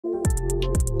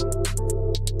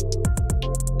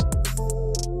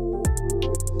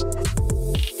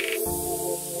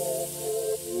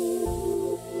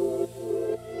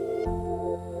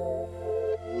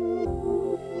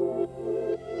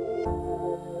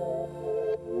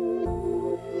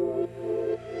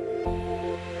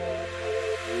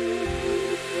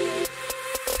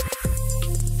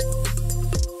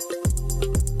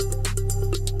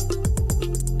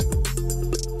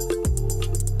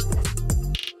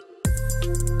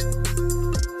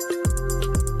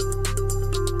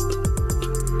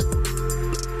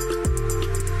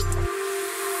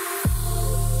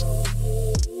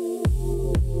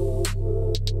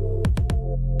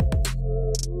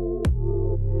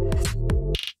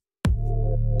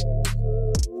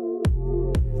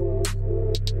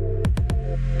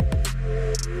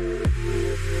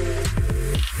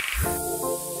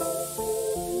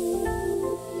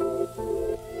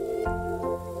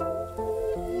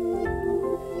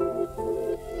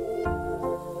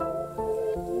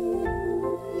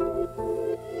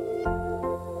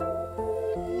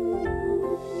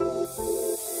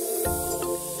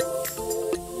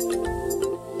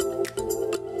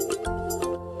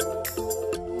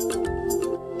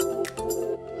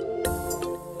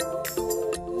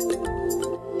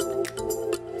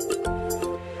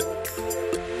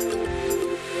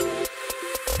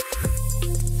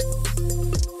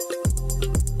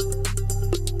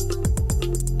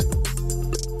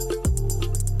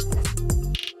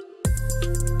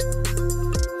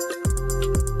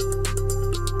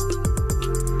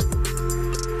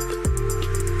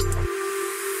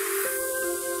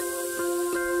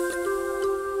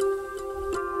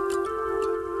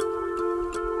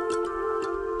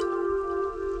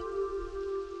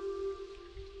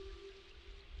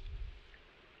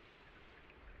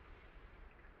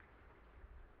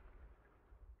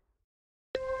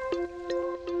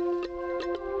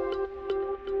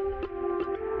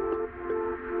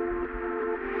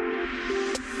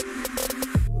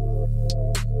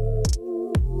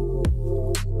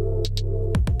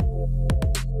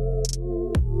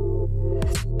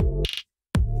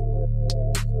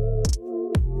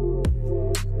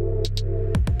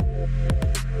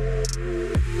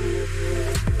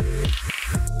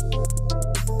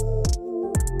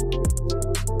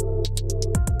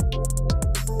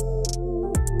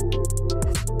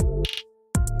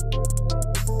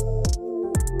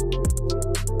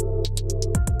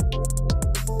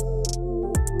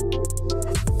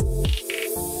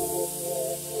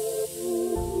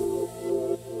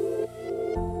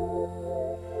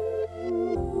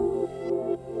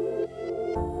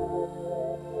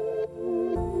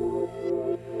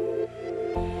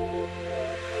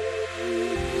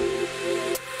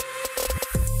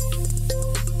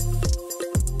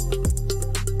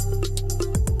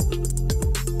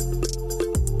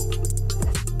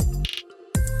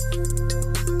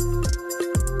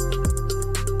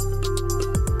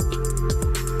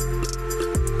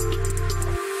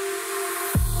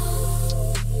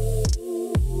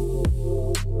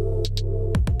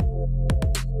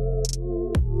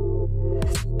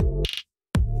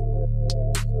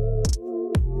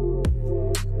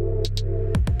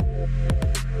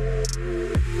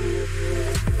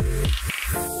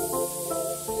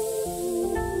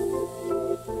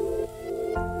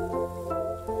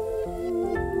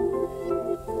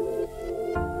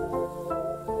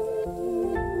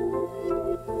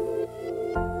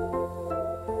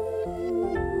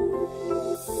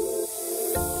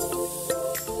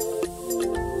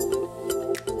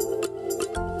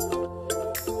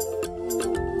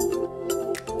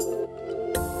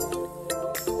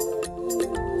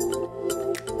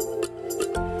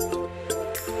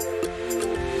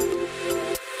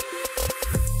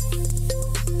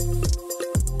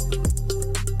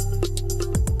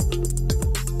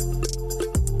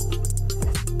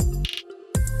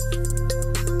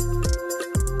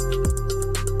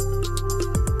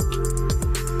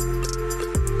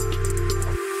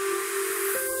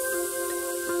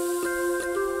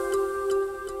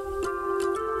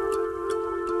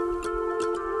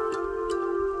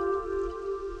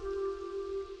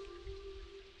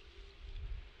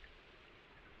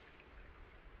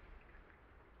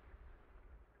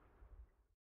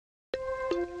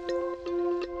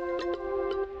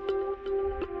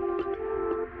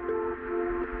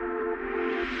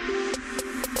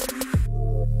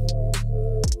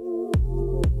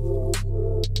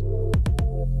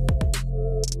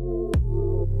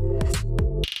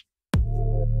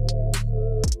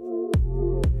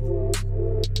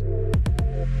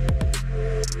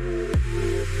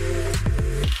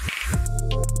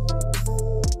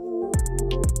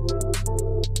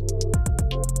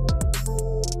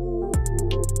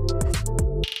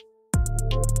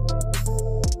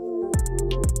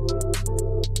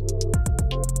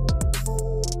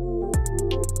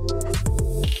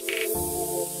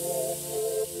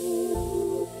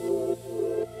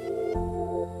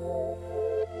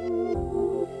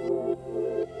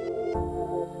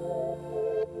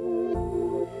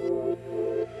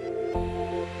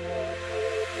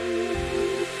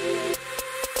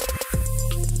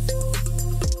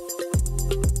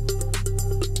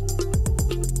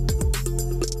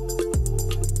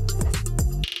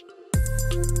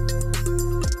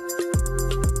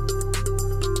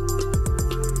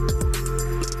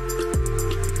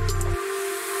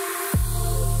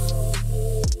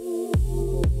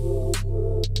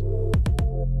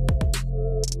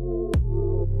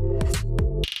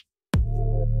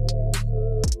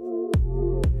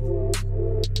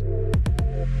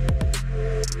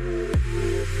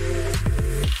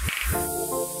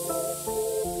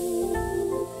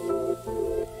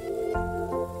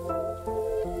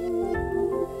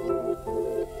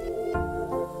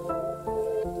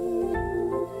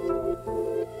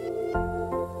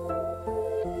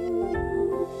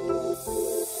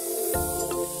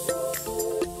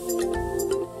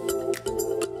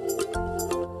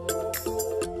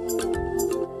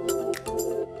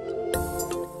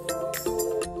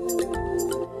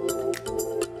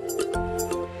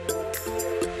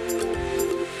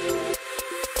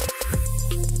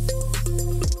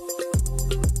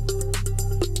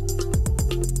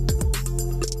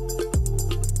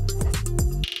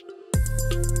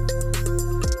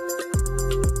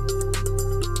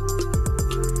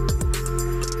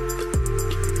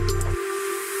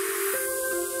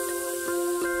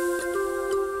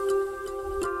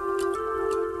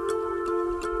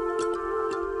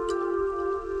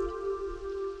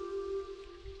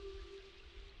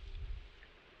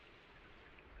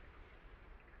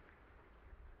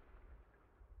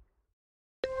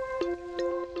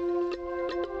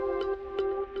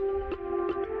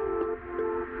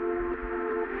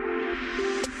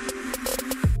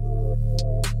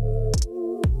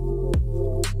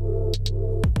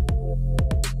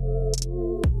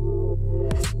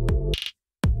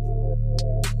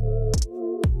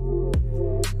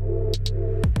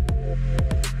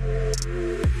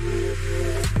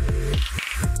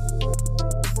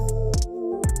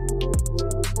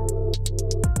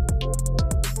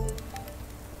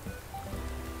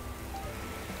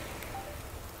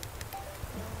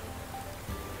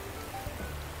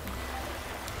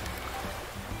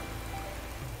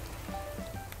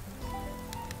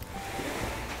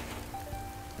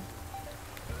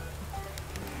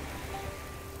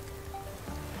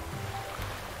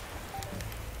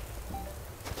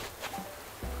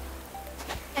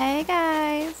Hey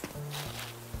guys!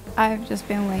 I've just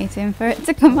been waiting for it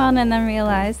to come on and then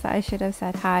realised that I should have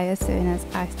said hi as soon as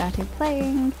I started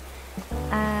playing.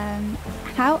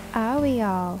 How are we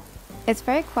all? It's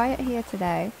very quiet here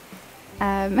today.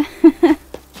 I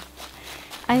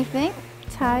think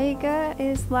Tiger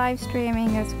is live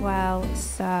streaming as well,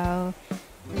 so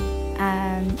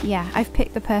yeah, I've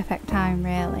picked the perfect time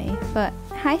really. But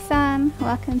hi San,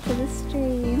 welcome to the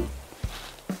stream.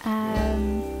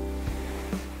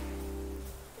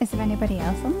 Is there anybody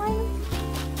else online?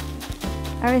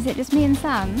 Or is it just me and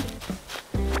Sam?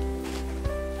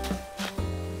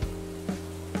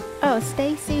 Oh,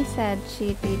 Stacy said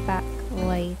she'd be back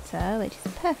later, which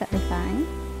is perfectly fine.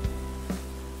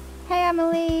 Hey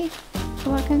Emily,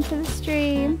 welcome to the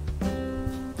stream.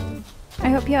 I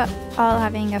hope you're all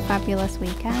having a fabulous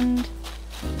weekend,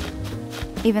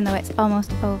 even though it's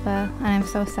almost over and I'm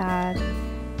so sad.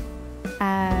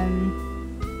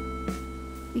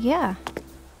 Yeah.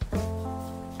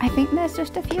 I think there's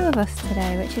just a few of us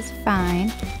today, which is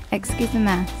fine. Excuse the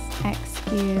mess.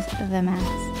 Excuse the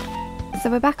mess.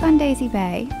 So we're back on Daisy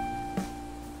Bay.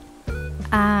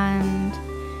 And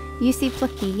you see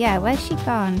Plucky. Yeah, where's she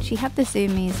gone? She had the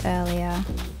zoomies earlier.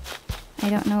 I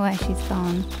don't know where she's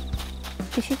gone.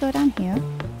 Did she go down here?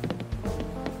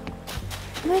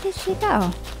 Where did she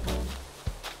go?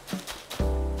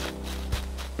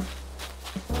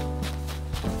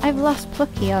 I've lost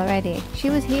Plucky already. She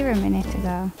was here a minute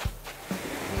ago.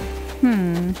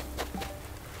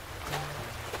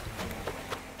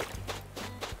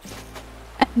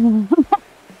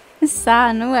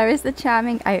 San, where is the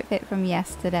charming outfit from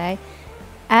yesterday?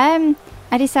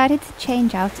 I decided to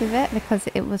change out of it because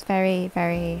it was very,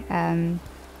 very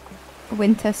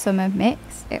winter summer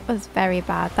mix. It was very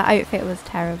bad. That outfit was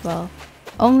terrible.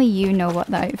 Only you know what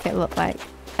the outfit looked like,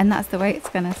 and that's the way it's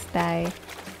gonna stay.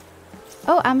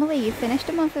 Oh, Emily, you finished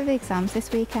a month of exams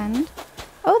this weekend.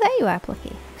 Oh, there you are,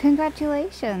 Plucky.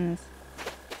 Congratulations.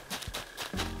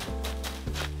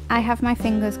 I have my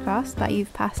fingers crossed that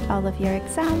you've passed all of your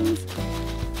exams.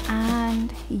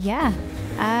 And yeah,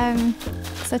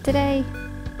 so today,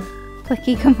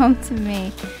 Plucky, come home to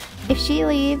me. If she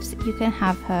leaves, you can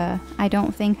have her. I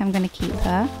don't think I'm going to keep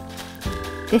her.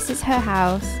 This is her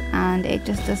house and it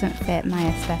just doesn't fit my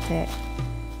aesthetic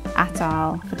at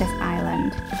all for this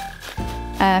island.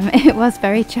 It was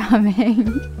very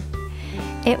charming.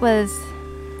 It was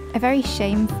a very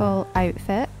shameful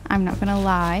outfit, I'm not gonna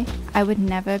lie. I would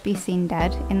never be seen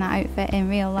dead in that outfit in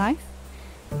real life.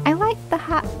 I liked the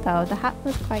hat though, the hat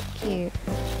was quite cute.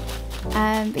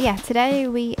 But yeah, today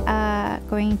we are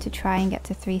going to try and get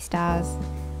to 3 stars.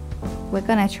 We're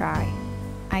gonna try.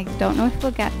 I don't know if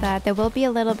we'll get there. There will be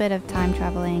a little bit of time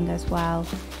traveling as well,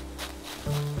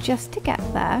 just to get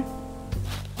there.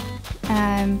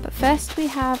 But first we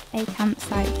have a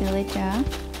campsite villager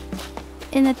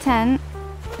in a tent,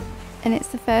 and it's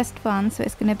the first one, so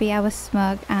it's going to be our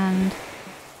smug, and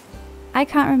I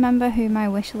can't remember who my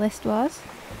wish list was.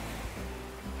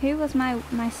 Who was my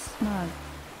smug?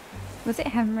 Was it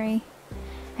Henry?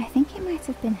 I think it might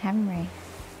have been Henry.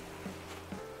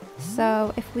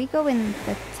 So if we go in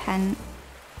the tent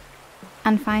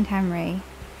and find Henry,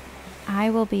 I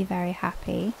will be very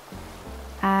happy.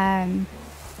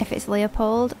 If it's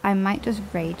Leopold, I might just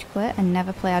rage quit and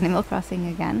never play Animal Crossing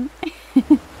again.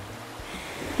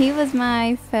 He was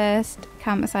my first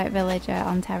campsite villager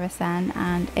on Terrasen,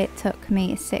 and it took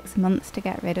me 6 months to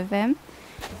get rid of him.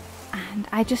 And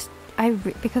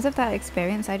because of that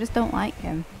experience, I just don't like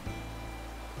him.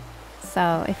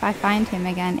 So if I find him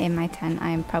again in my tent, I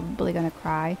am probably gonna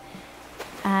cry.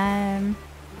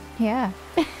 Yeah.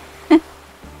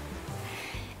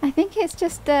 I think it's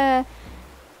just the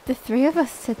 3 of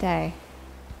us today.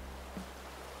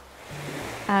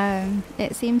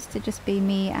 It seems to just be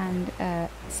me and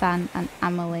San and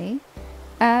Amelie,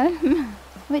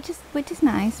 which is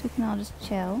nice. We can all just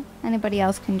chill. Anybody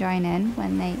else can join in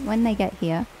when they get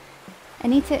here.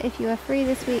 Anita, if you are free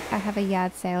this week, I have a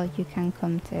yard sale you can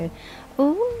come to.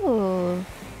 Ooh,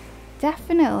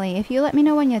 definitely. If you let me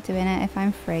know when you're doing it, if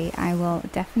I'm free, I will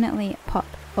definitely pop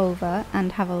over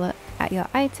and have a look at your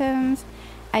items.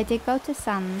 I did go to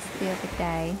Sam's the other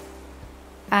day,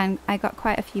 and I got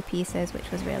quite a few pieces, which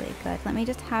was really good. Let me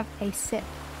just have a sip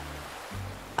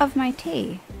of my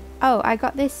tea. Oh, I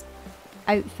got this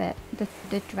outfit,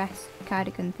 the dress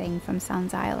cardigan thing from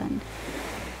Sans Island.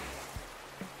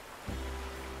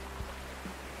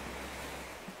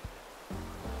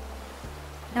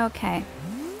 Okay,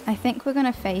 I think we're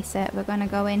gonna face it. We're gonna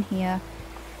go in here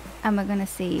and we're gonna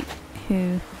see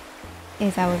who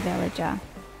is our villager.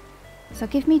 So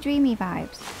give me dreamy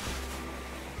vibes.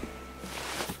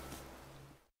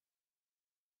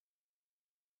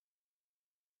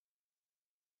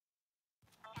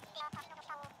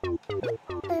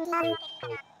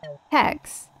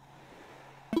 Tex.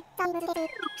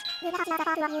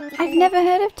 I've never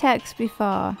heard of Tex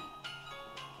before.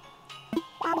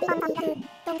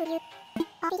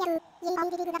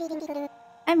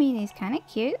 I mean, he's kind of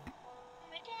cute.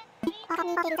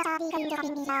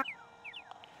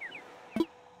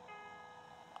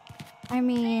 I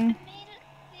mean,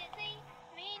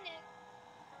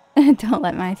 don't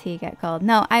let my tea get cold.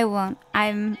 No, I won't.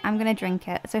 I'm gonna drink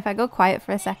it. So if I go quiet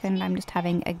for a second, I'm just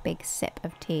having a big sip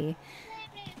of tea.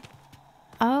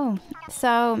 Oh,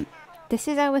 so this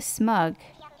is our smug.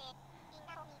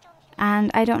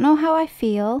 And I don't know how I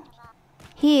feel.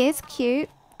 He is cute.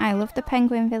 I love the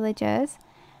penguin villagers.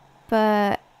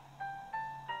 But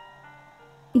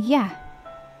yeah.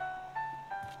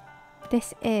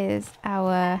 This is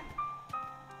our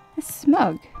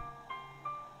smug.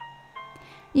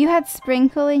 You had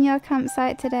Sprinkle in your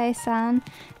campsite today, San.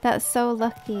 That's so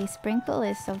lucky. Sprinkle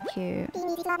is so cute.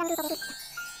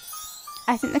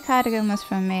 I think the cardigan was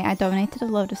from me. I donated a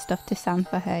load of stuff to Sam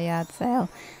for her yard sale.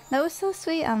 That was so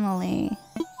sweet, Emily.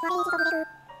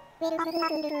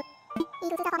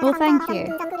 Well, thank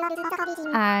you.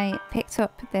 I picked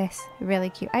up this really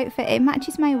cute outfit. It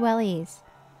matches my wellies.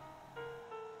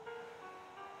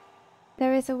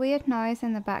 There is a weird noise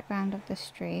in the background of the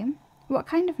stream. What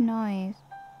kind of noise?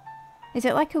 Is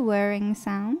it like a whirring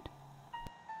sound?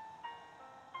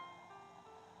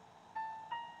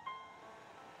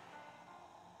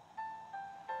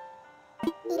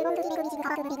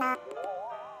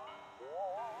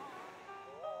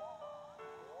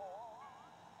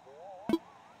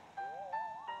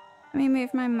 Let me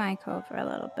move my mic over a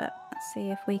little bit. Let's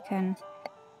see if we can...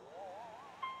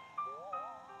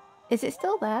 Is it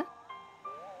still there?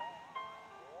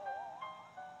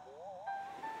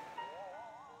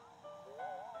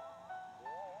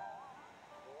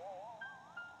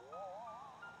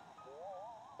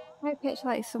 I pitch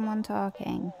like someone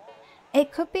talking.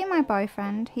 It could be my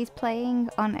boyfriend. He's playing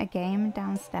on a game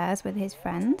downstairs with his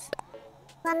friends.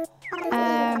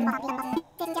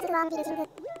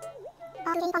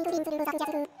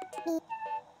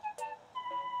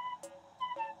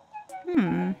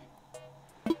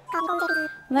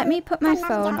 Let me put my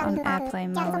phone on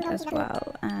airplane mode as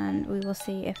well, and we will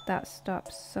see if that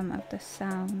stops some of the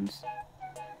sounds.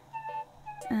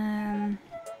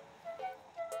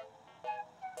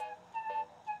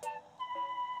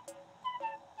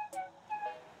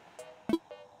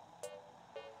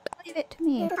 Leave it to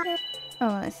me.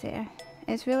 Oh, let's see.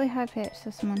 It's really high pitched,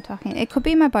 so someone talking. It could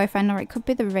be my boyfriend, or it could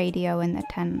be the radio in the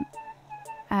tent.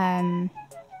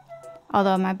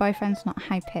 Although my boyfriend's not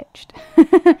high pitched.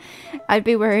 I'd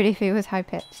be worried if he was high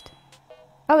pitched.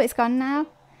 Oh, it's gone now?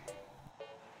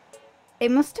 It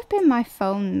must have been my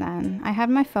phone then. I had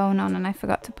my phone on and I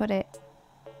forgot to put it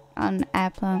on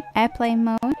airplane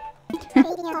mode.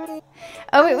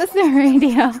 Oh, it was the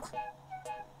radio.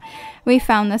 We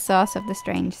found the source of the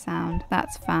strange sound.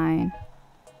 That's fine.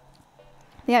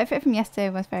 The outfit from yesterday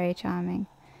was very charming.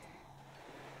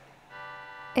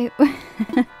 It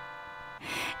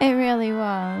it really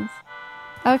was.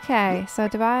 Okay, so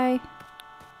do I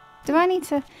need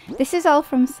to... This is all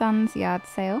from Sans yard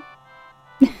sale.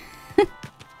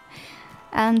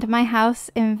 And my house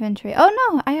inventory. Oh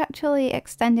no, I actually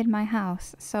extended my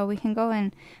house, so we can go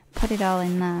and put it all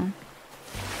in there.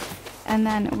 And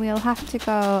then we'll have to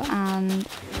go and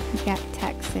get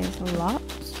Tex's lot.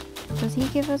 Does he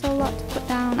give us a lot to put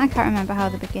down? I can't remember how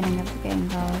the beginning of the game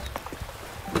goes.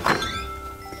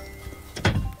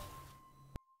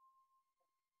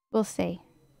 We'll see.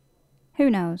 Who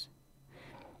knows?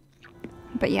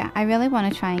 But yeah, I really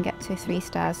want to try and get to 3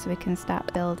 stars so we can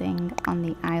start building on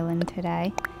the island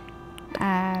today.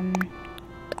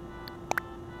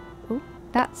 Ooh,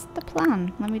 that's the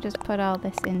plan. Let me just put all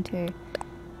this into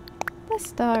the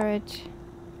storage.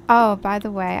 Oh, by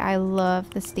the way, I love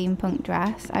the steampunk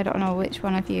dress. I don't know which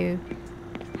one of you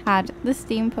had the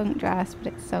steampunk dress,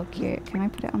 but it's so cute. Can I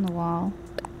put it on the wall?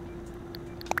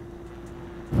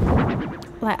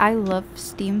 Like, I love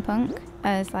steampunk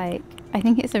as like, I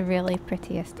think it's a really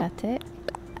pretty aesthetic.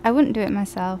 I wouldn't do it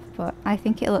myself, but I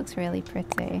think it looks really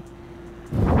pretty.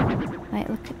 Like,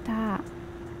 look at that.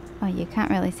 Oh, you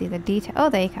can't really see the detail. Oh,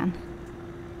 there you can.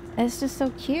 It's just so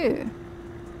cute.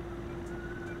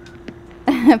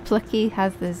 Plucky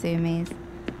has the zoomies.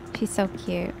 She's so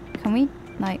cute. Can we,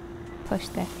 like, push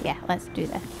this? Yeah, let's do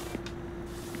this.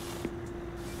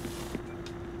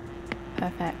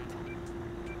 Perfect.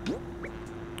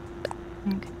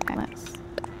 Okay, let's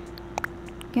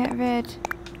get rid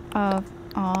of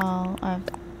all of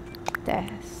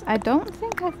this. I don't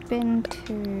think I've been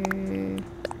to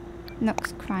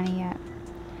Nook's Cranny yet.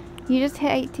 You just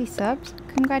hit 80 subs.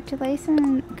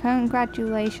 Congratulations,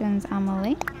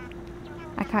 Amelie.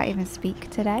 I can't even speak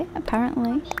today,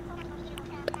 apparently.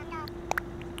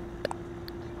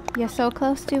 You're so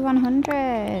close to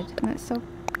 100. That's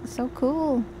so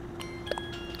cool.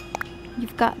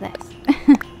 You've got this.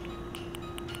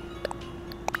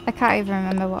 I can't even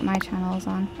remember what my channel's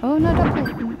on. Oh no, don't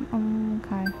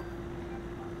put... okay.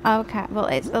 Okay, well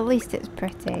at least it's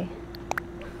pretty.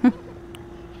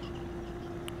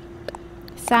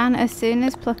 San, as soon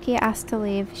as Plucky asks to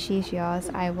leave, she's yours.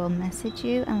 I will message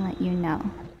you and let you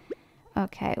know.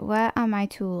 Okay, where are my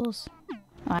tools?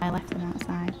 Oh, I left them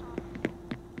outside.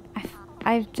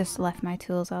 I've just left my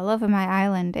tools all over my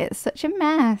island. It's such a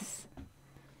mess.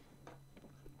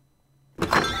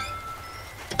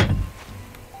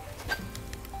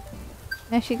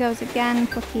 There she goes again.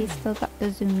 Plucky's still got the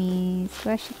zoomies.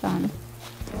 Where's she gone?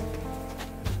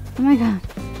 Oh my god.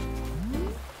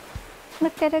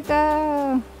 Look at her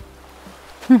go.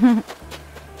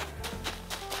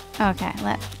 Okay,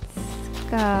 let's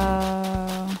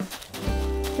go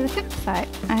to the campsite.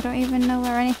 I don't even know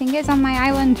where anything is on my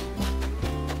island.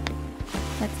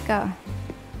 Let's go.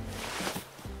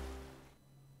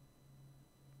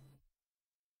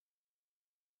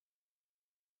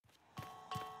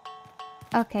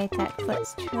 Okay, Tex,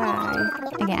 let's try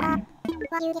again.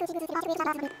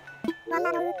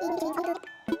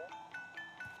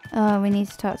 Oh, we need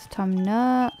to talk to Tom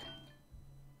Nook.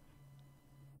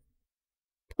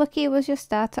 Plucky was just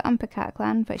started on Peacock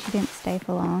Land, but she didn't stay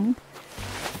for long.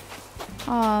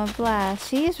 Oh, bless.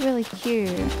 She is really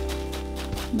cute.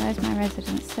 Where's my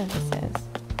resident services?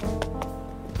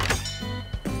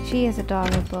 She is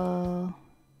adorable.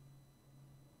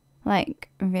 Like,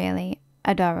 really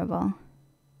adorable.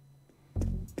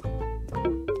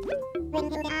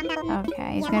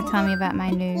 Okay, he's gonna tell me about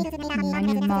my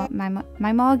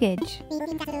mortgage.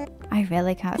 I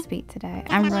really can't speak today.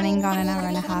 I'm running on an hour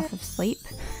and a half of sleep.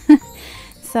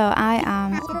 So I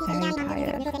am very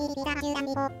tired.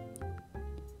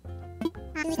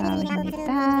 So we can do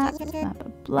that, blah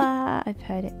blah blah. I've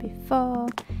heard it before.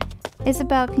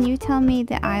 Isabel, can you tell me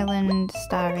the island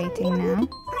star rating now?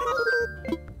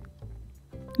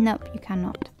 Nope, you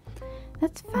cannot.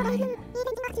 That's fine.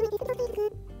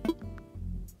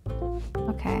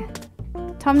 Okay.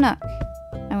 Tom Nook,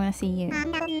 I want to see you.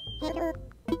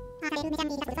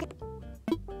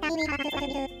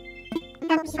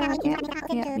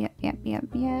 Yep.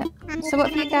 So what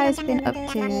have you guys been up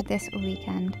to this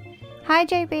weekend? Hi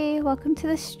JB, welcome to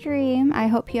the stream. I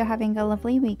hope you're having a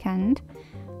lovely weekend.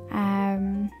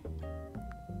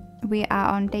 We are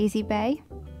on Daisy Bay.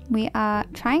 We are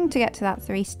trying to get to that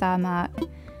 3-star mark.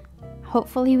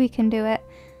 Hopefully we can do it.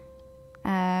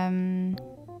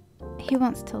 Who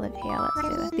wants to live here? Let's do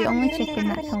it. The only chicken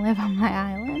that can live on my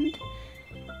island.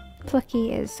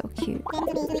 Plucky is so cute.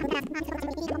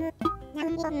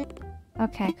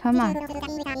 Okay, come on.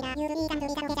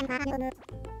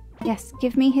 Yes,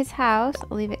 give me his house.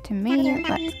 Leave it to me.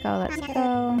 Let's go, let's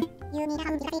go.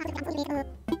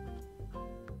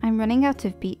 I'm running out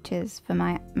of beaches for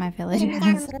my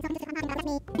villagers.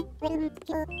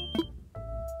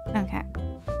 Okay.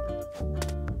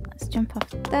 Let's jump off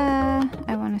there.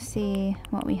 I want to see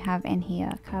what we have in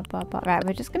here. Cardboard box. Right,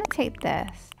 we're just going to take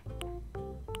this.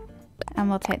 And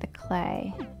we'll take the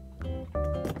clay.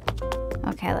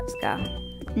 Okay, let's go.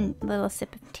 Little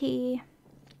sip of tea.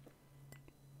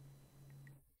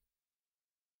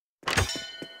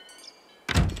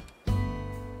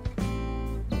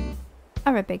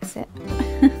 Or a big sip.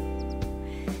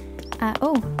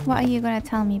 Oh, what are you going to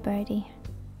tell me, birdie?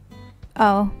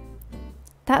 Oh,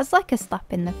 that's like a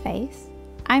slap in the face.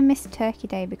 I missed Turkey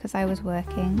Day because I was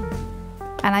working.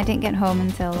 And I didn't get home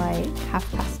until like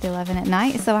 11:30 at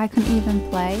night, so I couldn't even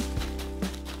play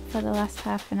for the last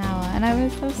half an hour. And I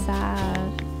was so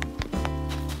sad.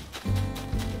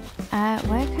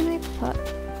 Where can I put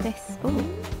this? Ooh,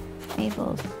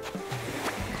 tables.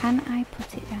 Can I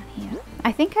put it down here?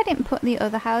 I think I didn't put the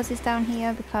other houses down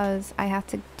here because I had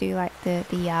to do like the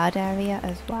yard area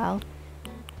as well.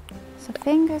 So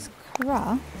fingers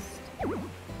crossed.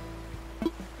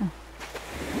 Oh.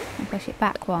 I'll push it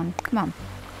back one. Come on.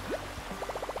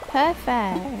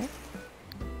 Perfect.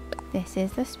 This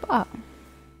is the spot.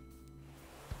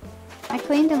 I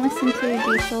cleaned and listened to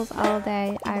Beatles all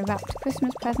day. I wrapped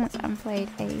Christmas presents and played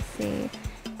AC.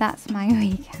 That's my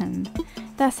weekend.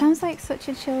 That sounds like such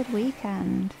a chilled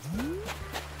weekend.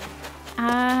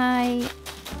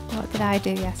 What did I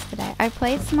do yesterday? I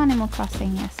played some Animal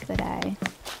Crossing yesterday.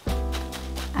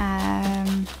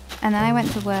 And then I went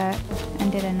to work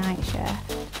and did a night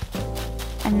shift.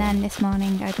 And then this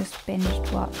morning I just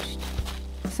watched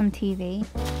some TV.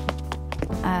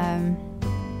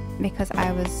 Because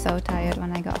I was so tired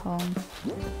when I got home.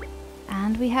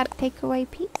 And we had takeaway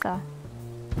pizza.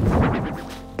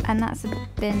 And that's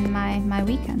been my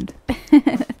weekend.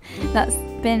 That's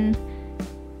been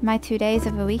my 2 days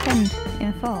of a weekend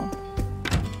in full.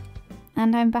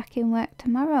 And I'm back in work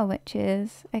tomorrow, which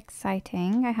is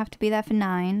exciting. I have to be there for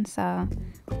 9, so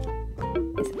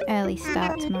it's early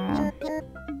start tomorrow.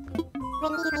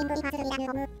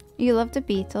 You love the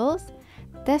Beatles?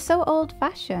 They're so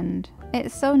old-fashioned.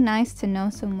 It's so nice to know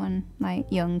someone like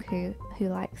young who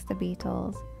likes the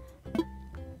Beatles.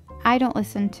 I don't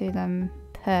listen to them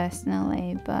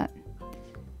personally, but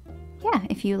yeah,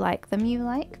 if you like them, you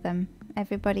like them.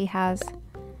 Everybody has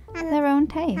their own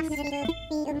taste.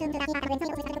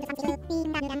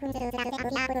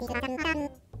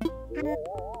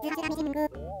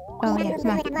 Oh yeah,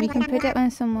 come on. We can predict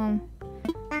when someone...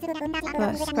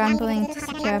 But scrambling to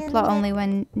secure a plot only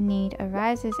when need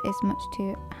arises is much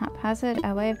too haphazard,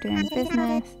 a way of doing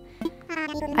business.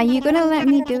 Are you gonna let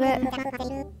me do it?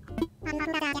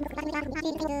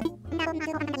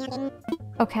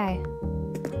 Okay.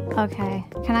 Okay.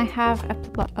 Can I have a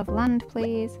plot of land,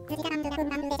 please?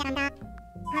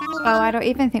 Oh, I don't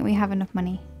even think we have enough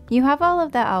money. You have all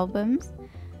of their albums?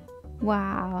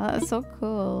 Wow, that's so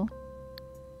cool.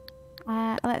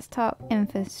 Let's talk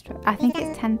infrastructure. I think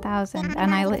it's 10,000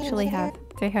 and I literally have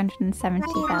 370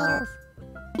 bells.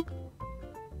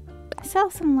 Sell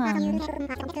some land.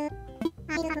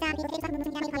 I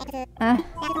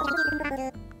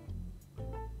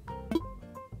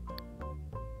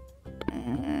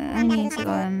need to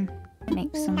go and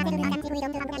make some money.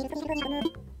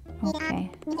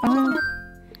 Okay. Oh,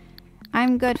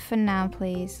 I'm good for now,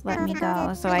 please. Let me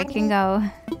go so I can go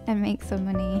and make some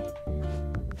money.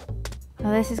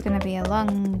 Well, this is going to be a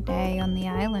long day on the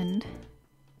island.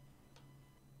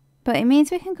 But it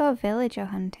means we can go villager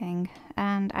hunting,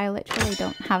 and I literally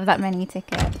don't have that many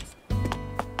tickets.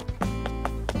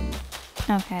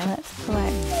 Okay, let's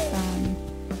collect some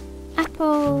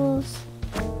apples.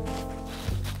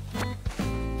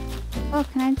 Oh,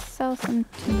 can I sell some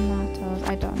tomatoes?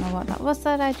 I don't know what that was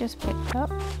that I just picked up.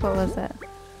 What was it?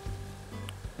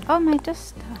 Oh, my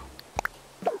duster.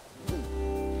 Let's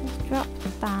drop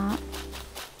that.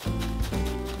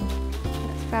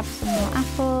 Let's grab some more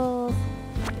apples.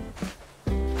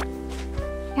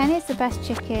 Ken is the best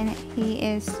chicken. He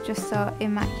is just so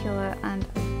immaculate and...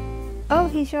 Oh,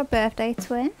 he's your birthday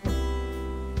twin?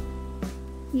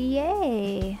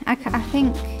 Yay! I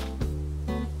think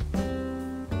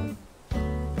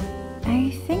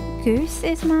Goose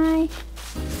is my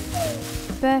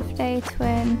birthday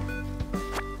twin.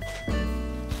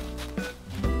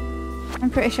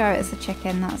 I'm pretty sure it's a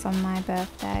chicken that's on my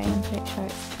birthday. I'm pretty sure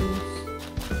it's Goose.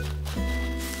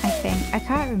 I think. I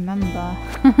can't remember.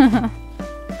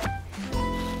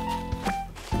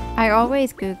 I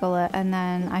always Google it and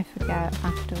then I forget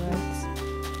afterwards.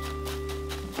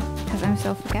 Because I'm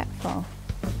so forgetful.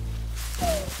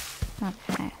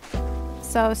 Okay.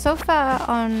 So far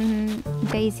on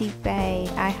Daisy Bay,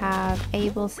 I have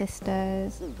Able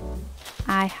Sisters,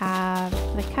 I have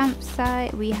the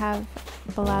campsite, we have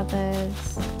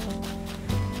Blathers,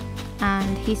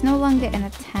 and he's no longer in a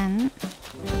tent.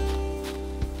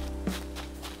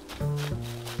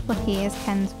 Look, he is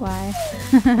Ken's wife.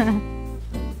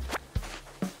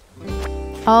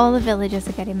 All the villagers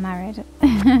are getting married.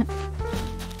 Let's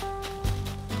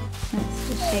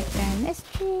just shake down this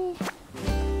tree.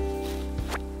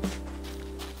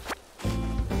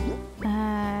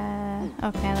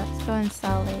 Okay, let's go and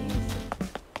sell these.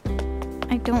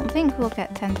 I don't think we'll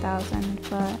get 10,000,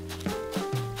 but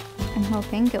I'm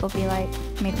hoping it'll be like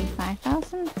maybe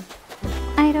 5,000.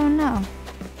 I don't know.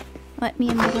 Let me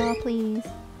in the door, please.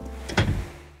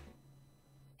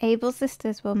 Able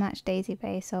Sisters will match Daisy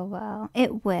Bay so well.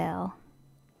 It will.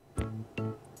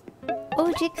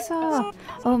 Oh, Jigsaw!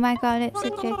 Oh my god, it's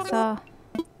a Jigsaw.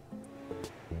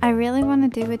 I really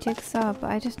want to do a Jigsaw,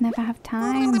 but I just never have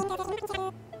time.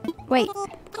 Wait.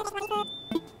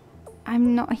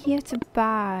 I'm not here to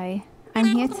buy. I'm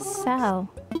here to sell.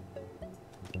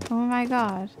 Oh my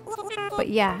god. But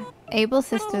yeah, Able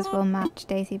Sisters will match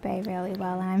Daisy Bay really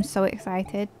well, and I'm so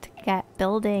excited to get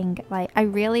building. Like, I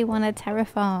really want to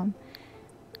terraform.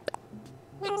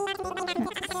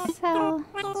 Let's sell.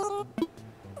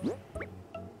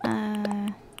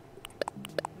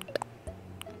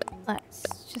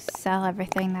 Let's just sell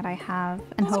everything that I have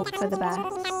and hope for the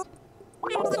best.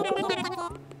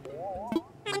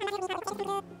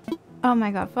 Oh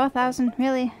my god, 4,000?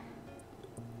 Really?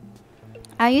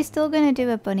 Are you still gonna do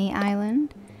a bunny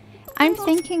island? I'm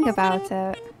thinking about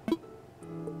it.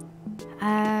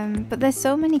 But there's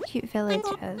so many cute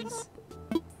villages.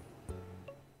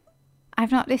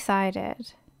 I've not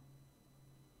decided.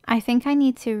 I think I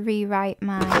need to rewrite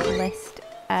my list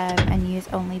and use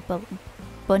only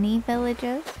bunny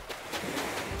villages.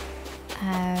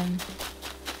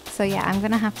 So yeah, I'm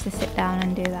gonna have to sit down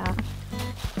and do that.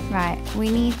 Right,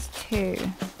 we need to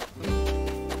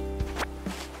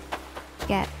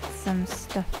get some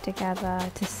stuff together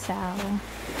to sell.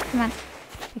 Come on,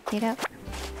 pick it up.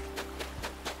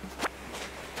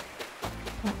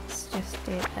 Let's just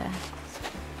do this.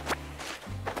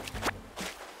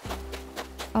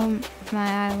 On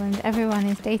my island, everyone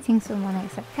is dating someone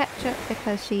except Ketchup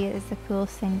because she is the cool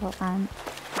single aunt.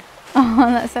 Oh,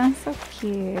 that sounds so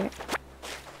cute.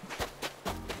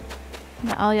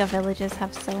 That all your villagers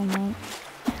have soulmates.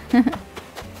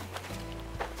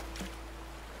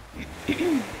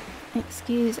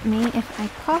 Excuse me if I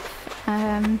cough.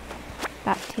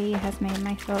 That tea has made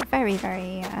my throat very,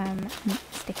 very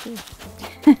sticky.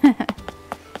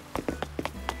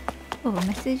 Oh,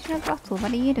 message in a bottle.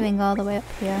 What are you doing all the way up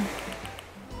here?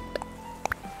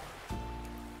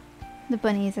 The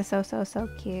bunnies are so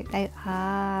cute.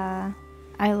 I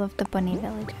love the bunny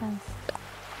villagers.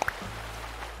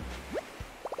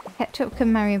 Ketchup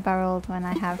can marry Barold when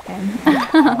I have him.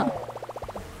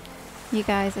 You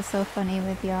guys are so funny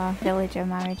with your villager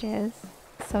marriages.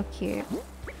 So cute.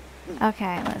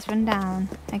 Okay, let's run down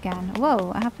again. Whoa,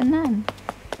 what happened then?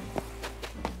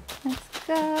 Let's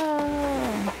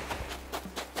go.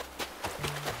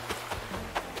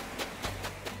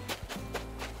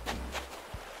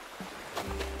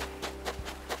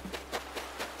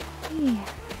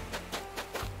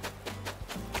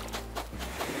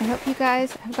 I hope you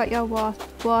guys have got your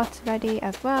water ready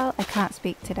as well. I can't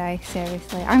speak today,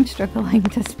 seriously. I'm struggling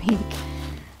to speak.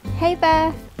 Hey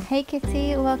Beth, hey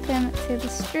Kitty, welcome to the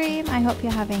stream. I hope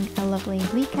you're having a lovely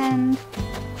weekend.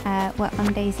 We're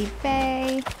on Daisy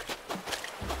Bay.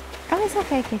 Oh, it's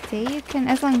okay, Kitty. You can,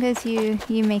 as long as you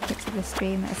make it to the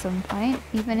stream at some point,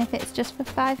 even if it's just for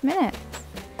 5 minutes.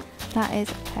 That is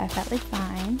perfectly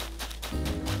fine.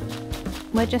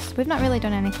 We've not really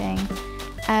done anything.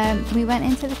 We went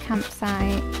into the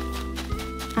campsite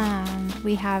and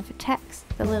we have Tex,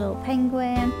 the little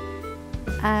penguin,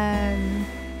 and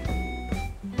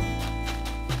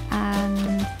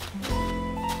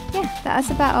yeah, that's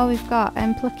about all we've got.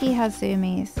 And Plucky has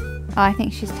zoomies. Oh, I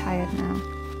think she's tired now.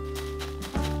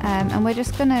 And we're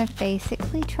just gonna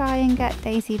basically try and get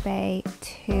Daisy Bay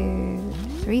to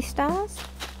 3 stars.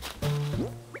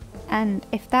 And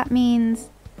if that means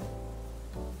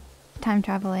time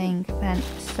traveling, then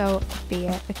so be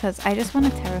it, because I just want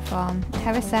to terraform.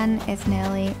 Terrasen is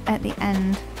nearly at the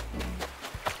end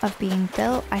of being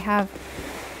built. I have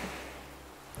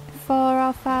 4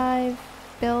 or 5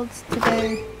 builds to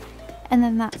do, and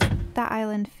then that's that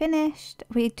island finished.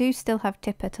 We do still have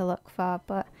Tipper to look for,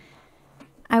 but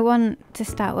I want to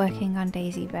start working on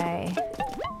Daisy Bay.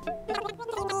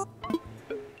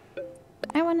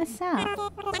 I want to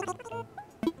sell.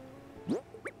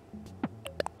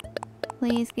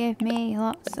 Please give me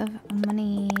lots of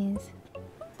monies.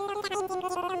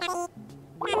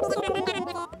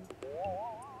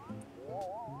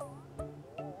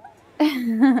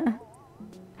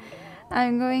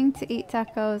 I'm going to eat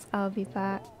tacos. I'll be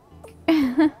back.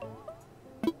 Oh,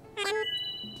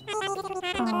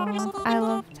 I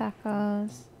love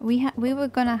tacos. We were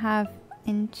gonna have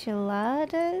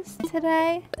enchiladas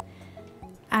today,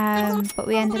 but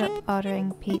we ended up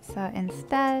ordering pizza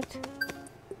instead.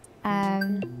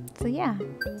 So yeah.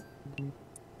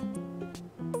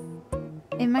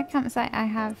 In my campsite I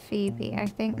have Phoebe. I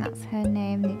think that's her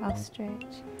name, the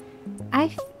ostrich. I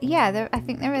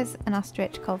think there is an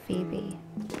ostrich called Phoebe.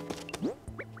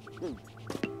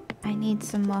 I need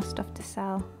some more stuff to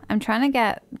sell. I'm trying to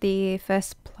get the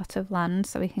first plot of land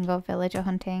so we can go villager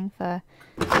hunting for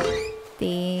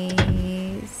the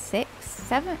 6th,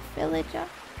 7th villager.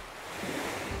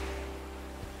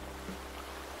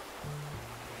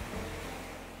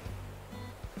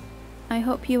 I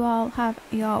hope you all have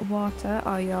your water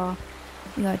or your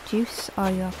juice or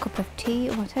your cup of tea,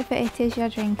 whatever it is you're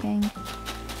drinking.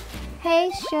 Hey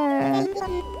Sher!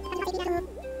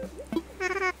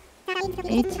 Are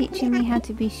you teaching me how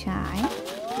to be shy?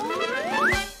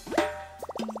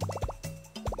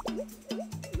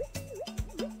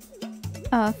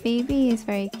 Oh, Phoebe is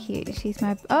very cute. She's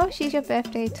your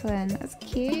birthday twin. That's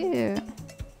cute.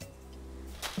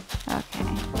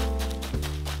 Okay.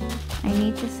 I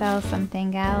need to sell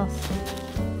something else.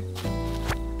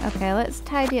 Okay, let's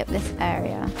tidy up this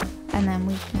area and then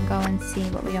we can go and see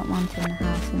what we don't want in the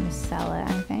house and just sell it,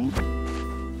 I think.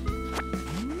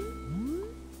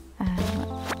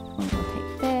 We'll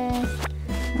take this.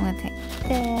 I'm gonna take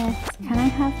this. Can I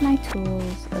have my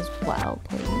tools as well,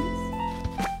 please?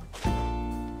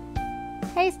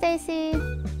 Hey Stacy!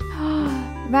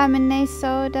 Ramen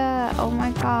soda! Oh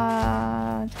my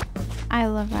god! I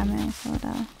love ramen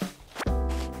soda.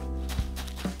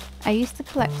 I used to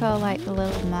collect all like the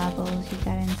little marbles you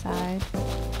get inside.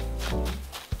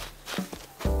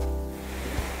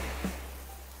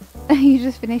 You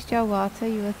just finished your water,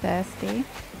 you were thirsty.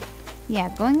 Yeah,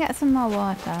 go and get some more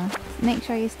water. Make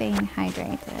sure you're staying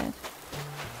hydrated.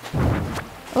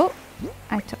 Oh,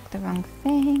 I took the wrong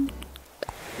thing.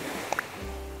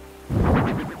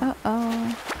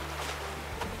 Uh-oh.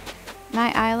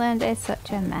 My island is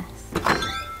such a mess.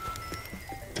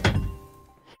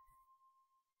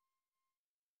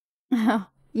 Oh,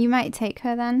 you might take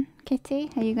her then,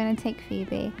 Kitty. Are you going to take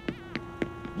Phoebe?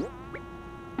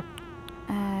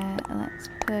 Let's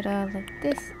put all of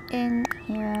this in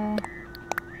here.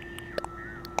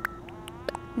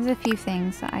 There's a few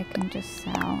things that I can just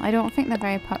sell. I don't think they're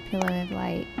very popular with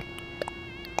like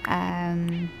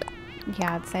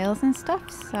yard sales and stuff,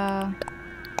 so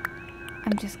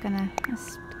I'm just gonna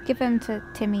give them to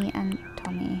Timmy and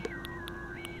Tommy.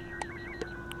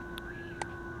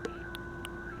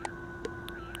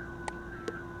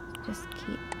 Just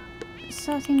keep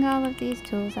sorting all of these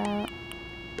tools out.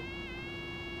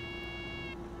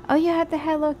 Oh, you had the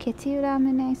Hello Kitty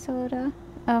ramen soda?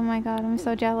 Oh my god, I'm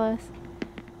so jealous.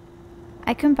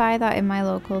 I can buy that in my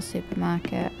local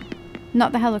supermarket.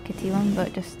 Not the Hello Kitty one,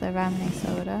 but just the ramen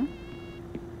soda.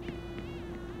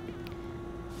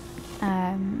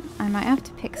 I might have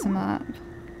to pick some up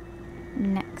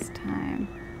next time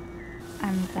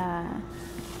I'm there.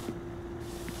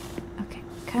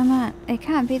 Come on, it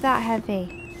can't be that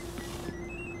heavy.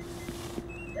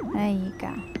 There you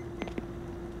go.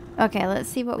 Okay, let's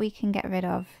see what we can get rid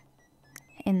of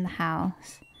in the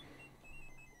house.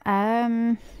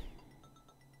 A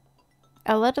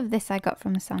lot of this I got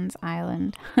from Sans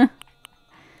Island.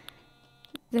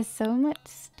 There's so much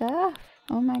stuff.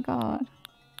 Oh my god.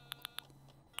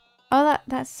 Oh,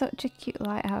 that's such a cute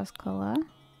lighthouse colour.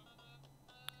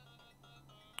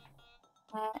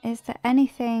 Is there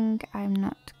anything I'm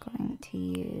not going to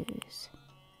use?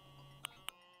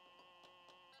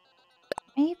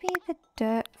 Maybe the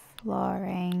dirt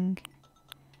flooring.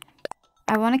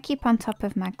 I want to keep on top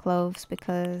of my clothes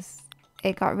because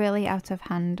it got really out of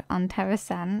hand on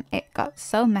Terrasen. It got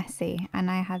so messy and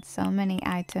I had so many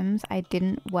items I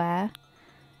didn't wear.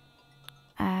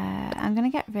 I'm going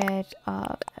to get rid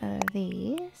of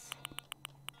these.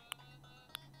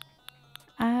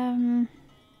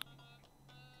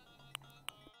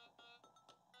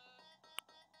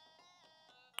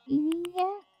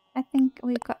 Yeah, I think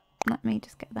we've got... Let me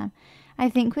just get them. I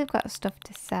think we've got stuff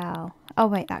to sell. Oh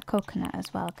wait, that coconut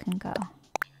as well can go.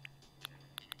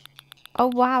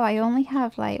 Oh wow, I only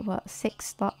have like, what, 6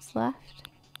 slots left?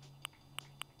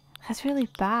 That's really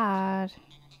bad.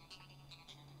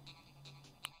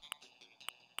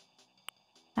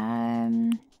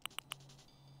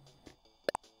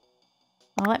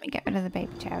 Well, let me get rid of the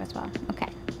baby chair as well. Okay.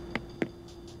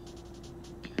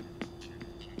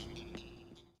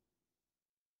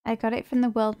 I got it from the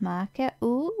world market.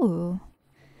 Ooh.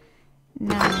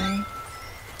 Nice.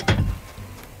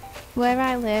 Where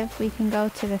I live, we can go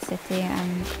to the city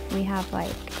and we have like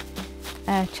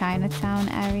a Chinatown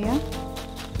area.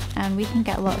 And we can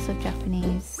get lots of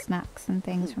Japanese snacks and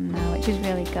things from there, which is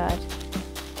really good.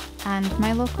 And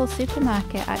my local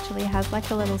supermarket actually has like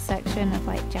a little section of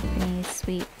like Japanese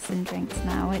sweets and drinks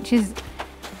now, which is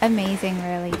amazing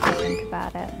really if you think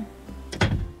about it.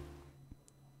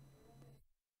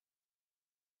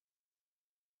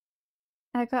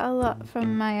 I got a lot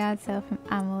from my yard sale from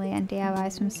Emily and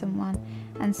DIYs from someone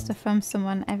and stuff from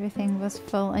someone. Everything was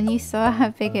full and you saw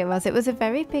how big it was. It was a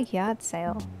very big yard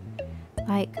sale.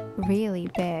 Like really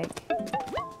big.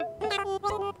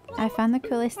 I found the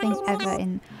coolest thing ever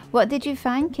in... What did you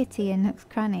find, Kitty, in Nook's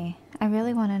Cranny? I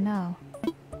really want to know.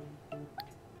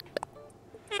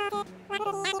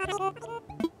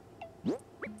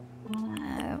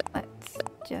 Let's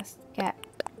just get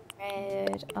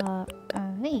rid of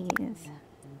these.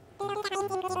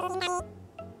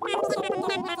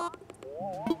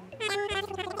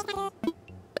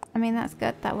 I mean, that's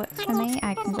good. That works for me.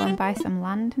 I can go and buy some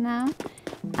land now.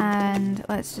 And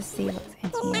let's just see what's in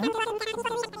here.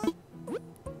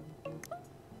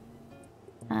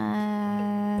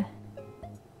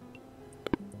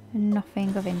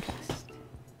 Nothing of interest.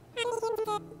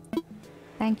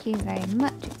 Thank you very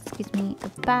much. Excuse me.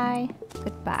 Goodbye.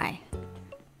 Goodbye.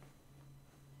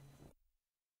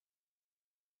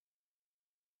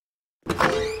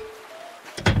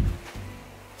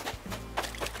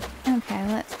 Okay,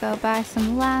 let's go buy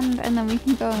some land and then we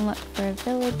can go and look for a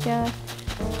villager.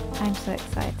 I'm so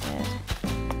excited.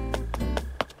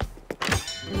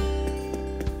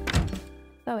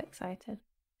 So excited.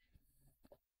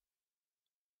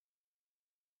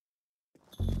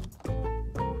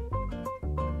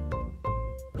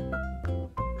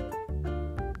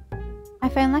 I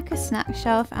found like a snack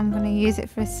shelf. I'm gonna use it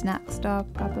for a snack store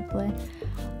probably.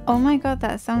 Oh my god,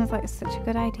 that sounds like such a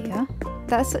good idea.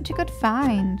 That's such a good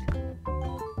find.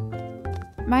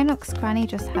 My Nook's Cranny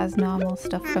just has normal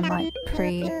stuff from like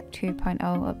pre 2.0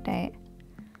 update.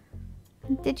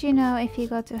 Did you know if you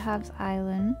go to Hav's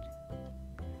Island?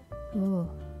 Ooh.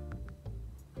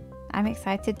 I'm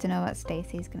excited to know what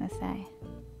Stacey's gonna say.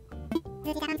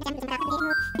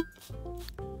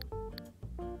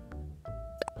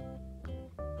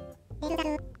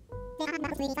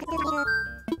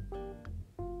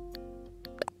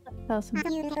 Some...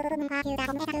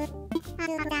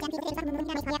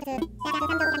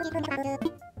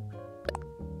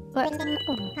 Let's go.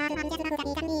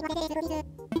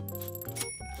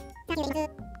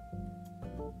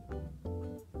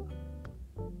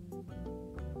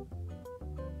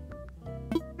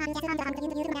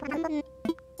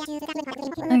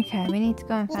 Okay, we need to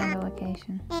go and find a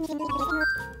location.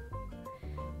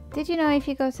 Did you know if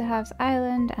you go to Hav's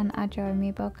Island and add your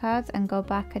amiibo cards and go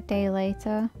back a day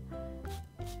later,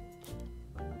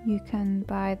 you can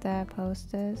buy their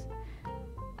posters?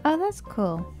 Oh, that's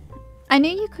cool. I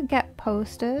knew you could get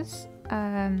posters.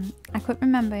 I couldn't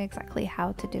remember exactly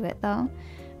how to do it though,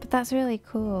 but that's really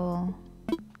cool.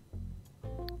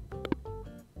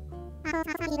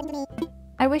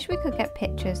 I wish we could get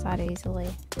pictures that easily.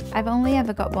 I've only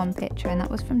ever got one picture and that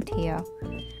was from Tia.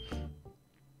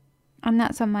 And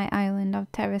that's on my island of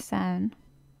Terrasound.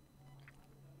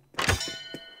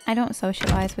 I don't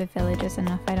socialise with villagers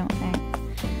enough, I don't think.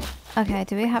 Okay,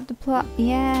 do we have the plot?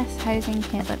 Yes, housing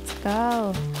kit, let's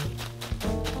go.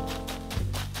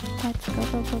 Let's go,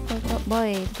 go, go, go, go.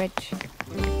 Boy, the bridge.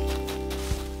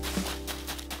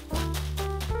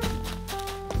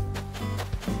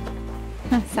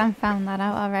 Sam found that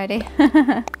out already.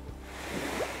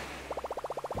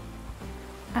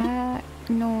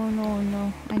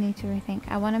 No. I need to rethink.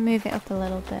 I want to move it up a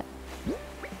little bit.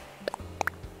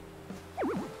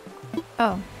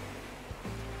 Oh.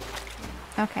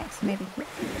 Okay, so maybe...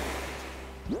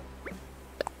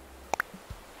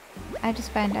 I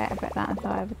just found out about that and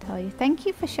thought I would tell you. Thank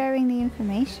you for sharing the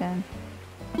information.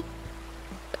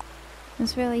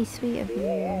 It's really sweet of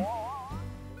you.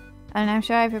 And I'm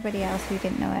sure everybody else who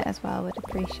didn't know it as well would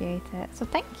appreciate it. So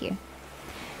thank you.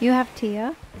 You have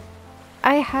Tia.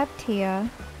 I had Tia.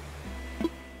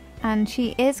 And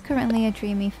she is currently a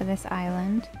dreamy for this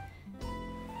island.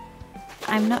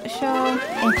 I'm not sure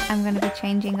if I'm going to be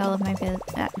changing all of my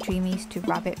dreamies to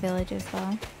rabbit villages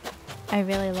though. I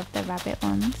really love the rabbit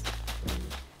ones.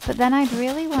 But then I'd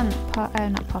really want,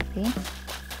 not Poppy,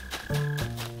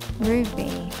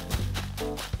 Ruby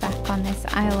back on this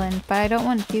island. But I don't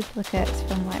want duplicates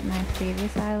from like my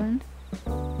previous island.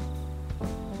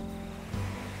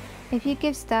 If you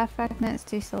give star fragments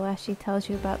to Celeste, she tells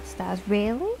you about the stars.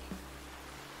 Really?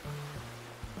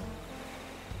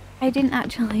 I didn't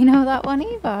actually know that one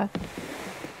either.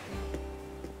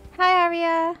 Hi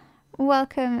Aria,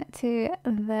 welcome to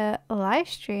the live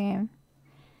stream.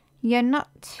 You're not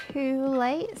too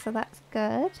late, so that's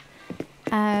good.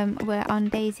 We're on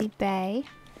Daisy Bay.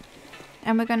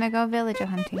 And we're gonna go villager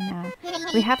hunting now.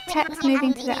 We have Tex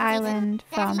moving to the island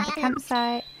from the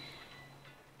campsite.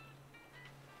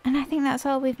 And I think that's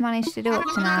all we've managed to do up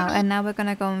to now. And now we're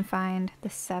gonna go and find the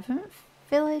 7th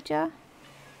villager.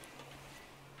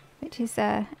 Which is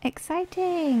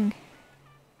exciting.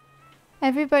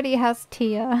 Everybody has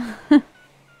Tia.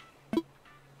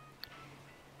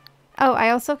 Oh, I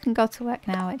also can go to work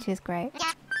now, which is great.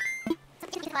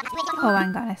 Oh,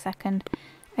 hang on a second.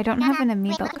 I don't have an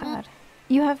amiibo card.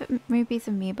 You have Ruby's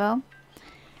amiibo?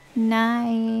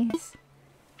 Nice.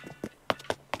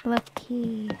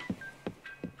 Lucky.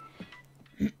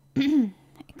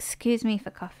 Excuse me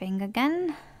for coughing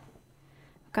again.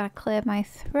 I've got to clear my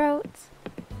throat.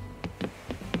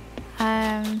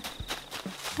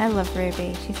 I love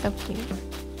Ruby. She's so cute.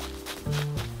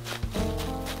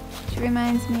 She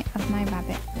reminds me of my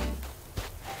rabbit.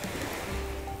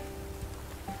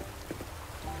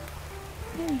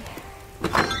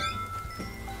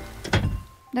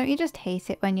 Don't you just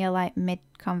hate it when you're like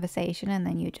mid-conversation and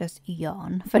then you just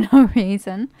yawn for no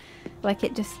reason? Like you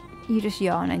just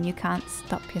yawn and you can't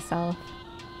stop yourself.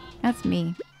 That's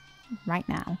me right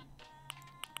now.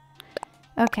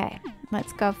 Okay,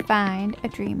 let's go find a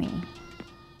dreamy.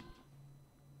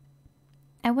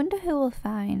 I wonder who we'll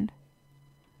find.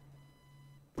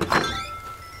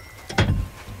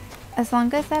 As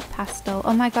long as they're pastel.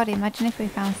 Oh my god, imagine if we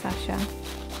found Sasha.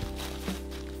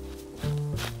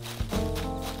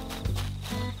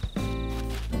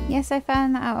 Yes, I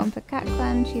found that out on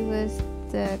Pakaklan. She was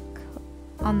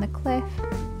on the cliff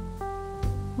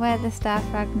where the star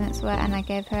fragments were, and I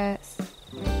gave her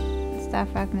star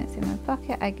fragments in my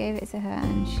pocket. I gave it to her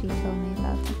and she told me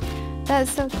about it.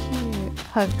 That's so cute.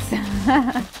 Hugs.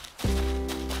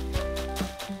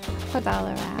 Put all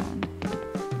around.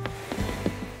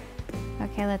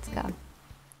 Okay, let's go.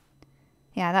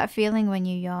 Yeah, that feeling when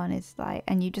you yawn is like,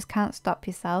 and you just can't stop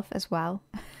yourself as well.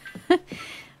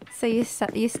 So you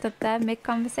stood there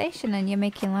mid-conversation and you're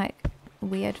making like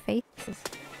weird faces.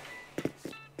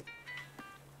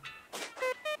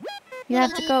 You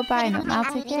have to go buy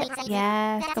Nutmile tickets?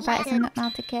 Yes, go buy some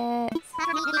Nutmile tickets.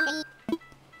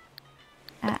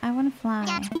 I want to fly.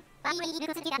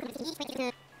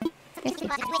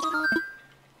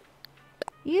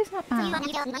 Use Nutmile.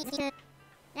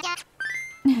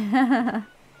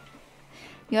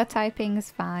 Your typing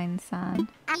is fine, San.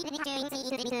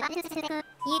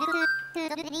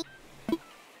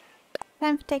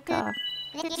 Time for takeoff.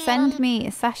 Send me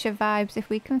Sasha vibes if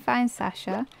we can find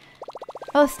Sasha.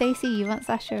 Oh, Stacy, you want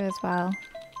Sasha as well.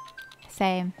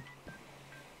 Same.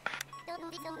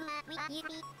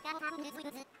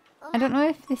 I don't know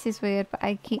if this is weird, but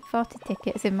I keep 40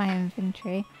 tickets in my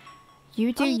inventory.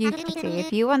 You do you, Kitty.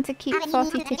 If you want to keep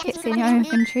 40 tickets in your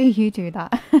inventory, you do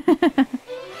that.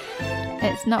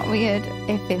 It's not weird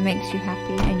if it makes you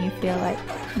happy and you feel like,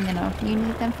 you know, you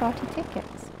need them 40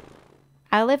 tickets.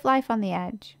 I live life on the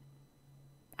edge.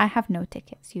 I have no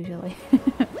tickets usually.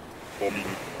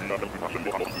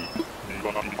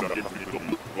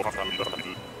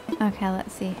 Okay,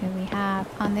 let's see who we have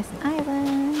on this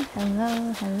island.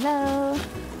 Hello, hello.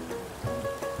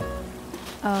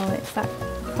 Oh, it's that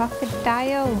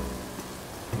crocodile.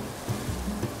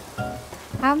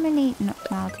 How many Nook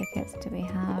tickets do we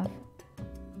have?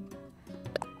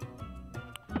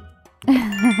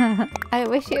 I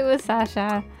wish it was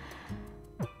Sasha,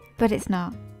 but it's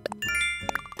not.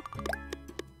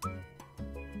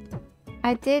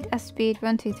 I did a speed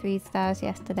run to 3 stars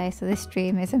yesterday, so this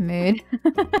stream is a mood.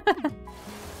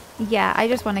 Yeah, I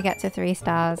just want to get to 3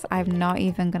 stars. I'm not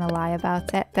even going to lie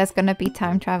about it. There's going to be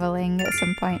time traveling at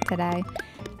some point today.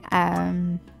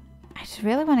 I just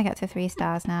really want to get to 3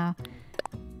 stars now.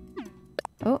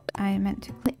 Oh, I meant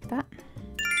to click that.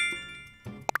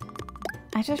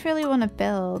 I just really want to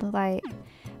build, like,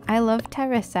 I love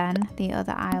Terrasen, the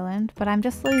other island, but I'm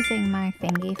just losing my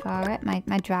thingy for it, my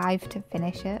drive to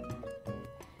finish it.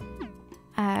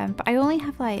 But I only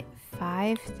have like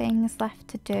 5 things left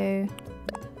to do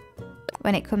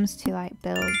when it comes to like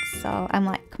builds, so I'm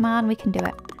like, come on, we can do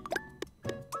it.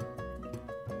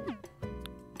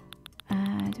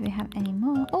 Do we have any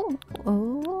more?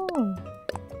 Oh,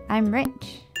 I'm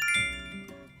rich.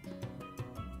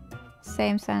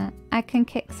 Same son. I can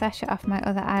kick Sasha off my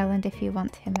other island if you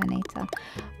want him, Anita.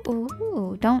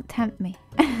 Ooh, don't tempt me.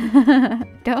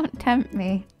 Don't tempt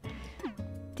me.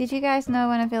 Did you guys know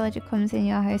when a villager comes in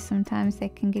your house, sometimes they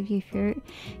can give you fruit?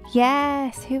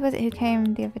 Yes! Who was it who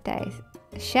came the other day?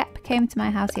 Shep came to my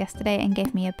house yesterday and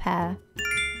gave me a pear.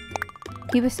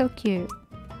 He was so cute.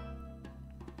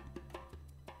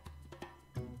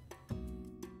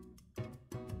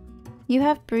 You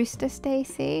have Brewster,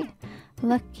 Stacy?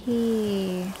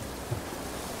 Lucky.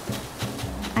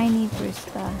 I need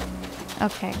Brewster.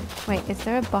 Okay, wait, is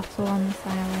there a bottle on this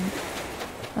island?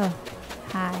 Oh,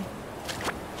 hi.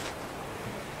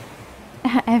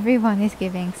 Everyone is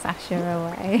giving Sasha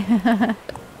away.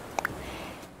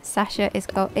 Sasha is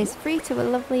free to a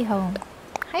lovely home.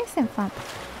 Hyacinth lamp.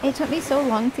 It took me so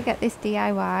long to get this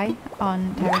DIY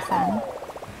on Terrasen.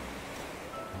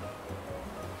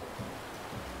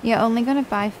 You're only gonna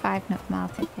buy 5 Nook Mile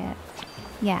tickets.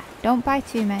 Yeah, don't buy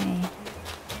too many.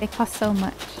 They cost so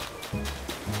much.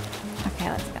 Okay,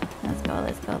 let's go. Let's go,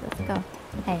 let's go, let's go.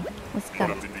 Hey, let's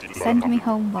go. Send me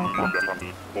home, Wilbur.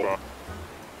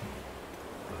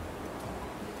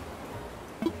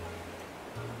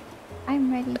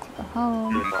 I'm ready to go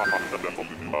home.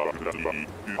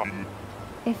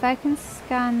 If I can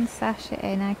scan Sasha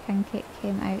in, I can kick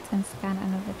him out and scan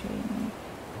another dream.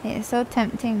 It's so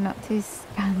tempting not to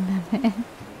scan them in.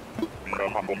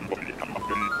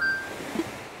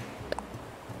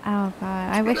 Oh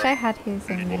god, I wish I had his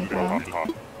in me though.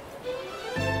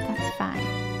 That's fine.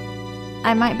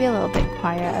 I might be a little bit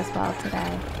quiet as well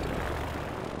today.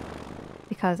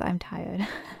 Because I'm tired.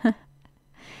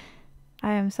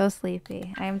 I am so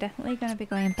sleepy. I am definitely going to be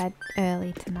going to bed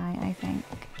early tonight, I think.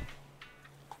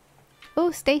 Oh,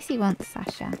 Stacy wants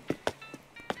Sasha.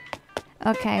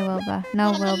 Okay, Wilbur.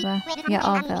 No, Wilbur. You're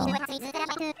Orville.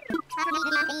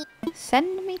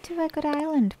 Send me to a good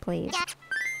island, please.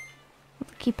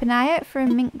 Keep an eye out for a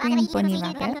mint green bunny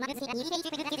rabbit.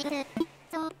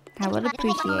 I would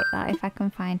appreciate that if I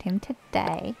can find him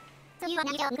today.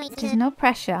 There's no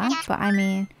pressure, but I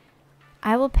mean,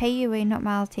 I will pay you a Nook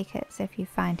Mile tickets if you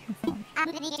find him for me.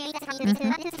 I'm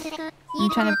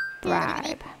trying to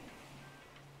bribe.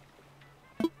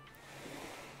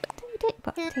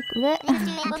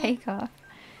 Take off.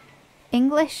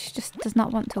 English just does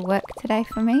not want to work today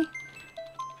for me.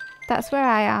 That's where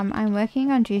I am. I'm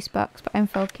working on Juicebox, but I'm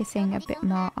focusing a bit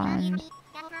more on...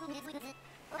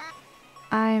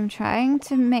 I'm trying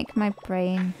to make my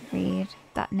brain read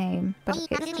that name, but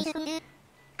it's just...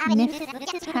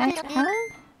 Nifhelm?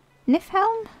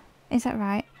 Nifhelm? Is that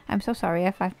right? I'm so sorry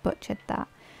if I've butchered that.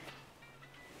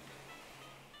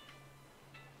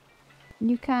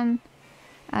 You can...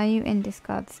 Are you in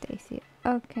Discord, Stacy?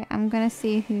 Okay, I'm gonna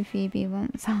see who Phoebe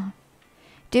wants on.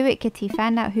 Do it, Kitty.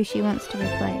 Find out who she wants to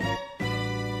replace.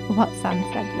 What Sam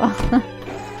said, lol.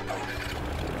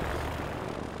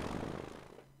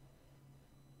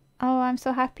 Oh, I'm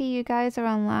so happy you guys are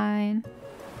online.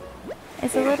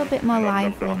 It's a little bit more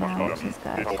lively now, which is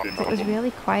good. It was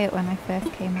really quiet when I first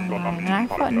came online, and I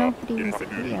thought nobody was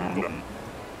here.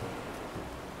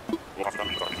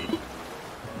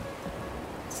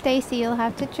 Stacy, you'll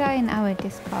have to join our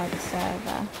Discord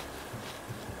server.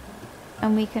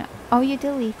 And we can... Oh, you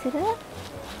deleted it?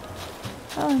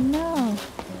 Oh no.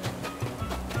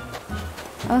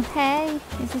 Oh hey,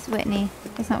 this is Whitney.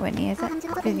 It's not Whitney, is it?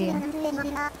 Vivian.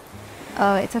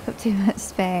 Oh, it took up too much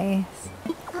space.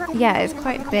 Yeah, it's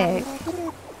quite big.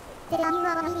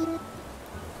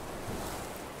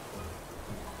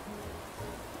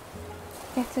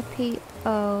 Get a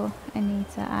P.O.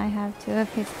 Anita. I have 2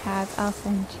 of his cards. I'll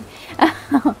send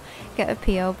you. Get a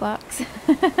P.O. box.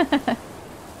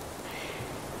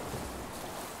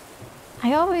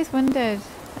 I always wondered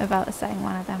about setting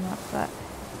one of them up, but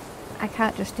I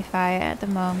can't justify it at the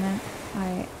moment.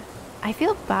 I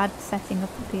feel bad setting up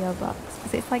a P.O. box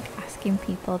because it's like asking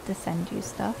people to send you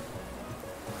stuff.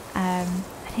 And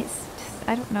it's just,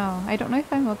 I don't know. I don't know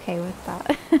if I'm okay with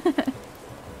that.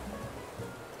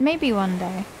 Maybe one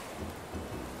day.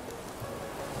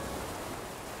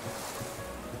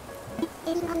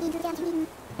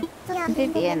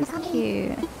 Vivian's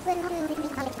cute.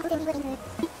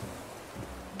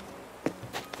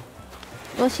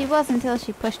 Well, she was until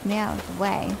she pushed me out of the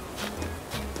way.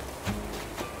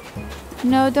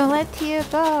 No, don't let Tia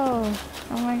go.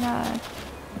 Oh my god.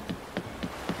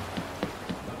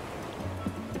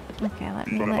 Okay,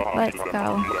 let's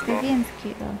go. Vivian's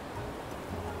cute though.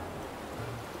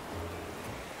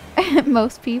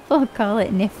 Most people call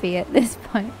it Niffy at this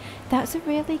point. That's a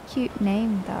really cute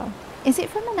name though. Is it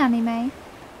from an anime?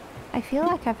 I feel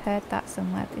like I've heard that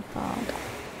somewhere before.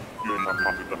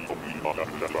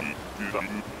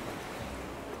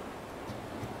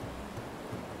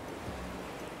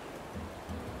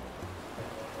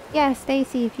 Yeah,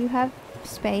 Stacy, if you have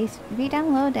space,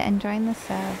 re-download it and join the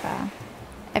server.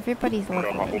 Everybody's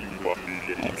lovely.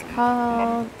 It's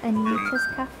called Anita's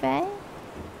Cafe.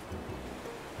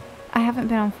 I haven't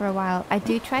been on for a while. I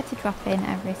do try to drop in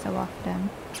every so often,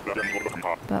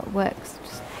 but work's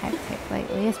just hectic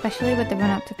lately, especially with the run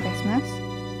up to Christmas.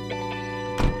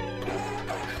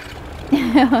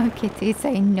 Oh, Kitty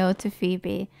saying no to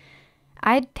Phoebe.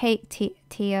 I'd take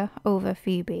Tia over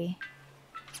Phoebe.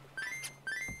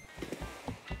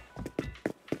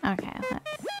 Okay,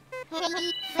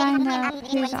 let's find out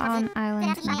who's on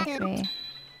island number 3.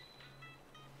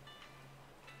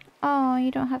 Oh, you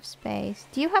don't have space.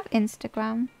 Do you have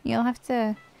Instagram? You'll have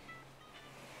to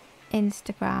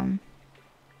Instagram.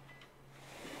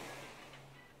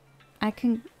 I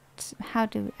can,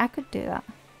 I could do that.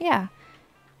 Yeah.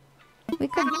 We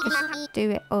could just do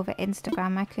it over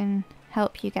Instagram. I can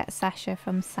help you get Sasha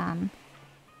from San.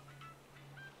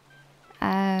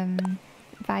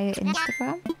 Via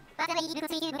Instagram.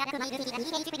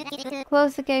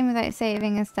 Close the game without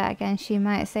saving and start again. She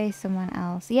might say someone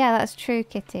else. Yeah, that's true,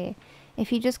 Kitty.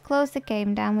 If you just close the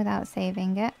game down without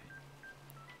saving it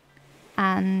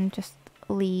and just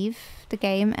leave the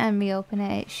game and reopen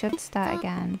it, it should start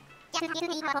again.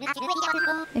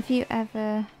 If you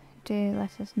ever do,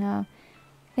 let us know.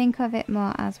 Think of it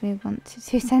more as we want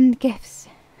to send gifts.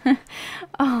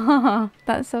 Oh,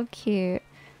 that's so cute.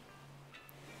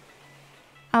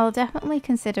 I'll definitely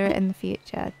consider it in the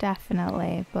future,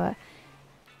 definitely, but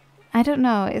I don't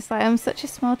know, it's like I'm such a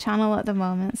small channel at the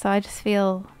moment, so I just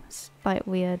feel like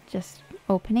weird just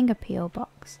opening a P.O.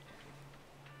 box.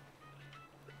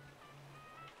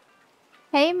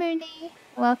 Hey Mooney,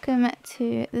 welcome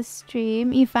to the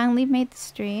stream. You finally made the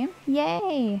stream.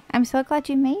 Yay! I'm so glad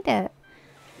you made it.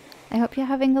 I hope you're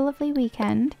having a lovely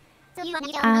weekend.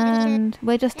 And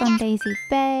we're just on Daisy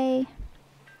Bay.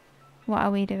 What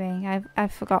are we doing? I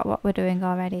forgot what we're doing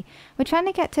already. We're trying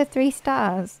to get to 3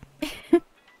 stars.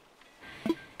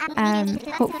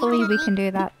 Hopefully we can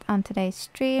do that on today's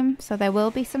stream. So there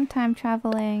will be some time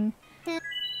traveling.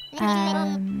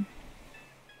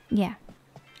 Yeah.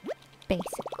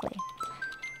 Basically.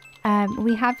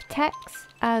 We have Tex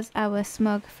as our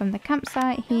smug from the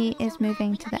campsite. He is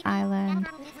moving to the island.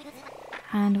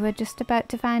 And we're just about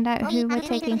to find out who we're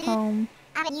taking home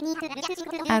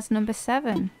as number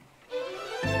 7.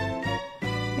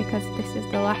 Because this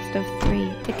is the last of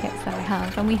 3 tickets that I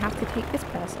have, and we have to take this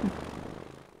person.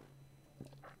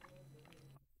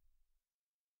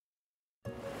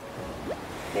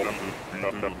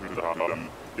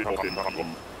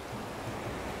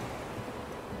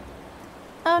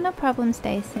 Oh, no problem,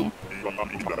 Stacy.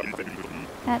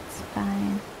 That's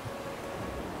fine.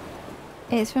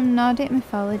 It's from Nordic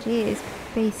mythology. It's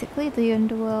basically the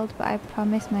underworld, but I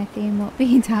promise my theme won't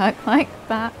be dark like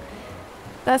that.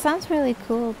 That sounds really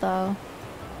cool though.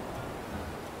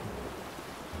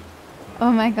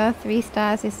 Oh my god, 3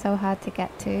 stars is so hard to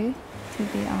get to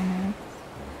be honest.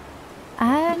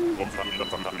 I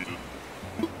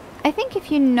think if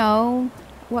you know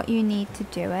what you need to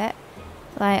do it,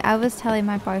 like I was telling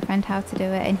my boyfriend how to do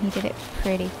it and he did it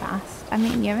pretty fast. I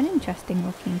mean, you're an interesting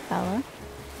looking fella.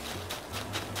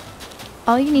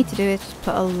 all you need to do is just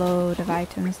put a load of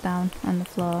items down on the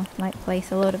floor. Like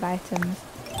place a load of items,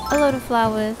 a load of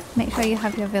flowers, make sure you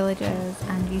have your villagers,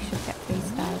 and you should get 3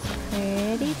 stars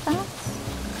pretty fast.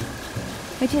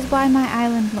 Which is why my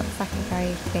island looks like a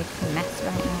very big mess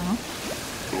right now.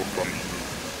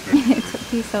 It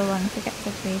took you so long to get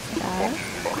to 3 stars.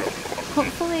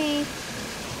 Hopefully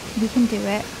we can do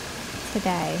it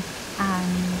today,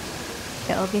 and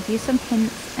it'll give you some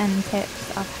hints and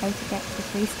tips of how to get to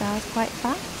 3 stars quite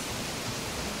fast.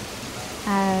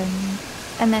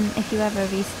 And then if you ever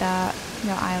restart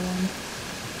your island,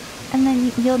 and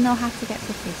then you'll know how to get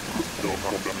to 3 stars.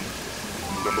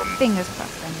 Fingers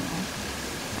crossed anyway.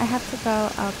 I have to go,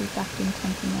 I'll be back in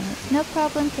 20 minutes. No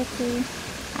problem, Kitty.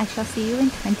 I shall see you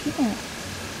in 20 minutes.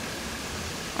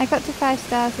 I got to 5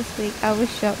 stars this week. I was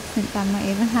shocked since I'm not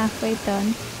even halfway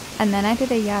done. And then I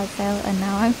did a yard sale and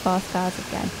now I'm 4 stars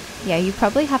again. Yeah, you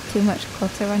probably have too much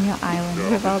clutter on your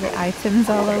island with all the items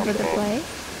all over the place.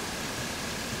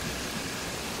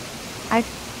 I've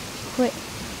quit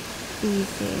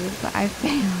easy, but I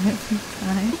fail every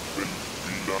time.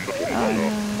 Oh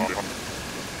no.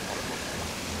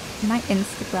 My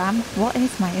Instagram? What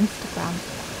is my Instagram?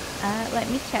 Let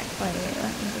me check for you.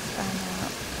 Let me just find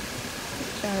out.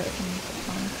 Make sure it's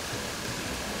Anita-pon.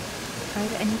 Or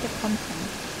is it Anita-pon?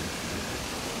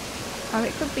 Or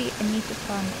it could be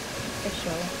Anita-pon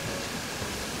official.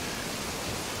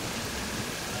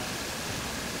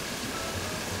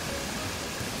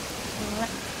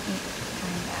 Let me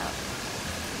find out.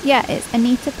 Yeah, it's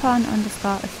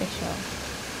Anita-pon_official.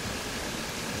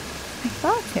 I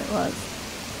thought it was.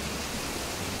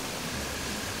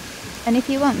 And if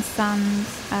you want Sans,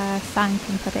 San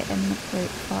can put it in the group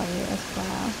for you as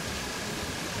well.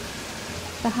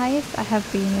 The highest I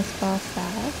have been is 4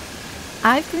 stars.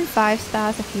 I've been 5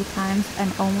 stars a few times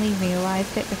and only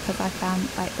realised it because I found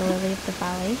like the Lily of the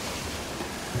Valley.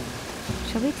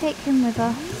 Shall we take him with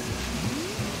us?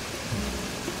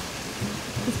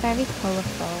 He's very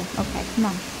colourful. Okay, come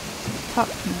on. Talk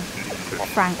to me.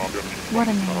 Frank. What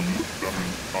a name.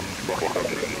 Frank.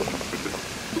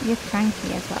 You're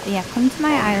cranky as well. Yeah, come to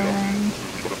my island.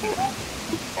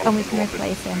 And we can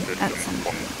replace him at some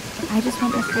point. I just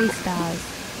want the 3 stars.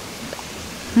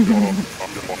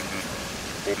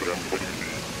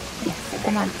 Yes,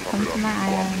 come on. Come to my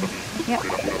island. Yep.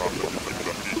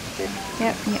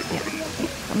 Yep.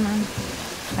 Come on.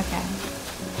 Okay.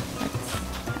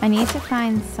 I need to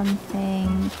find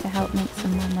something to help make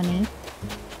some more money.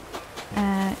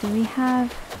 Do we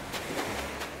have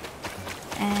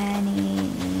any...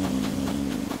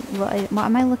 What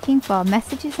am I looking for?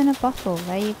 Messages in a bottle.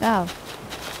 There you go.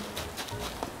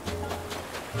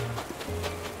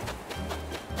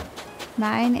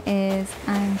 Mine is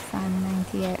I'm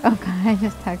San98. Oh god, I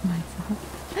just tagged myself.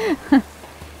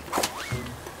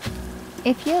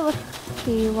 If you're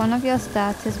lucky, one of your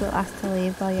starters will ask to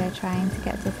leave while you're trying to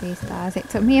get to 3 stars. It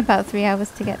took me about 3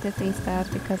 hours to get to 3 stars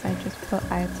because I just put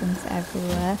items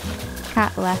everywhere.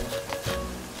 Cat left.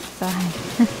 Sorry.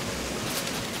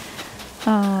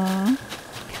 Oh,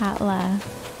 cat left.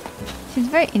 She's a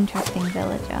very interesting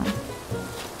villager.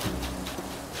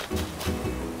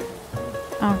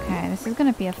 Okay, this is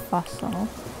going to be a fossil.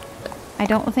 I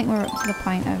don't think we're up to the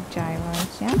point of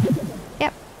gyroids yet.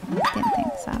 Yep, didn't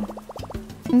think so.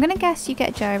 I'm going to guess you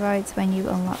get gyroids when you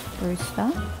unlock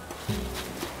Brewster.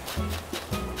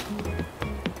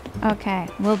 Okay,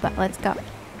 let's go.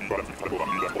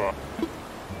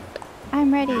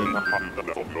 I'm ready. Let's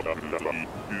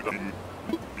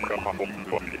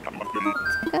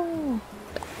go.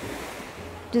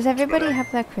 Does everybody have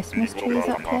their Christmas trees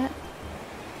up yet?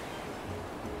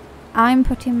 I'm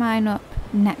putting mine up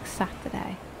next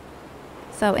Saturday.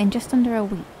 So in just under a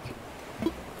week.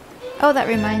 Oh, that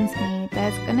reminds me,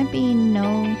 there's gonna be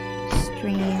no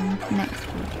stream next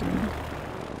weekend.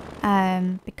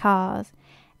 Because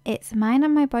it's mine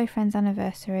and my boyfriend's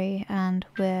anniversary and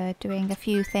we're doing a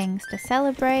few things to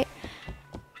celebrate.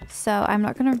 So I'm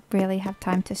not gonna really have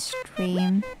time to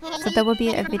stream. So there will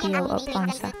be a video up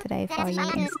on Saturday for you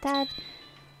instead.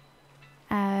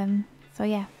 So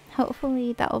yeah,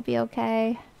 hopefully that will be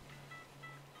okay.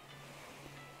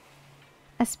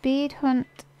 A speed hunt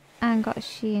and got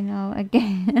Shino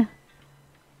again.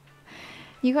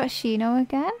 You got Shino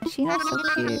again? Shino's so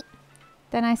cute.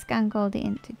 Then I scanned Goldie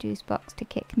into Juicebox to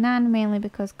kick Nan, mainly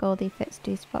because Goldie fits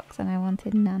Juicebox and I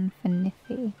wanted Nan for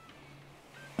Niffy.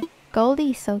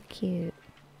 Goldie's so cute.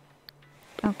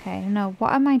 Okay, no,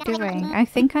 what am I doing? I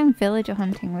think I'm villager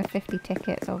hunting with 50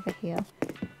 tickets over here.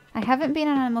 I haven't been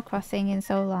on Animal Crossing in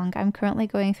so long. I'm currently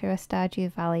going through a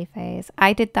Stardew Valley phase.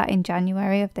 I did that in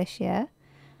January of this year.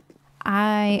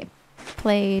 I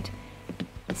played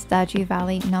Stardew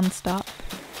Valley non-stop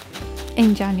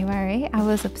in January. I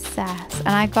was obsessed, and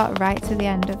I got right to the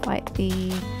end of like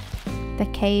the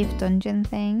cave dungeon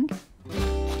thing.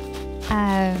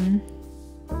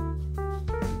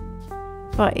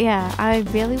 But yeah, I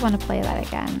really want to play that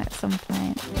again at some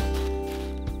point.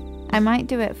 I might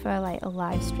do it for like a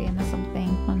live stream or something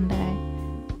one day.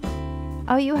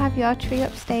 Oh, you have your tree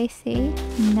up, Stacey?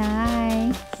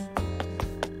 Nice.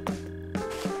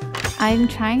 I'm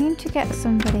trying to get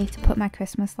somebody to put my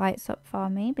Christmas lights up for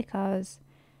me because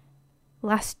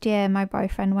last year my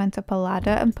boyfriend went up a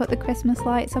ladder and put the Christmas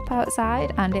lights up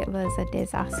outside and it was a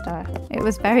disaster. It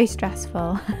was very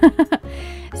stressful.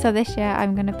 So this year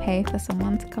I'm going to pay for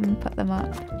someone to come and put them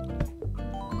up.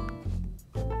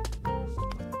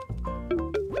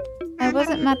 I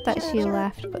wasn't mad that she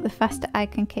left, but the faster I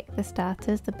can kick the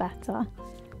starters, the better.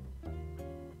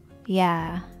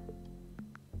 Yeah.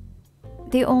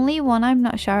 The only one I'm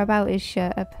not sure about is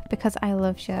Sherb, because I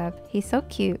love Sherb. He's so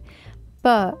cute.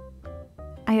 But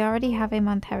I already have him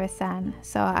on Terrasen,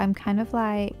 so I'm kind of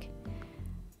like,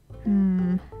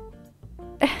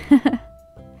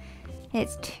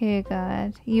 It's too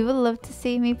good. You would love to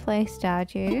see me play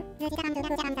Stardew.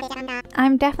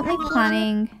 I'm definitely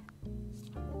planning.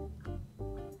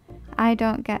 I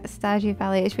don't get Stardew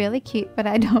Valley. It's really cute, but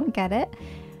I don't get it.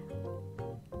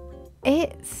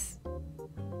 It's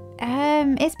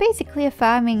basically a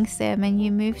farming sim, and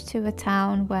you move to a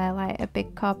town where like a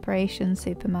big corporation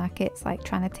supermarket's like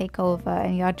trying to take over,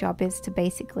 and your job is to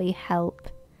basically help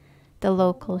the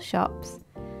local shops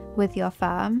with your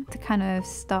farm to kind of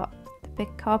stop the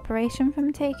big corporation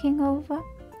from taking over.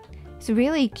 It's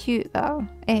really cute though.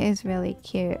 It is really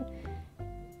cute.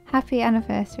 Happy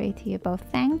anniversary to you both.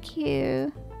 Thank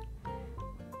you.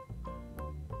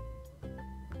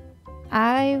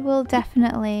 I will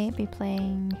definitely be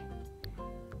playing.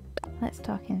 Let's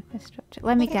talk infrastructure.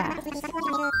 Let me guess.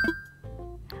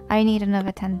 I need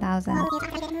another 10,000.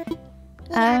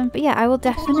 But yeah, I will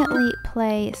definitely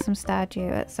play some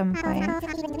Stardew at some point.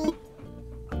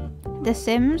 The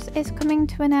Sims is coming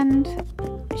to an end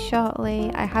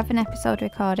shortly. I have an episode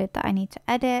recorded that I need to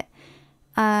edit.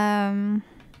 I'm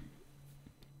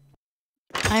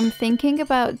thinking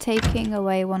about taking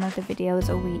away one of the videos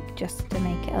a week just to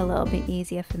make it a little bit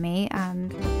easier for me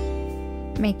and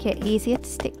make it easier to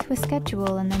stick to a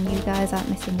schedule, and then you guys aren't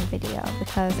missing a video,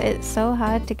 because it's so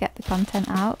hard to get the content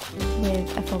out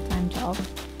with a full-time job.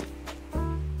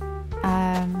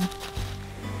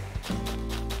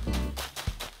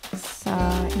 So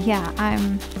yeah,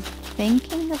 I'm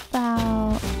thinking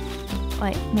about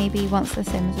like maybe once The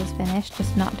Sims is finished,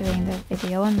 just not doing the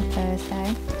video on the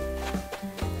Thursday.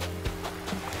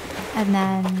 And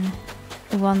then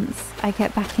once I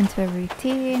get back into a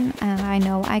routine and I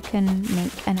know I can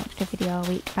make an extra video a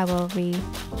week, I will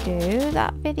redo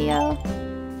that video.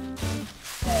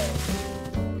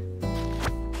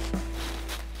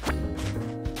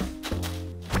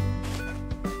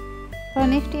 For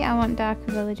Nifty, I want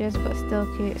darker villagers but still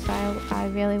cute, so I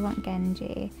really want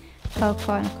Genji,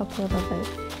 Coco and a couple of others.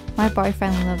 My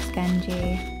boyfriend loves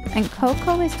Genji. And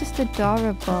Coco is just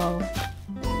adorable.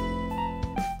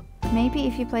 Maybe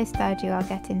if you play Stardew I'll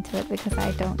get into it because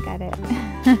I don't get it.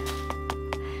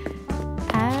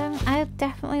 I'll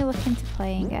definitely look into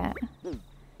playing it.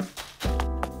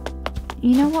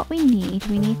 You know what we need?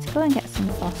 We need to go and get some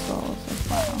fossils as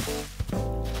well.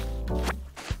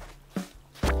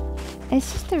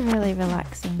 It's just a really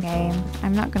relaxing game.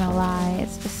 I'm not gonna lie,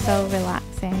 it's just so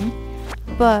relaxing.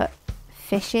 But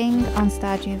fishing on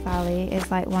Stardew Valley is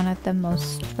like one of the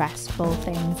most stressful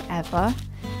things ever.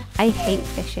 I hate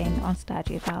fishing on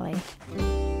Stardew Valley.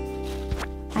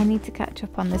 I need to catch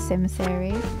up on the Sim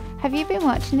series. Have you been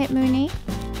watching it, Mooney?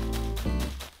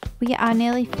 We are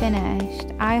nearly finished.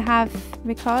 I have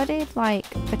recorded like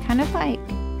the kind of like,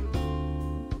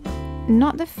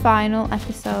 not the final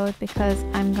episode because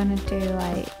I'm gonna do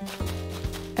like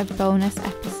a bonus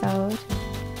episode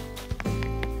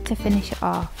to finish it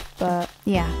off. But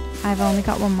yeah, I've only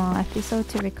got one more episode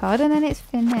to record and then it's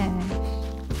finished.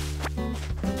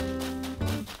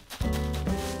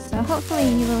 So hopefully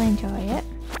you will enjoy it.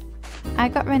 I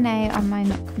got Renee on my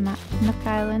Nook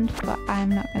Island, but I'm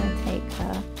not going to take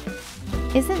her.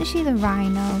 Isn't she the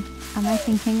rhino? Am I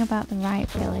thinking about the right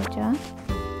villager?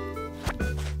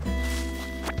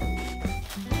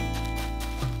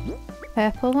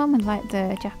 Purple one with like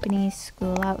the Japanese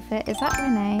school outfit. Is that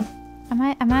Renee?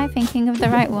 Am I thinking of the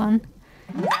right one?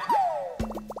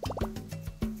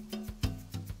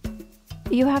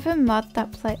 You have a mod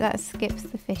that skips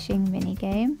the fishing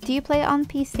minigame. Do you play it on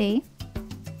PC?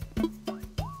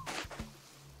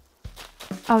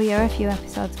 Oh, you're a few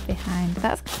episodes behind.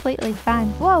 That's completely fine.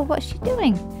 Whoa, what's she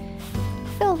doing?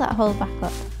 Fill that hole back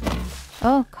up.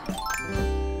 Oh, God.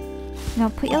 No,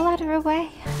 put your ladder away.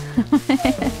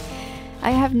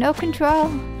 I have no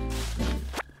control.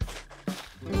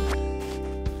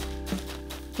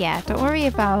 Yeah, don't worry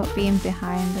about being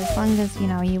behind. As long as, you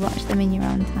know, you watch them in your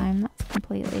own time, that's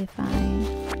completely fine.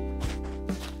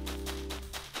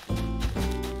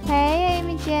 Hey,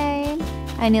 Amy Jane.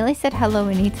 I nearly said hello,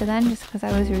 Anita, then, just because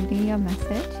I was reading your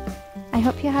message. I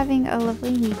hope you're having a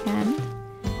lovely weekend.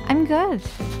 I'm good.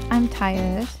 I'm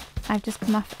tired. I've just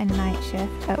come off a night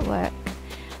shift at work.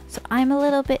 So I'm a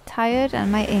little bit tired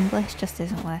and my English just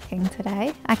isn't working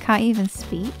today. I can't even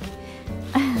speak.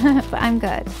 But I'm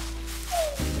good.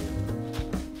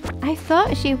 I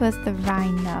thought she was the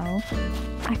rhino.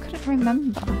 I couldn't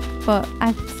remember. But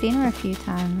I've seen her a few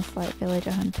times, like villager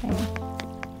hunting.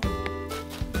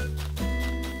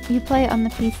 You play it on the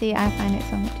PC, I find it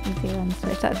so much easier on the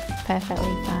Switch. That's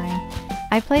perfectly fine.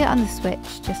 I play it on the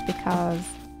Switch just because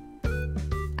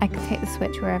I can take the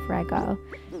Switch wherever I go.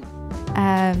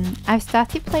 I've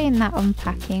started playing that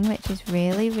Unpacking, which is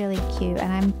really, really cute,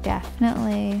 and I'm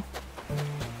definitely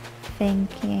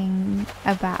thinking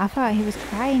about... I thought he was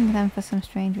crying then for some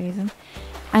strange reason.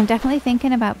 I'm definitely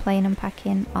thinking about playing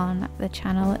Unpacking on the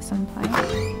channel at some point.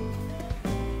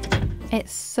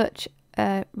 It's such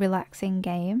a relaxing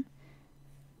game.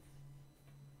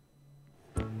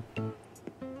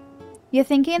 You're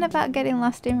thinking about getting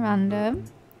lost in random?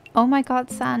 Oh my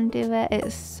god, San, do it.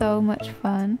 It's so much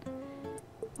fun.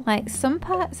 Like, some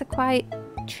parts are quite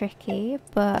tricky,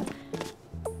 but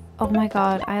oh my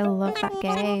god, I love that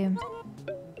game.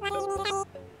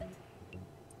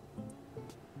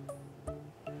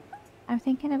 I'm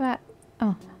thinking about...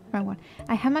 oh, wrong one.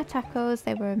 I had my tacos,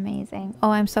 they were amazing.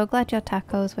 Oh, I'm so glad your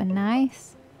tacos were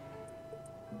nice.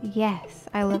 Yes,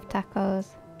 I love tacos.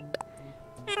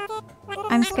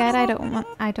 I'm scared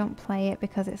I don't play it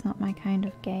because it's not my kind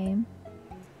of game.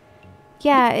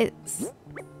 Yeah,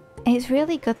 it's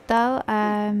really good though.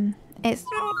 It's...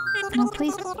 no,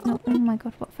 please, no, oh my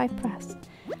god, what if I press?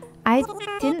 I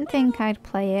didn't think I'd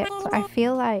play it, but I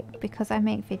feel like because I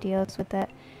make videos with it,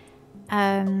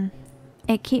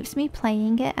 it keeps me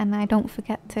playing it and I don't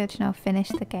forget to, you know, finish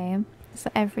the game. So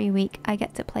every week I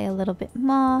get to play a little bit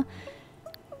more.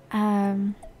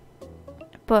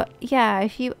 But yeah,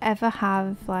 if you ever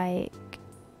have like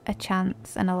a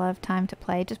chance and a lot of time to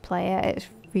play, just play it. It's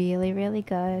really, really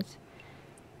good.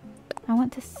 I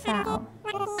want to sell.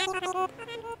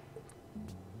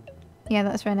 Yeah,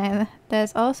 that's Renee.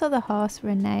 There's also the horse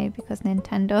Renee because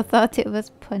Nintendo thought it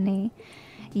was punny.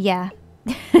 Yeah.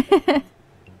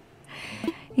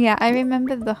 Yeah, I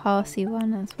remember the horsey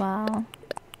one as well.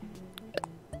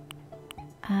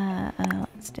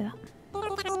 Let's do that.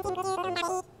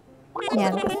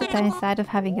 Yeah, that's the downside of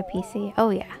having a PC. Oh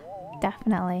yeah,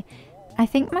 definitely. I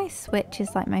think my Switch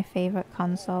is like my favourite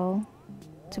console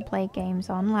to play games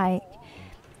on. Like,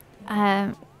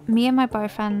 me and my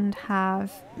boyfriend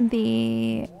have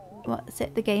the, what's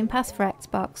it, the Game Pass for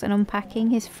Xbox, and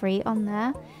Unpacking is free on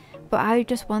there. But I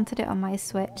just wanted it on my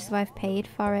Switch, so I've paid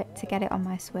for it to get it on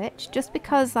my Switch. Just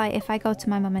because, like, if I go to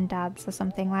my mum and dad's or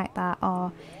something like that,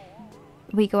 or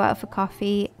we go out for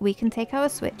coffee, we can take our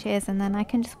Switches and then I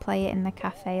can just play it in the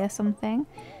cafe or something.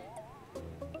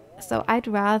 So I'd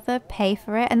rather pay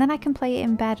for it, and then I can play it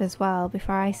in bed as well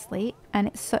before I sleep. And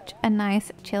it's such a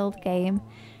nice chilled game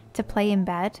to play in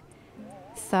bed.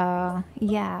 So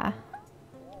yeah.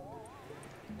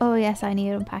 Oh yes, I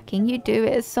need Unpacking. You do,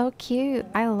 it is so cute.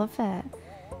 I love it.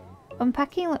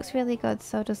 Unpacking looks really good,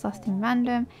 so does Lost in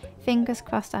Random. Fingers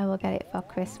crossed I will get it for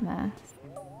Christmas.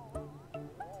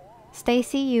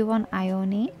 Stacy, you want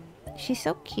Ione? She's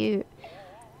so cute.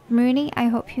 Mooney, I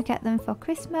hope you get them for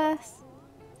Christmas.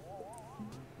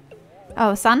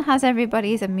 Oh, San has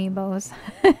everybody's amiibos.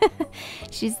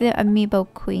 She's the amiibo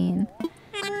queen.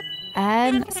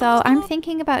 So I'm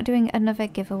thinking about doing another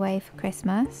giveaway for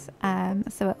Christmas.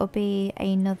 So it'll be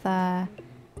another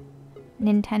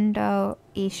Nintendo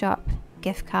eShop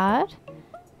gift card.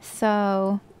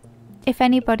 So if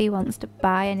anybody wants to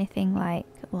buy anything like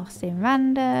Lost in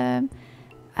Random,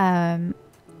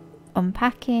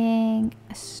 Unpacking,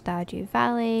 Stardew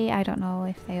Valley, I don't know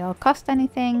if they all cost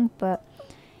anything, but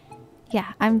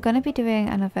yeah, I'm gonna be doing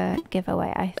another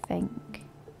giveaway, I think.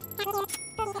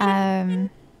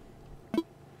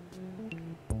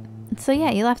 So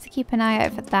yeah, you'll have to keep an eye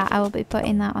out for that. I will be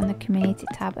putting that on the community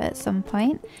tab at some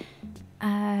point.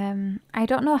 I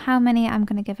don't know how many I'm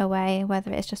going to give away,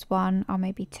 whether it's just one or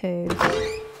maybe two.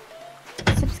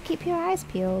 So just keep your eyes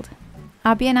peeled.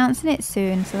 I'll be announcing it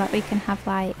soon so that we can have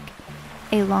like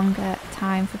a longer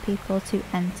time for people to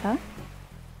enter.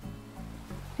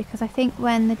 Because I think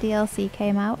when the DLC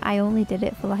came out, I only did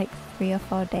it for like 3 or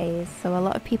 4 days, so a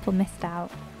lot of people missed out.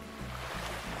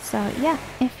 So yeah,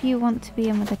 if you want to be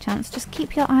in with a chance, just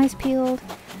keep your eyes peeled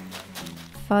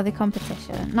for the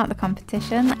competition. Not the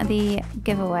competition, the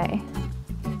giveaway.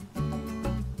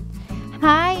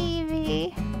 Hi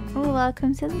Evie! Oh,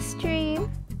 welcome to the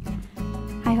stream.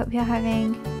 I hope you're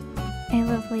having a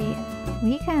lovely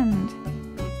weekend.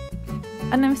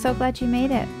 And I'm so glad you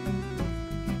made it.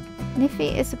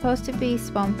 Niffy is supposed to be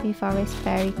Swampy Forest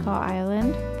Fairy Court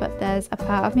Island, but there's a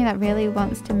part of me that really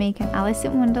wants to make an Alice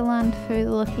in Wonderland through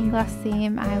the Looking Glass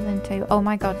theme island too. Oh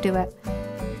my god, do it.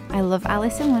 I love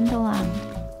Alice in Wonderland.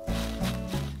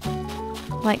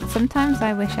 Like, sometimes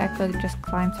I wish I could just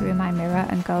climb through my mirror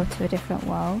and go to a different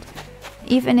world.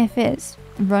 Even if it's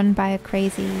run by a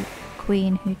crazy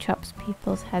queen who chops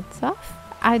people's heads off.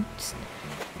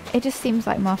 It just seems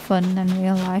like more fun than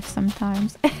real life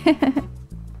sometimes.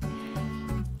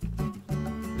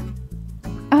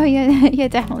 Oh, you're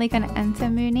definitely going to enter,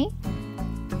 Mooney?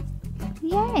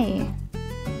 Yay!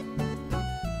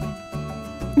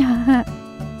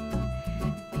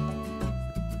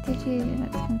 Did you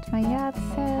come to my yard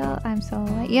sale? I'm so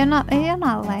late. You're not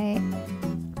late.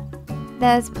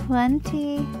 There's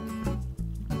plenty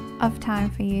of time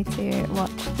for you to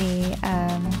watch the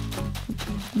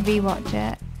rewatch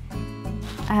it.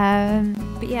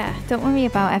 But yeah, don't worry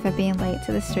about ever being late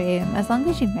to the stream. As long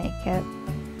as you make it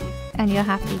and you're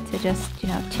happy to just, you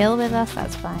know, chill with us,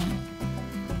 that's fine.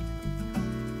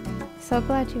 So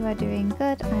glad you are doing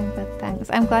good. I'm good, thanks.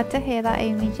 I'm glad to hear that,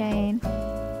 Amy Jane.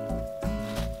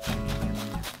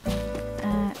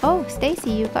 Oh,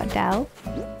 Stacey, you got Dell.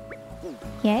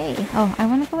 Yay. Oh, I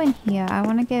want to go in here. I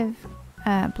want to give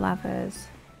Blathers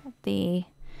the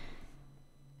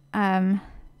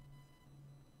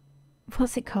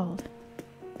what's it called?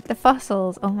 The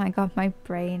fossils. Oh my god, my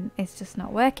brain is just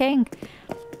not working.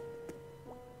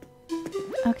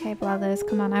 Okay, Blathers,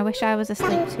 come on. I wish I was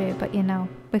asleep too, but you know,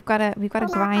 we've got to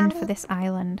grind for this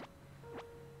island.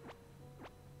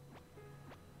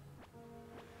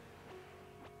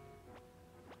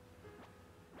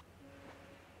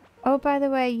 Oh, by the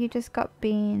way, you just got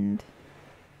beamed.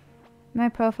 My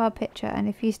profile picture, and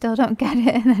if you still don't get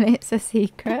it, then it's a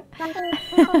secret.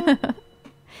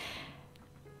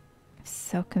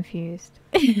 So confused.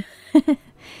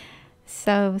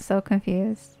 so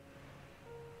confused.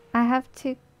 I've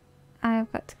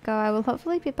got to go. I will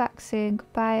hopefully be back soon.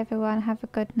 Goodbye everyone. Have a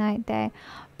good night day.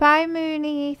 Bye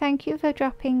Mooney. Thank you for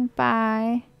dropping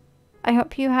by. I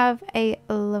hope you have a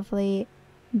lovely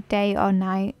day or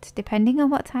night, depending on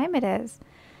what time it is,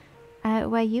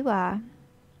 where you are.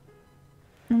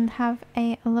 And have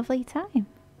a lovely time.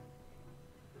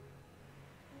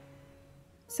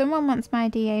 Someone wants my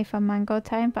DA for Mango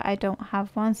Time, but I don't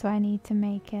have one, so I need to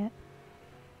make it.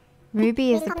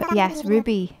 Ruby is the yes,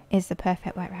 Ruby is the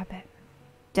perfect white rabbit.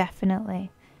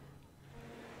 Definitely.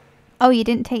 Oh, you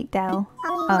didn't take Dell.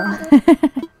 Oh.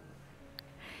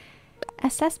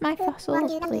 Assess my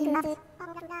fossils, please.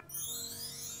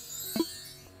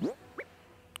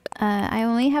 I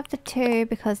only have the 2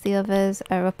 because the others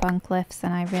are up on cliffs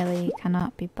and I really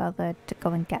cannot be bothered to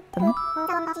go and get them.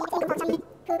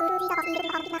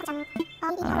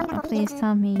 Please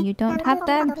tell me you don't have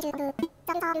them.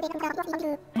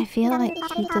 I feel like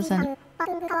he doesn't.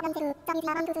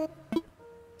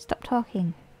 Stop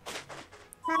talking.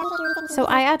 So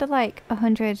I added like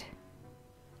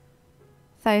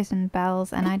 100,000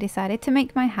 bells and I decided to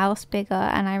make my house bigger,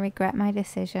 and I regret my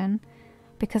decision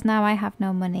because now I have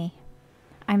no money.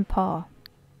 I'm poor.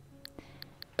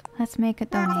 Let's make a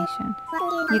donation.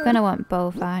 You're gonna want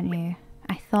both, aren't you?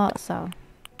 I thought so.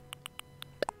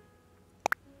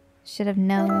 Should have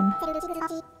known.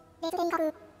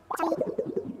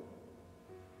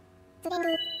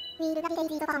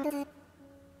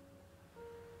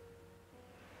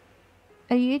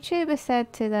 A YouTuber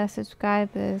said to their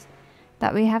subscribers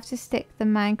that we have to stick the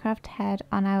Minecraft head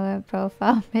on our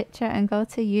profile picture and go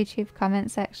to YouTube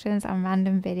comment sections on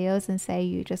random videos and say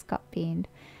you just got beamed.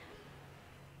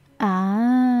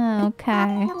 Ah,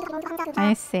 okay.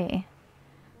 I see.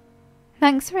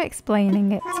 Thanks for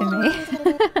explaining it to me.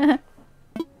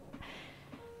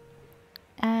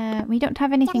 We don't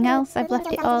have anything else. I've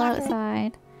left it all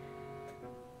outside.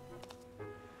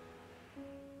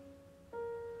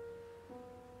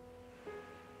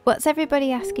 What's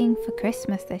everybody asking for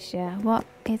Christmas this year? What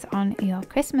is on your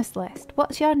Christmas list?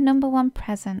 What's your #1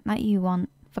 present that you want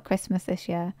for Christmas this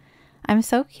year? I'm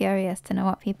so curious to know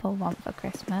what people want for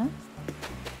Christmas,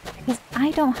 because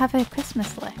I don't have a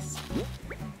Christmas list.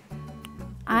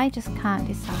 I just can't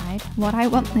decide what I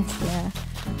want this year.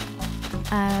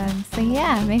 So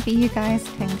yeah, maybe you guys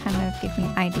can kind of give me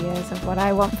ideas of what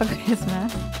I want for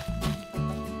Christmas.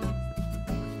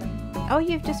 Oh,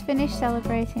 you've just finished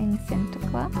celebrating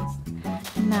Sinterklaas?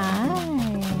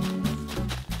 Nice.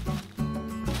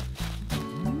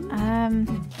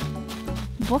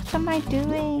 What am I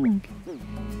doing?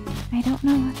 I don't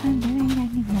know what I'm doing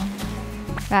anymore.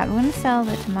 Right, we're gonna sell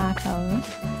the tomatoes.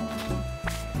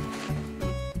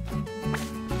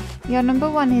 Your number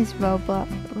one is Robux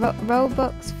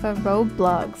for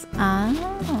Roblox. Ah.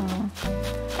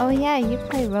 Oh yeah, you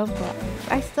play Roblox.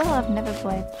 I still have never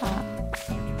played that.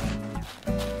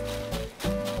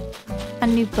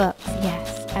 And new books.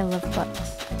 Yes, I love books.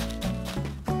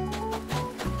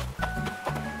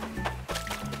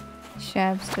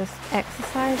 Sherb's just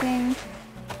exercising.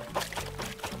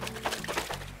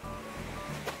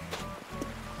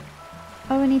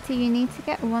 Oh, Anita, you need to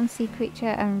get one sea creature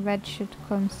and Red should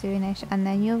come soonish, and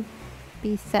then you'll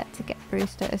be set to get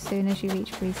Brewster as soon as you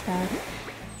reach 3 stars.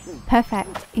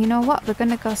 Perfect. You know what? We're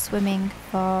gonna go swimming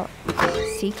for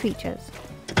sea creatures.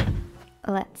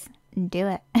 Let's do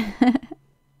it.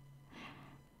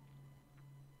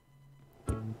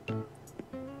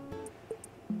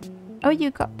 Oh,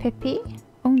 you got Pippi?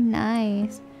 Oh,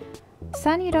 nice.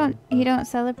 San, you don't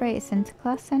celebrate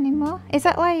Sinterklaas anymore? Is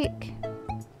that like...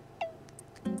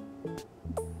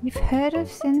 You've heard of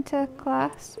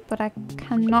Sinterklaas, but I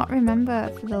cannot remember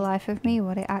for the life of me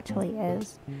what it actually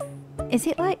is. Is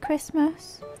it like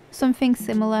Christmas? Something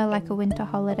similar, like a winter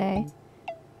holiday?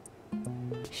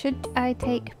 Should I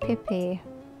take Pippi?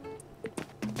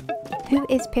 Who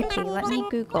is Pippi? Let me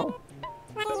Google.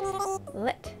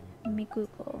 Let me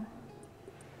Google.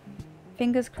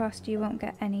 Fingers crossed you won't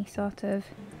get any sort of...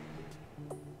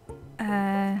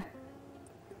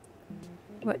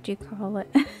 what do you call it?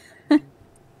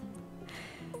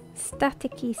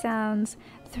 Staticky sounds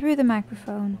through the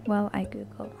microphone while I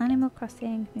Google Animal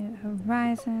Crossing New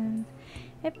Horizons.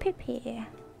 A Pippi.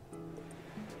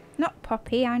 Not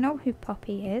Poppy, I know who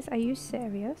Poppy is. Are you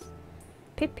serious?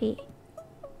 Pippi.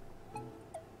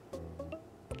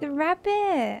 The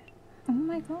rabbit! Oh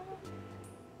my god.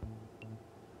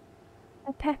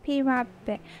 A Peppy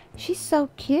rabbit. She's so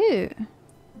cute.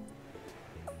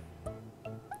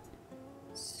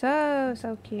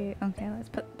 So cute. Okay, let's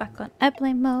put back on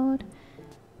airplane mode.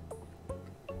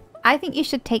 I think you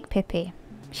should take Pippi.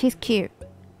 She's cute.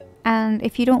 And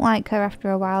if you don't like her after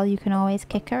a while, you can always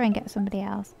kick her and get somebody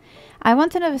else. I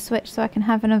want another Switch so I can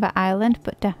have another island,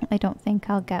 but definitely don't think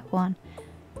I'll get one.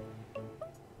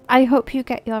 I hope you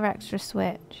get your extra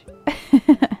Switch.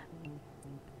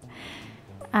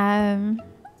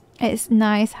 It's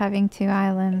nice having 2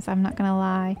 islands, I'm not gonna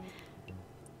lie.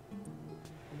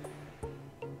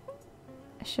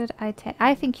 Should I take...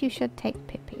 I think you should take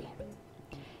Pippi.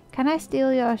 Can I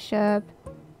steal your Sherb?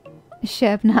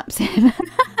 Sherb naps him.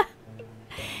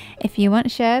 If you want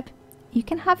Sherb, you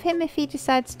can have him if he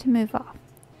decides to move off.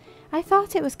 I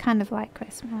thought it was kind of like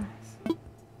Christmas.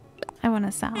 I want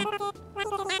to sell.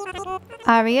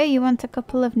 Aria, you want a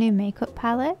couple of new makeup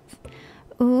palettes?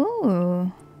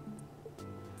 Ooh.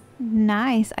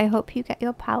 Nice. I hope you get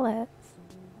your palettes.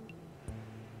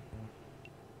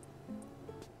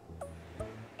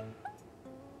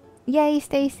 Yay,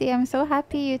 Stacy. I'm so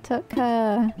happy you took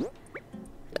her.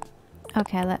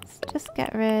 Okay, let's just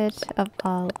get rid of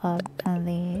all of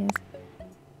these.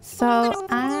 So,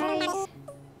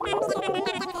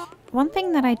 one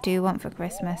thing that I do want for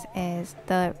Christmas is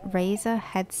the Razer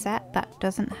headset that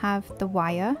doesn't have the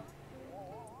wire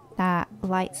that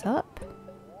lights up.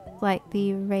 Like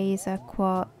the Razer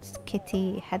Quartz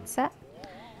Kitty headset.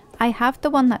 I have the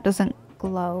one that doesn't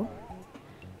glow.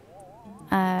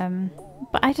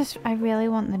 But I really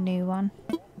want the new one.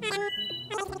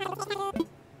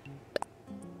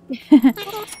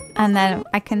 And then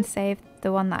I can save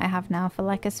the one that I have now for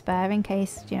like a spare in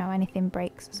case, you know, anything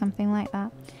breaks or something like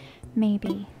that.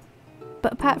 Maybe.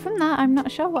 But apart from that, I'm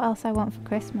not sure what else I want for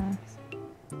Christmas.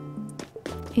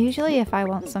 Usually if I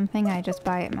want something, I just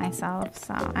buy it myself.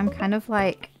 So I'm kind of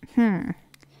like,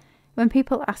 When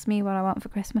people ask me what I want for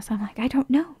Christmas, I'm like, I don't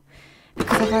know.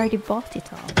 Because I've already bought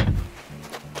it all.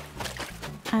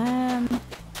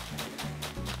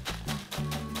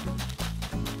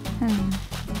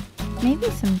 Maybe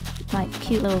some like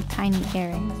cute little tiny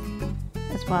earrings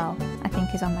as well, I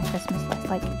think is on my Christmas list.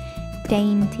 Like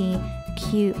dainty,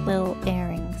 cute little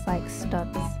earrings, like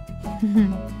studs.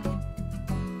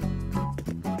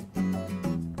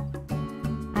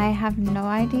 I have no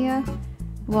idea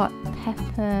what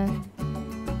Pepper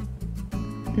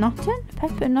Notton?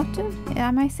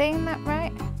 Am I saying that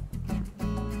right?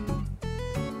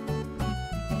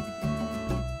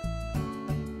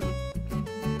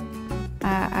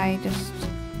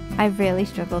 I really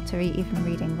struggled to even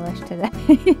read English today.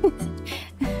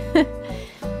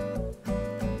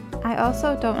 I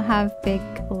also don't have big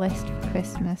list for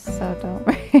Christmas, so don't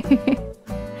worry.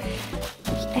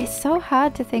 It's so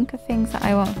hard to think of things that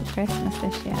I want for Christmas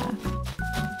this year.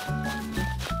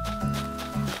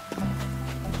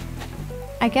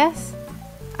 I guess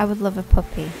I would love a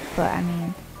puppy, but I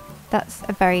mean, that's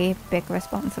a very big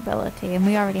responsibility, and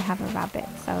we already have a rabbit,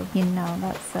 so you know,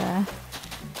 that's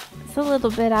it's a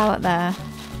little bit out there.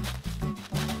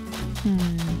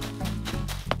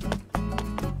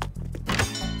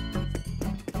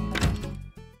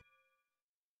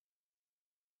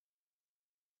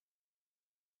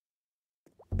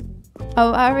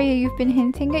 Oh, Aria, you've been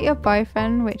hinting at your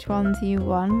boyfriend which ones you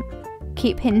want.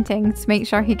 Keep hinting to make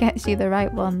sure he gets you the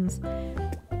right ones.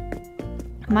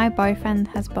 My boyfriend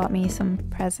has bought me some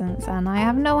presents and I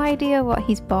have no idea what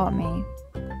he's bought me.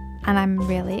 And I'm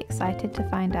really excited to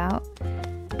find out.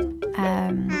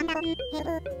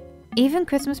 Even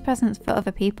Christmas presents for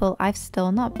other people, I've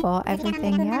still not bought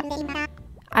everything yet.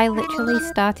 I literally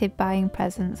started buying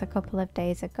presents a couple of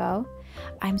days ago.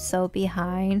 I'm so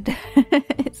behind.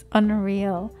 It's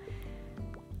unreal.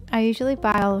 I usually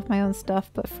buy all of my own stuff,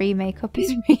 but free makeup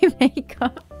is free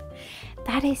makeup.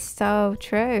 That is so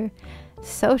true.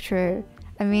 So true.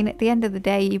 I mean, at the end of the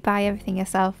day, you buy everything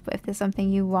yourself, but if there's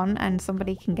something you want and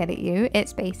somebody can get it you,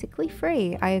 it's basically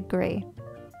free. I agree.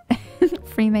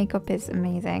 Free makeup is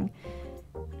amazing.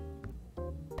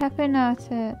 Pepper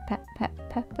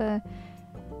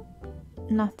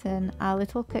Nuttin, our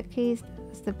little cookies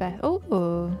is the best.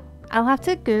 Oh, I'll have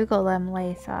to Google them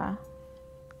later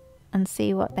and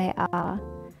see what they are.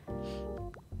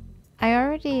 I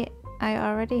already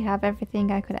have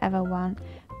everything I could ever want,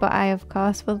 but I of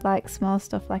course would like small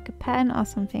stuff like a pen or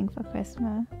something for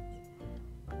Christmas.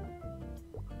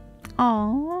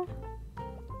 Aww.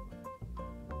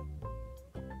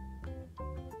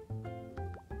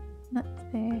 Let's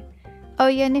see. Oh,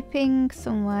 you're nipping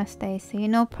somewhere, Stacey.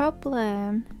 No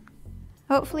problem.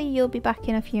 Hopefully you'll be back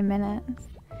in a few minutes.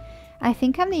 I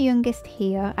think I'm the youngest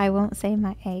here. I won't say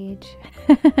my age.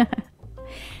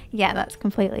 Yeah, that's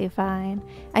completely fine.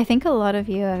 I think a lot of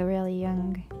you are really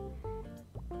young.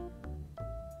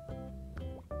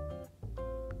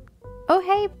 Oh,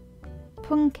 hey,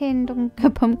 Pumpkin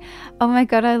Duncan. Oh my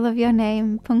god, I love your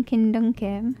name, Pumpkin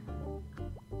Duncan.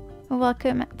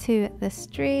 Welcome to the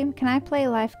stream. Can I play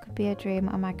Life Could Be a Dream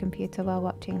on my computer while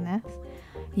watching this?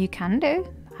 You can do.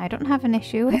 I don't have an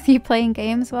issue with you playing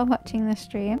games while watching the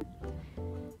stream.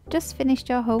 Just finished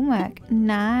your homework.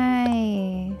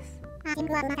 Nice.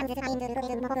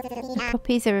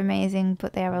 Puppies are amazing,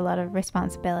 but they are a lot of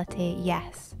responsibility.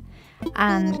 Yes.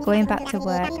 And going back to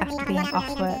work after being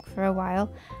off work for a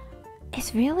while,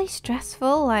 it's really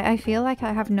stressful. Like, I feel like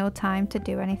I have no time to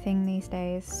do anything these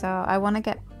days. So I want to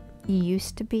get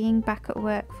used to being back at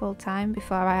work full time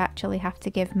before I actually have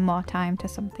to give more time to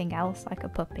something else like a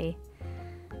puppy.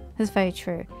 That's very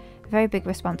true. Very big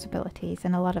responsibilities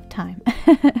and a lot of time.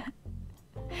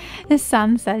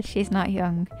 Sam says she's not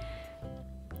young.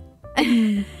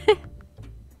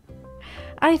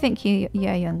 I think you're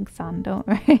young, Sam, don't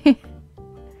worry.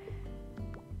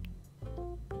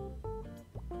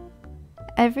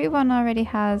 Everyone already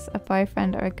has a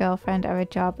boyfriend or a girlfriend or a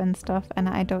job and stuff, and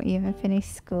I don't even finish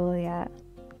school yet.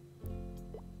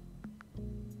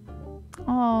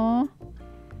 Aww.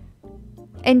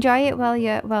 Enjoy it while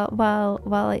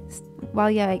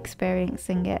you're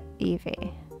experiencing it,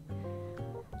 Evie.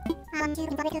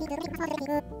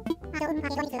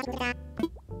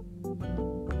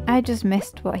 I just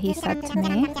missed what he said to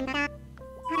me.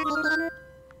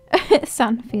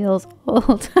 Sun feels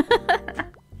old.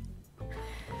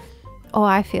 Oh,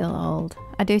 I feel old.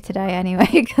 I do today anyway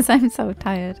because I'm so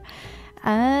tired.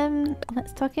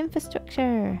 Let's talk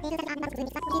infrastructure.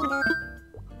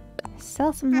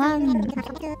 Sell some land.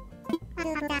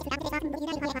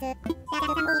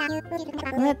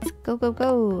 Let's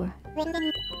go.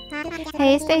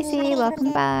 Hey Stacey,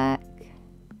 welcome back.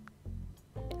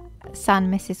 San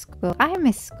misses school. I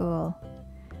miss school.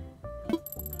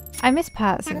 I miss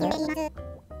parts of it.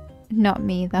 Not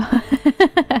me though.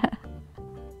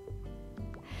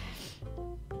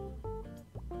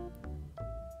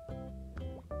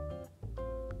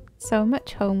 So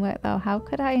much homework though. How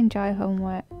could I enjoy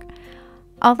homework?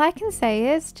 All I can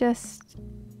say is just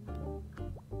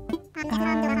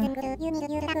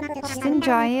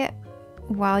enjoy it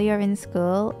while you're in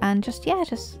school and just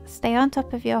stay on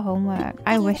top of your homework.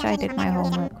 I wish I did my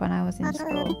homework when I was in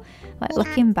school. Like,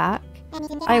 looking back,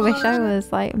 I wish I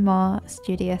was like more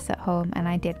studious at home and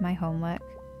I did my homework.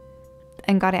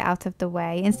 and got it out of the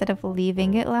way instead of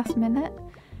leaving it last minute.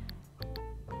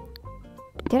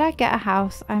 Did I get a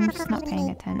house? I'm just not paying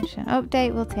attention.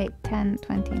 Update will take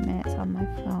 10-20 minutes on my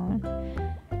phone.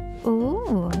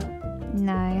 Ooh,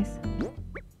 nice.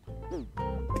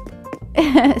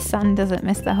 Son doesn't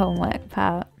miss the homework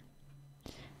part.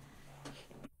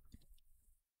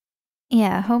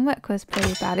 Yeah, homework was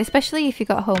pretty bad, especially if you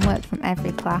got homework from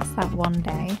every class that one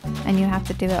day and you have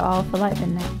to do it all for like the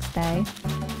next day.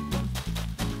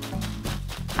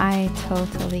 I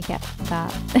totally get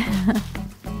that.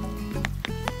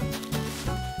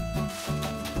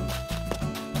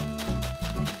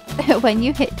 When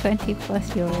you hit 20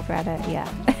 plus, you'll regret it, yeah.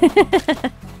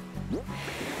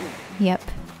 Yep.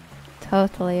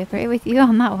 Totally agree with you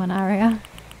on that one, Aria.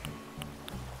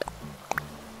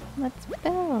 Let's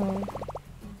build.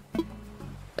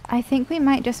 I think we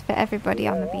might just fit everybody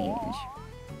on the beach.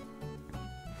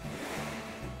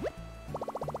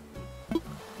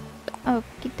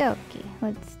 Okie dokie,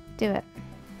 let's do it.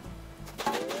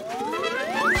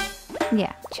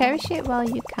 Yeah, cherish it while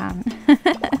you can.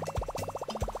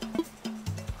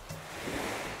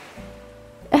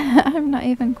 I'm not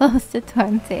even close to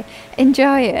 20.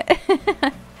 Enjoy it.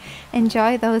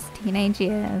 Enjoy those teenage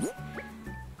years.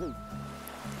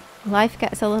 Life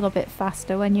gets a little bit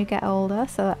faster when you get older,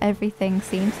 so everything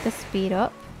seems to speed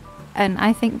up. And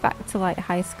I think back to like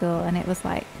high school, and it was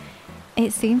like,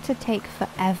 it seemed to take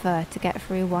forever to get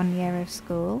through 1 year of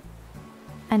school.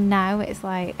 And now it's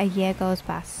like a year goes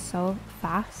by so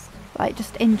fast. Like,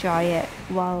 just enjoy it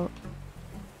while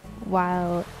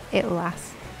it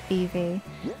lasts, Evie.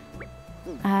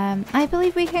 I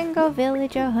believe we can go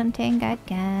villager hunting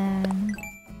again.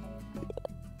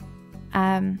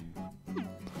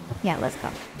 Yeah, let's go.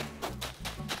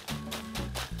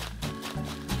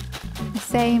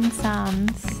 Same, Sam,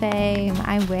 same.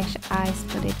 I wish I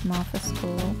studied more for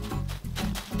school.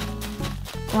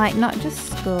 Like, not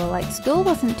just school. Like, school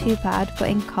wasn't too bad, but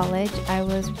in college I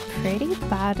was pretty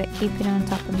bad at keeping on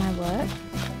top of my work.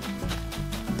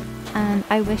 And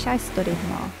I wish I studied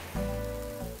more.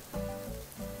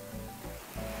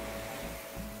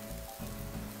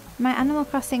 My Animal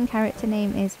Crossing character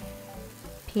name is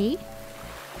P.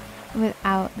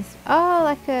 Without this. Oh,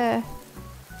 like a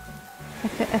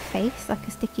face, like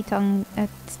a sticky tongue. A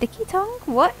sticky tongue?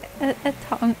 What? A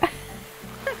tongue.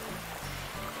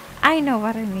 I know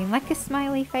what I mean, like a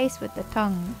smiley face with the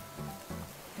tongue.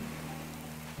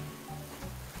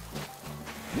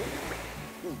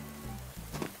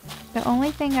 The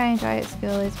only thing I enjoy at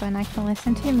school is when I can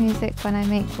listen to music when I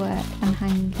make work and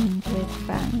hanging with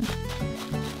friends.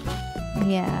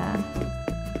 Yeah.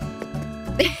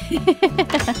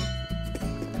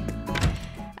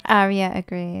 Aria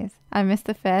agrees. I missed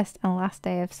the first and last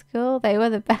day of school. They were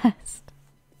the best.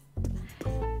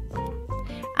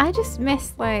 I just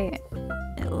miss like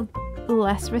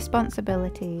less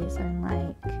responsibilities, and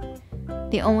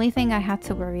like the only thing I had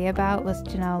to worry about was,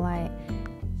 you know, like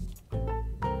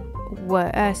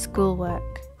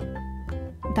schoolwork.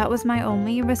 That was my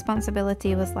only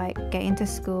responsibility, was like getting to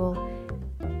school,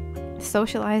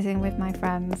 socializing with my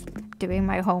friends, doing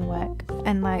my homework.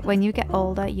 And like when you get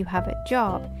older, you have a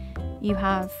job, you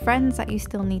have friends that you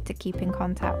still need to keep in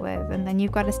contact with, and then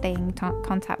you've got to stay in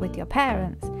contact with your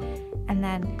parents, and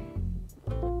then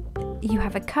you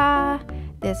have a car,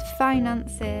 there's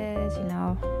finances, you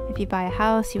know, if you buy a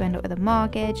house you end up with a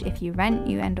mortgage, if you rent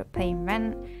you end up paying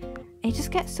rent. It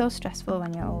just gets so stressful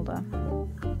when you're older.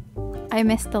 I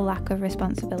miss the lack of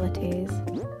responsibilities.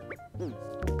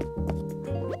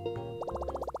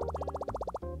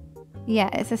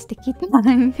 Yeah, it's a sticky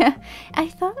tongue. I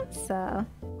thought so.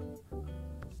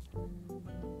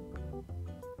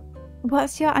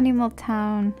 What's your Animal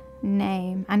Town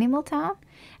name? Animal Town?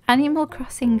 Animal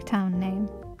Crossing town name?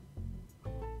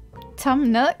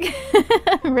 Tom Nook?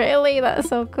 Really? That's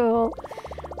so cool.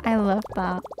 I love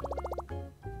that.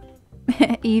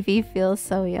 Evie feels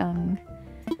so young.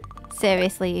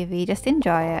 Seriously, Evie, just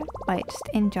enjoy it. Like, just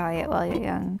enjoy it while you're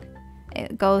young.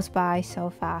 It goes by so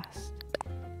fast.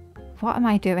 What am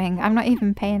I doing? I'm not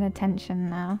even paying attention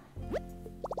now.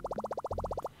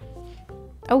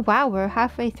 Oh wow, we're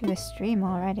halfway through a stream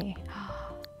already.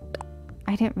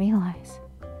 I didn't realize.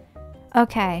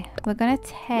 Okay, we're gonna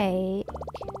take...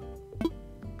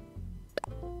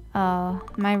 Oh,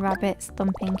 my rabbit's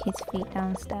thumping his feet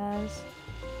downstairs.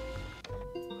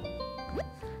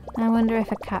 I wonder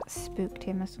if a cat spooked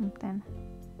him or something.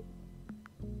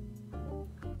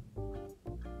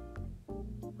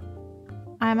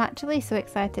 I'm actually so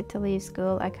excited to leave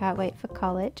school. I can't wait for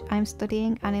college. I'm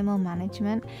studying animal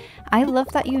management. I love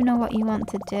that you know what you want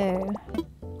to do.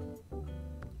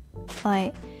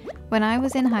 Like, When I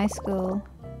was in high school,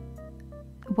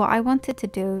 what I wanted to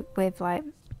do with like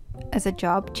as a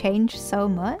job changed so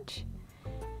much.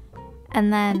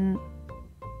 And then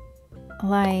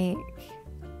like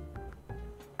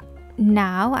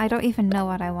now I don't even know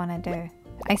what I want to do.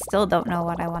 I still don't know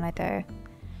what I want to do.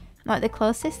 Like the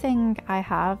closest thing I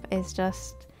have is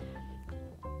just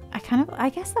I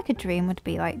guess like a dream would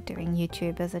be like doing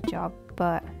YouTube as a job,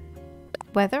 but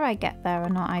whether I get there or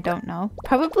not, I don't know.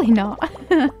 Probably not.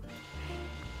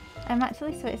 I'm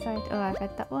actually so excited. Oh, I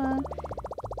read that one.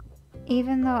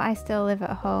 Even though I still live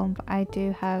at home, but I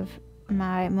do have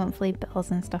my monthly bills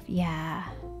and stuff. Yeah.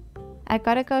 I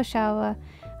gotta go shower.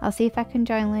 I'll see if I can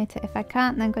join later. If I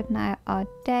can't, then good night or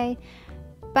day.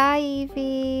 Bye,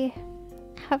 Evie.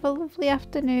 Have a lovely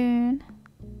afternoon.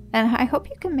 And I hope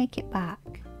you can make it back.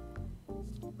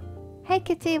 Hey,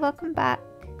 Kitty, welcome back.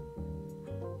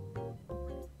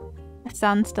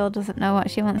 San still doesn't know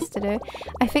what she wants to do.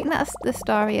 I think that's the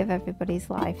story of everybody's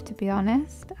life, to be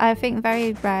honest. I think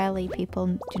very rarely people,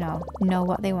 you know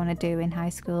what they want to do in high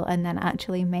school and then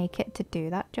actually make it to do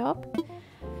that job.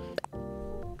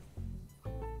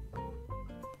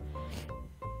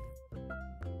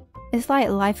 It's like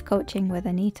life coaching with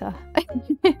Anita.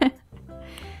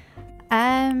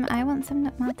 I want some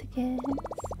nutmaticus.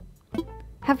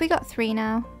 Have we got 3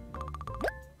 now?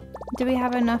 Do we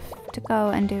have enough to go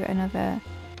and do another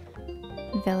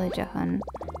villager hunt?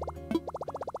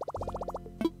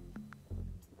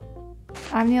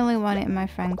 I'm the only one in my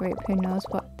friend group who knows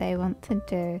what they want to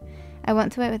do. I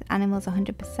want to work with animals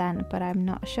 100%, but I'm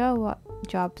not sure what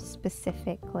job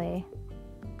specifically.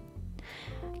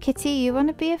 Kitty, you want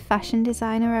to be a fashion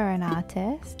designer or an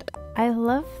artist? I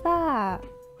love that.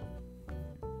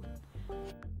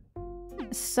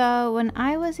 So when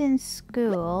I was in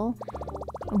school,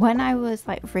 when I was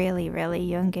like really, really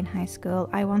young in high school,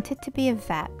 I wanted to be a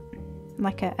vet,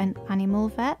 like an animal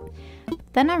vet.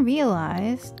 Then I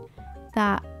realized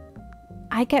that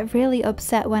I get really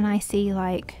upset when I see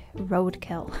like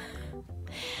roadkill.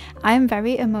 I'm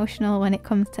very emotional when it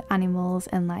comes to animals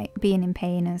and like being in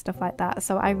pain and stuff like that.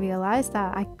 So I realized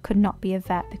that I could not be a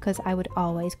vet because I would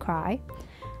always cry.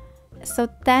 So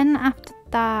then after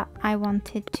that, I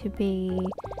wanted to be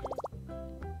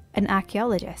an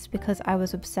archaeologist because I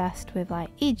was obsessed with like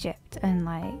Egypt and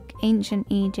like ancient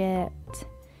Egypt,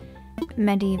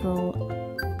 medieval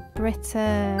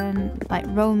Britain, like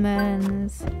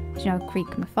Romans,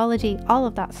 Greek mythology, all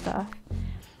of that stuff.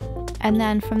 And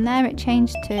then from there it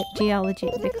changed to geology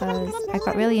because I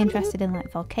got really interested in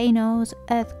like volcanoes,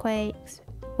 earthquakes,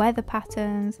 weather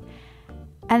patterns.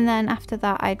 And then after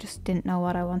that I just didn't know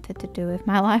what I wanted to do with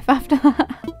my life after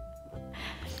that.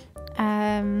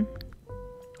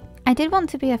 I did want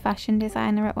to be a fashion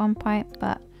designer at one point,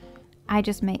 but I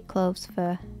just make clothes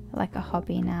for like a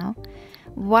hobby now.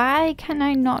 Why can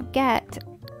I not get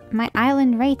my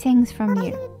island ratings from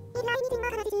you?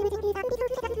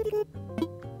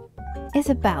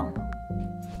 Isabel,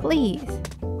 please.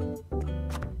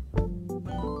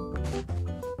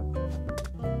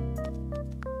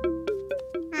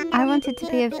 I wanted to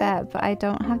be a vet, but I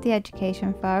don't have the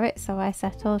education for it, so I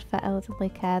settled for elderly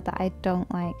care that I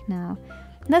don't like now.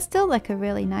 And that's still like a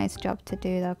really nice job to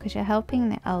do though, because you're helping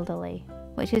the elderly,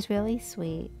 which is really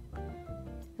sweet.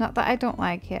 Not that I don't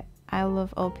like it. I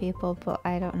love old people, but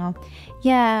I don't know.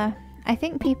 Yeah, I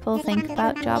think people think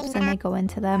about jobs and they go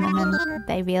into them and then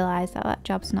they realise that that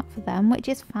job's not for them, which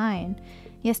is fine.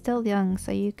 You're still young,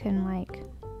 so you can like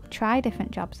try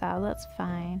different jobs out. That's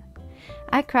fine.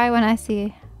 I cry when I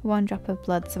see one drop of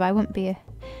blood, so I would be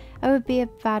a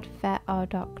bad vet or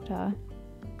doctor.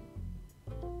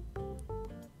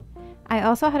 I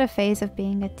also had a phase of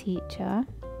being a teacher.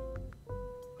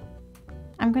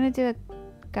 I'm gonna do a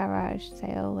garage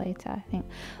sale later, I think.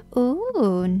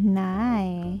 Ooh,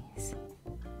 nice.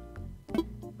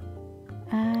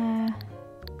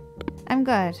 I'm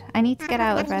good. I need to get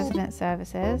out of resident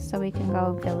services so we can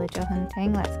go villager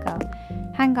hunting. Let's go.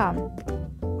 Hang on.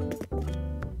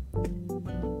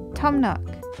 Tom Nook,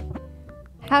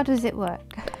 how does it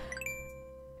work?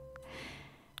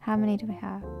 How many do we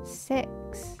have? 6,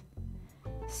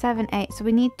 7, 8. So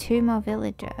we need 2 more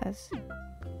villagers.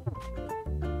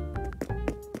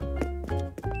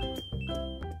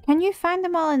 Can you find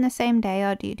them all in the same day,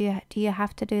 or do you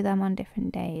have to do them on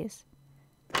different days?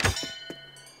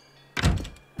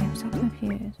 I'm so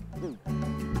confused.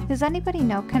 Does anybody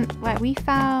know? We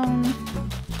found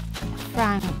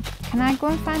Frank. Can I go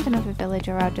and find another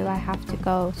villager, or do I have to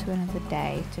go to another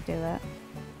day to do it?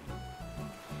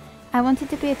 I wanted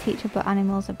to be a teacher, but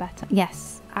animals are better.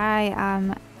 Yes, I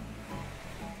am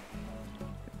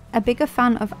a bigger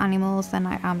fan of animals than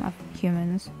I am of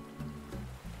humans.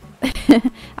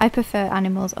 I prefer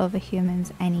animals over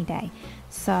humans any day.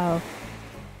 So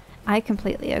I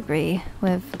completely agree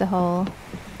with the whole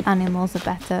animals are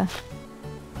better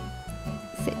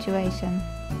situation.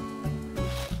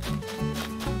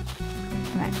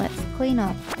 Right, let's clean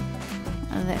up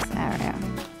this area.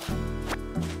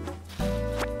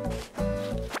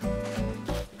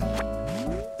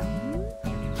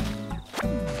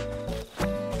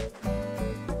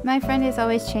 My friend is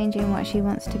always changing what she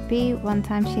wants to be. One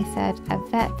time she said a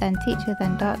vet, then teacher,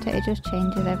 then doctor. It just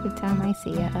changes every time I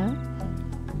see her.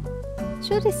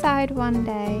 She'll decide one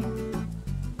day.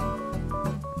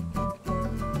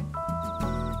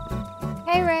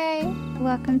 Hey Ray,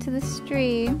 welcome to the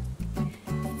stream.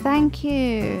 Thank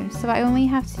you. So I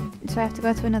have to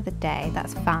go to another day.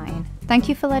 That's fine. Thank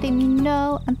you for letting me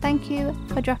know, and thank you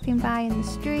for dropping by in the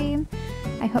stream.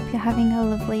 I hope you're having a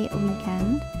lovely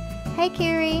weekend. Hey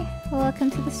Kiri, welcome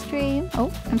to the stream.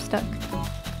 Oh, I'm stuck.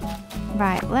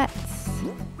 Right, let's...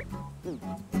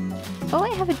 Oh, I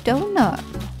have a donut.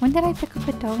 When did I pick up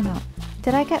a donut?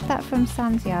 Did I get that from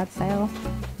Sam's yard sale?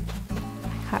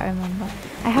 I can't remember.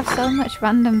 I have so much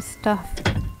random stuff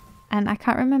and I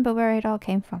can't remember where it all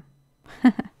came from.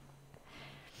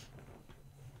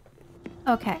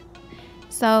 Okay,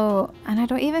 so, and I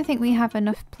don't even think we have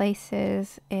enough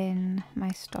places in my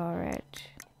storage.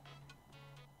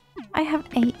 I have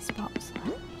 8 spots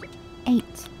left. 8.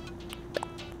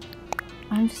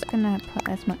 I'm just gonna put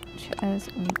as much as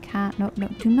we can. No, no,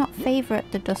 do not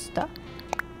favourite the duster.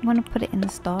 I want to put it in the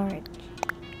storage.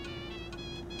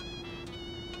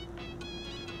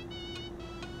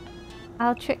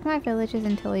 I'll trick my villagers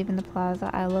into leaving the plaza.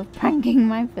 I love pranking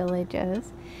my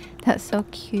villagers. That's so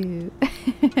cute.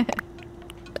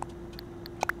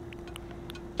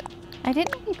 I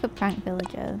didn't know you could prank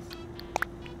villagers.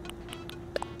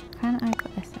 Can I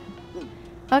put this in?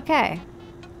 Okay.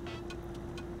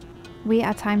 We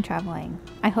are time traveling.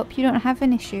 I hope you don't have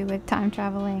an issue with time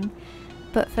traveling,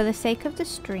 but for the sake of the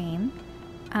stream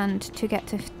and to get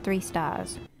to 3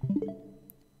 stars,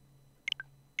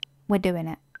 we're doing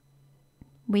it.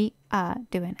 We are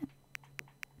doing it.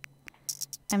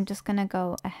 I'm just gonna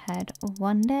go ahead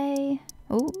one day.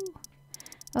 Oh,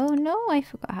 oh no, I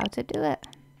forgot how to do it.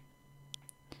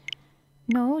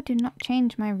 No, do not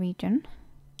change my region.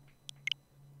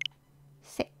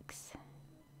 6.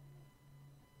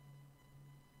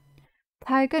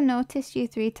 Tiger noticed you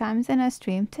 3 times in a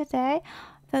stream today.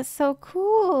 That's so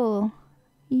cool.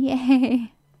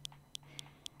 Yay.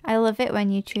 I love it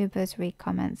when YouTubers read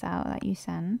comments out that you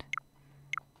send.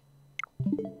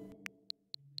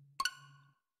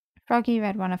 Froggy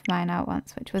read one of mine out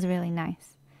once, which was really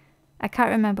nice. I can't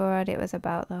remember what it was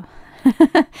about though.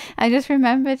 I just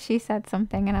remembered she said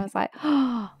something and I was like,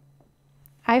 oh,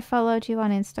 I followed you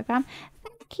on Instagram.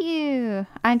 Thank you.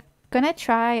 I'm gonna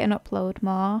try and upload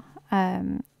more.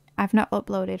 I've not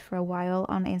uploaded for a while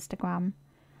on Instagram.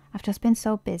 I've just been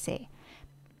so busy.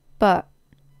 But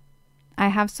I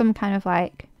have some kind of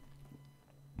like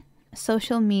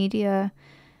social media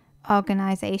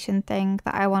organization thing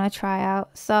that I want to try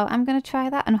out. So I'm going to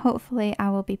try that and hopefully I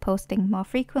will be posting more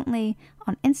frequently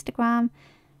on Instagram,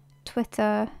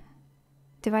 Twitter.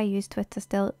 Do I use Twitter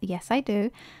still? Yes, I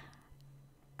do.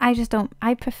 I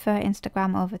prefer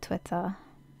Instagram over Twitter.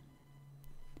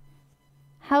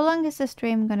 How long is the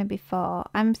stream going to be for?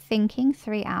 I'm thinking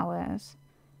 3 hours.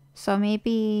 So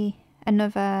maybe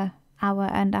another hour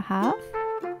and a half.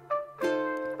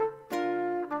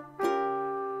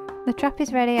 The trap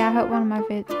is ready. I hope one of my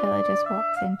villagers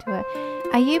walks into it.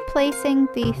 Are you placing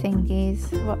the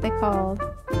thingies? What they're called?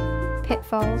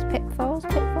 Pitfalls? Pitfalls?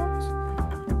 Pitfalls?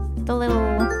 The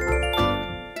little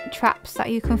traps that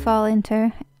you can fall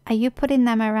into. Are you putting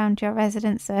them around your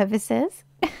resident services?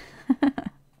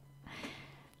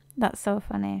 That's so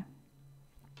funny.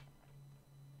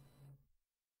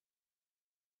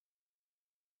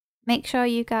 Make sure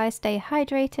you guys stay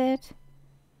hydrated.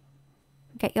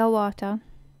 Get your water.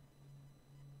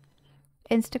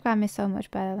 Instagram is so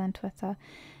much better than Twitter.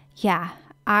 Yeah,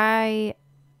 I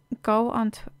go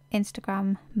on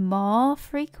Instagram more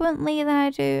frequently than I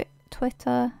do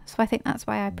Twitter, so I think that's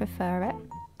why I prefer it.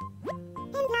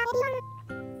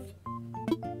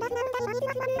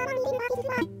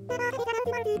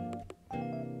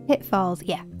 Pitfalls,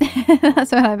 yeah.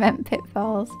 That's what I meant,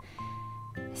 pitfalls.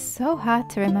 It's so hard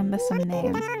to remember some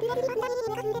names.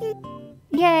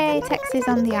 Yay, Tex is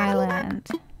on the island.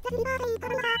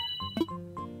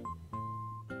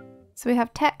 So we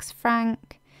have Tex,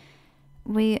 Frank.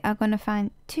 We are going to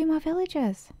find 2 more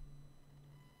villagers.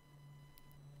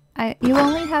 You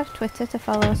only have Twitter to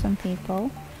follow some people.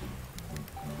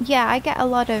 yeah, I get a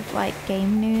lot of like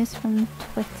game news from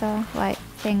Twitter, like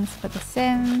things for The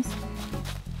Sims.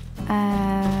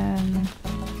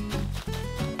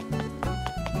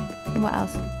 What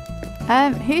else?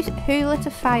 Who lit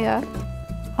a fire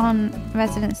on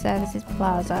Resident Services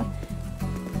Plaza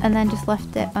and then just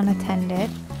left it unattended?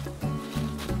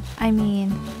 I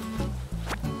mean,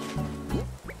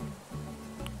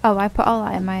 oh, I put all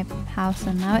that in my house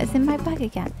and now it's in my bag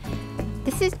again.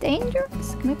 This is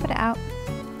dangerous. Can we put it out?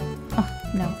 Oh,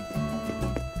 no.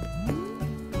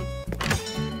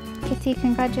 Kitty,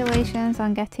 congratulations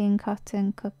on getting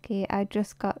Cotton Cookie. I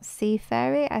just got Sea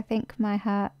Fairy. I think my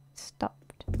heart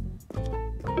stopped.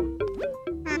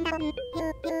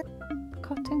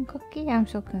 Cotton Cookie? I'm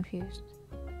so confused.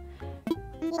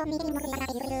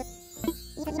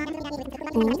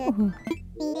 Ooh.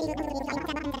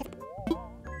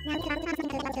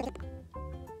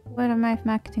 Word of mouth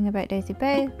marketing about Daisy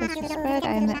Bay was just spread.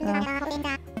 I admit that.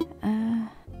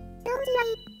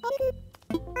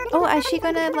 Oh, is she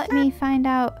gonna let me find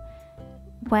out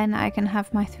when I can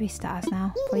have my 3 stars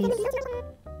now, please?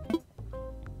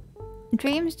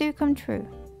 Dreams do come true.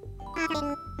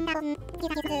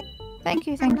 Thank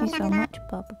you so much.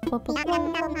 Blah, blah, blah,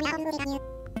 blah.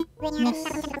 Yes,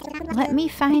 let me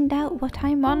find out what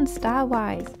I'm on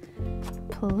star-wise.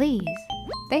 Please.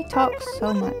 They talk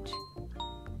so much.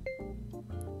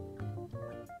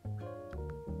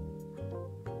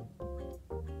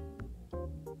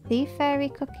 The Fairy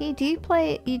Cookie. Do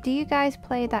you guys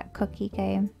play that cookie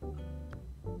game?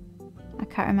 I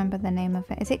can't remember the name of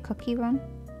it. Is it Cookie Run?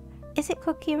 Is it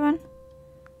Cookie Run?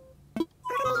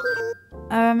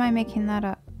 Or am I making that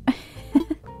up?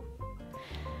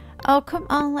 Oh, come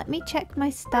on, let me check my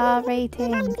star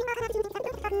rating.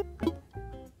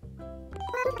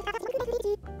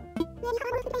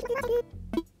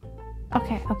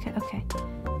 Okay.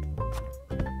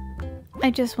 I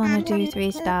just want to do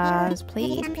 3 stars,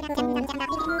 please, people.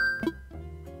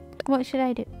 What should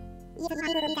I do?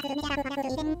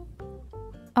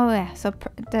 Oh yeah, so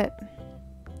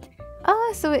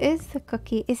oh, so it is the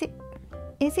cookie. Is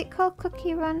it called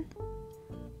Cookie Run?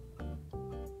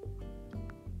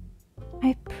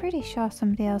 I'm pretty sure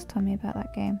somebody else told me about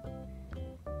that game.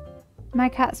 My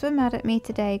cats were mad at me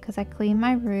today because I cleaned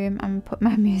my room and put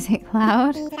my music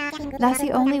loud. That's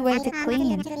the only way to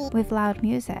clean, with loud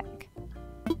music.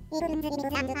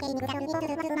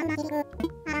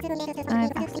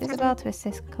 I've asked Isabel to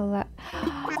assist collect.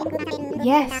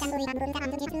 Yes!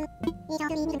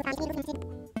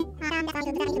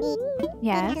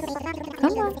 Yes?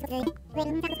 Come on.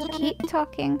 Keep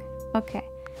talking. Okay.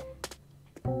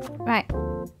 Right.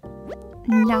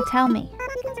 Now tell me.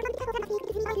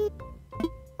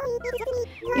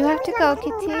 You have to go,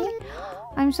 Kitty.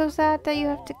 I'm so sad that you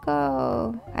have to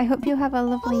go. I hope you have a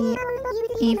lovely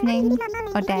evening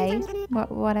or day,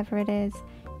 whatever it is,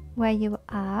 where you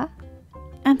are.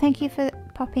 And thank you for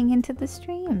popping into the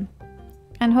stream.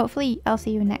 And hopefully I'll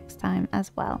see you next time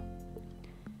as well.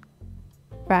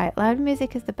 Right, loud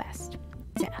music is the best.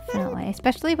 Definitely.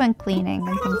 Especially when cleaning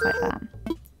and things like that.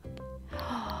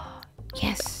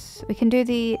 Yes! We can do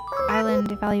the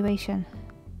island evaluation.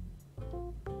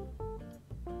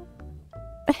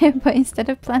 But instead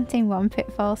of planting 1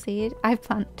 pitfall seed, I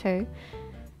plant 2.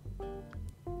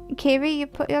 Kiri, you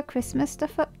put your Christmas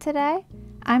stuff up today?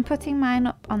 I'm putting mine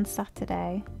up on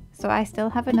Saturday, so I still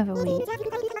have another week.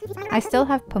 I still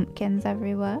have pumpkins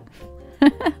everywhere.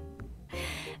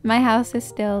 My house is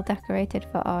still decorated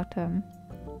for autumn.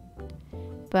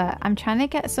 But I'm trying to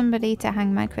get somebody to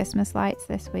hang my Christmas lights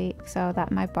this week so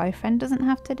that my boyfriend doesn't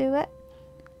have to do it.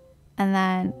 And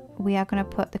then we are going to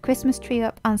put the Christmas tree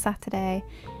up on Saturday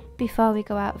before we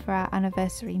go out for our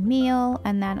anniversary meal.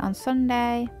 And then on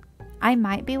Sunday, I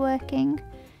might be working.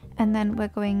 And then we're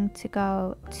going to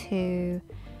go to...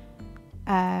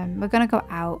 we're going to go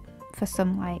out for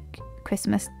some like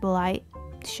Christmas light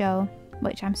show,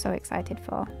 which I'm so excited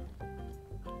for.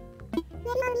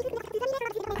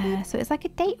 So it's like a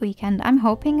date weekend. I'm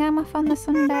hoping I'm off on the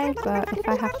Sunday, but if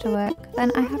I have to work,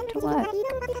 then I have to work.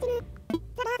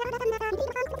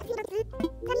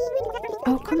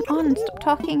 Oh, come on, stop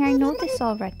talking. I know this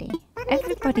already.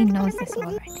 Everybody knows this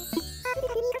already.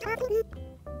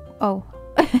 Oh,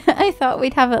 I thought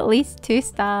we'd have at least 2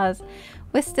 stars.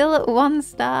 We're still at 1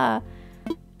 star.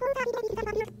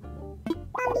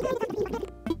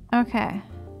 Okay.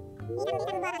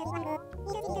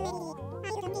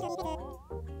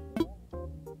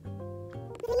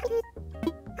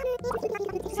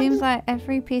 Seems like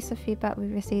every piece of feedback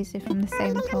we've received is from the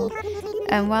same pool.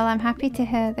 And while I'm happy to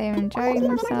hear they are enjoying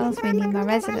themselves, we need more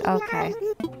resident. Okay.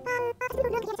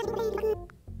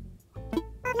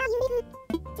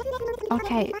 Okay,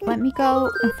 Okay, let me go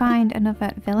and find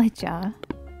another villager.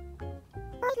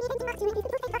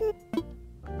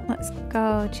 Let's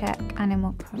go check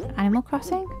Animal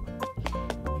Crossing?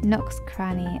 Nook's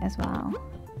Cranny as well.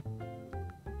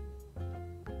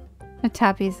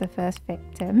 Tabby's the first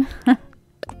victim.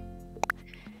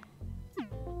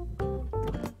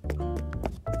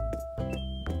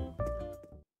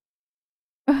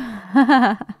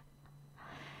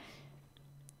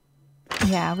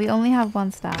 Yeah, we only have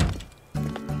 1 star.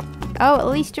 Oh, at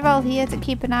least you're all here to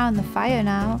keep an eye on the fire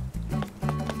now.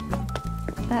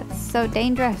 That's so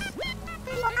dangerous.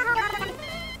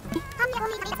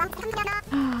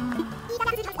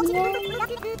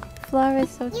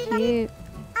 Flora's so cute.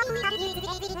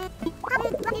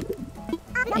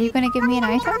 Are you gonna give me an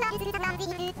item?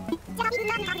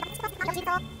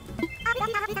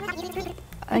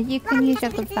 You can use your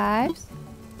good vibes.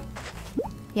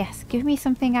 Yes, give me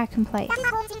something I can place.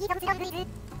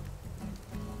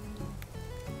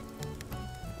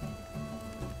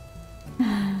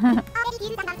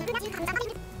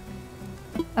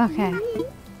 Okay.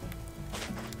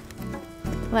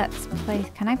 Let's place...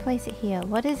 Can I place it here?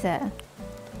 What is it?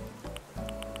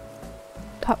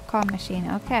 Popcorn machine.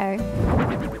 Okay.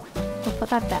 We'll put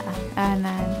that there. And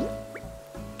then...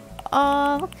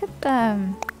 Oh, look at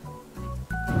them.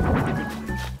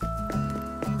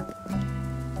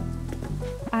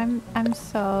 I'm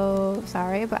so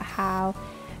sorry, but how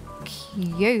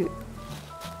cute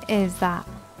is that?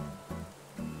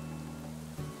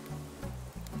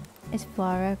 Is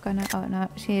Flora gonna... Oh no,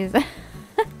 she's...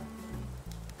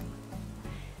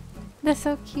 They're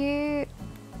so cute.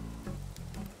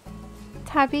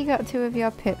 Tabby got 2 of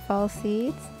your pitfall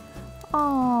seeds.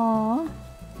 Aww.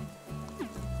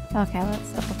 Okay, let's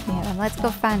stop up here then. Let's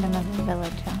go find another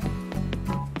villager.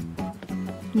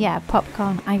 Yeah,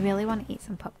 popcorn. I really want to eat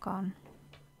some popcorn.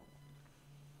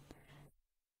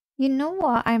 You know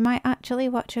what? I might actually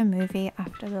watch a movie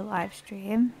after the live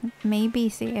stream. Maybe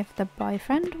see if the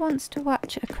boyfriend wants to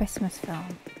watch a Christmas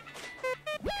film.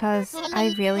 Because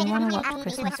I really want to watch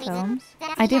Christmas films.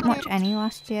 I didn't watch any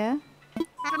last year.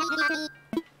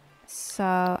 So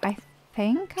I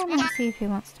think I might see if he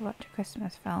wants to watch a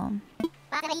Christmas film.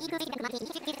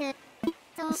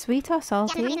 Sweet or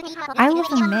salty? I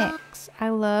love a mix. I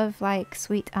love like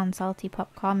sweet and salty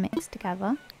popcorn mixed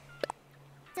together.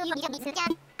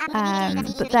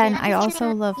 But then I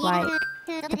also love like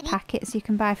the packets you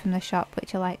can buy from the shop,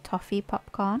 which are like toffee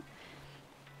popcorn.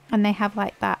 And they have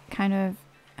like that kind of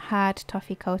hard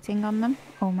toffee coating on them.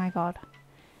 Oh my god.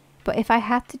 But if I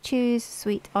had to choose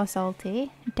sweet or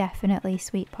salty, definitely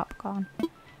sweet popcorn.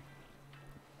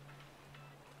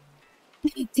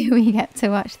 Do we get to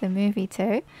watch the movie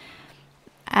too?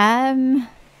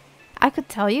 I could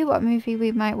tell you what movie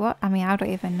we might watch. I mean, I don't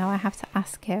even know. I have to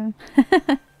ask him.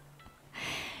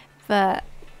 But,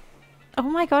 oh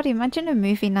my god, imagine a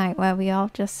movie night where we all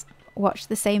just watch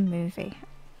the same movie.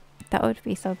 That would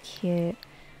be so cute.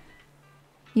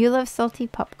 You love salty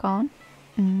popcorn?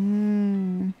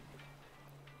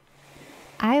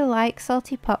 I like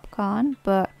salty popcorn,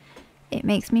 but it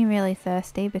makes me really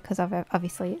thirsty because of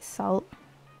obviously it's salt.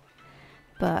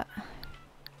 But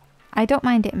I don't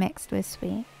mind it mixed with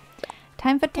sweet.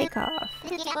 Time for takeoff.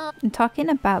 I'm talking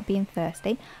about being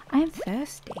thirsty. I'm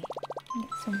thirsty. Get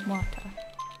some water.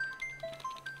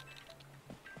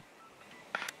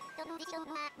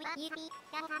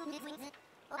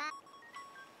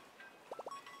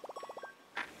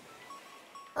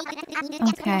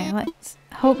 Okay, let's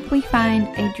hope we find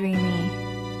a dreamy.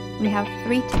 We have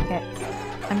 3 tickets.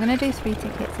 I'm gonna do 3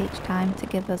 tickets each time to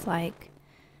give us like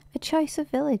a choice of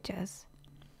villagers.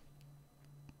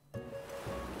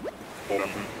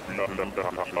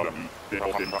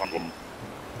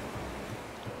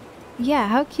 Yeah,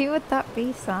 how cute would that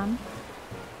be, son?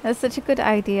 That's such a good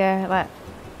idea, like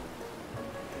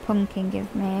Pumpkin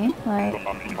give me. Like,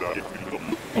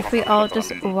 if we all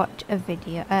just watch a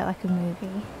video, like a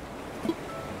movie,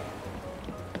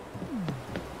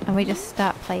 and we just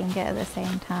start playing it at the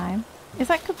same time. Is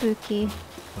that Kabuki?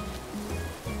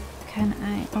 Can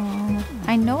I? Oh,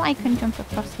 I know I can jump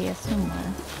across here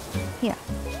somewhere. Here.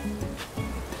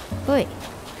 Oi,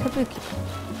 Kabuki.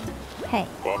 Hey.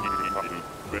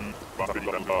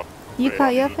 You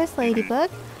caught your first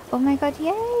ladybug? Oh my god,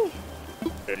 yay!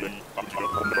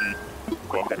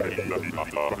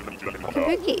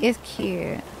 Kabuki is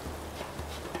cute.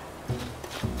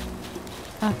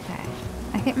 Okay.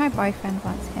 I think my boyfriend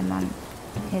wants him on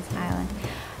his island.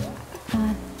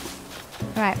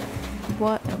 Right.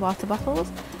 Water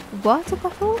bottles? Water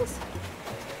bottles?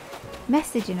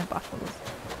 Message in a bottles.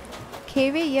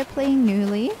 Kiri, you're playing New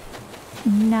Leaf?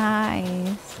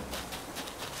 Nice.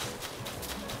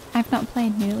 I've not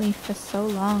played New Leaf for so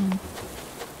long.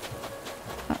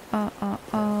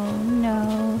 Oh,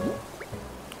 no.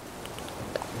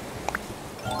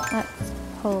 Let's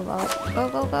pull up. Go,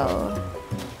 go, go.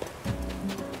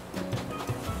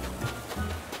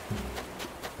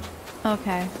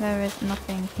 Okay, there is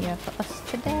nothing here for us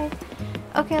today.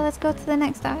 Okay, let's go to the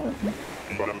next island.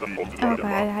 Oh god,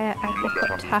 I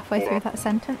got halfway through that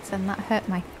sentence and that hurt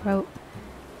my throat.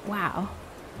 Wow.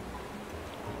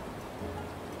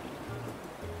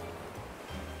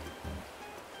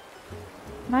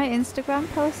 My Instagram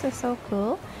posts are so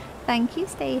cool. Thank you,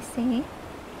 Stacey.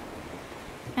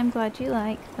 I'm glad you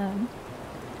like them.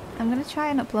 I'm gonna try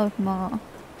and upload more.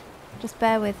 Just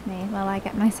bear with me while I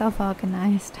get myself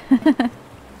organised. There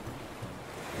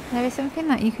is something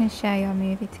that you can share your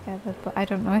movie together, but I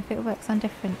don't know if it works on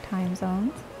different time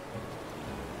zones.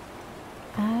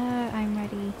 I'm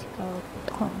ready to go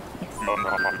home. Yes.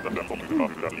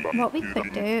 What we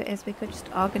could do is we could just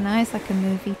organise like a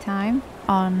movie time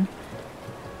on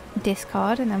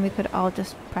Discord, and then we could all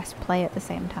just press play at the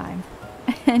same time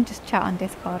and just chat on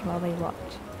Discord while we watch.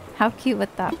 How cute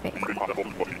would that be?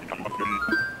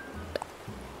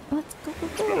 Let's go, go,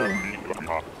 go.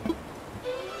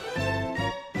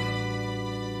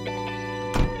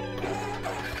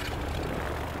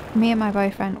 Me and my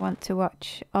boyfriend want to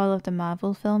watch all of the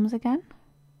Marvel films again.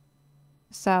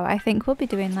 So I think we'll be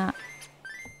doing that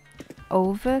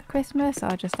over Christmas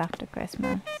or just after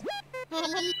Christmas.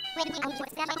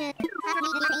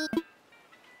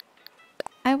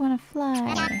 I want to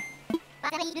fly.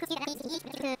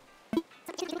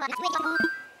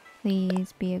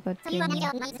 Please be a good game.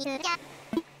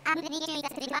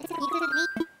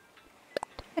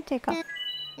 Take off.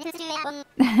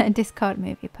 Discord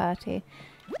movie party.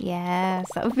 Yes,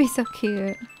 that would be so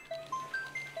cute.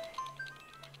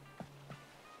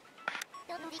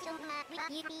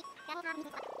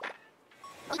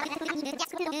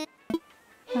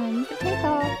 Time to take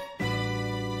off.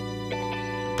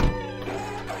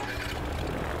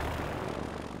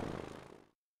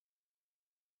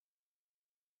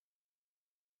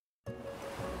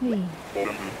 Hey.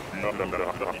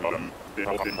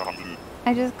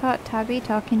 I just caught Tabby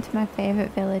talking to my favourite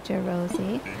villager,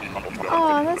 Rosie.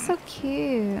 Oh, that's so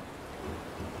cute.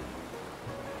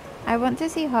 I want to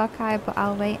see Hawkeye, but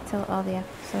I'll wait till all the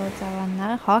episodes are on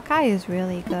there. Hawkeye is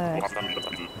really good.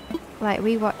 Like,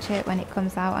 we watch it when it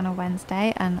comes out on a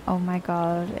Wednesday, and oh my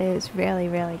god, it's really,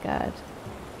 really good.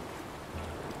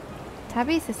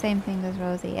 Tabby's the same thing as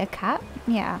Rosie. A cat?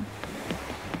 Yeah.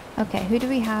 Okay, who do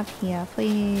we have here?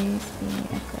 Please be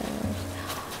a good...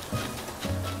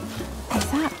 Is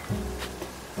that...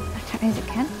 Is it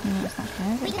Ken? No, it's not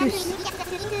Ken. Is it Goose?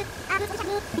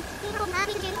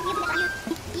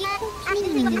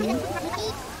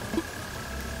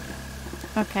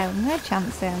 Okay, I'm gonna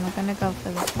chance it and we're gonna go for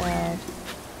the third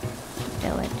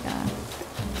villager.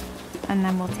 And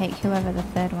then we'll take whoever the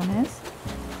third one is.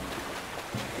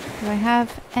 Do I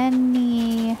have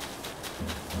any...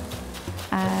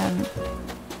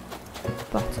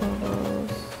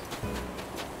 bottles?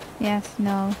 Yes,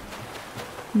 no.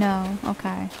 No,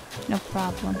 okay. No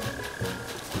problem.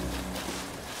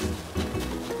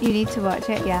 You need to watch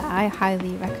it? Yeah, I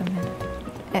highly recommend it.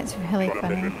 It's really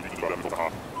funny.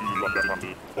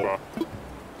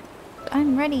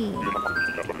 I'm ready!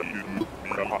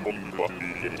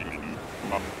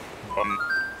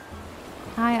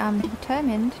 I am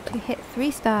determined to hit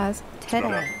 3 stars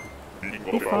today,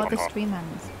 before the stream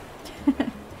ends.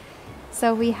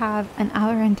 So we have an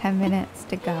hour and 10 minutes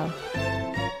to go.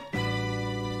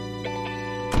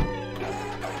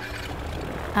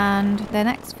 And the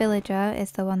next villager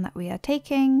is the one that we are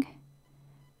taking.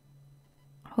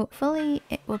 Hopefully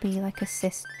it will be like a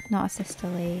not a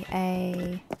sisterly,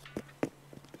 a...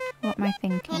 What am I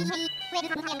thinking?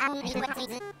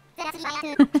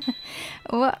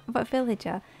 What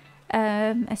villager?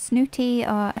 A snooty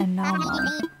or a normal?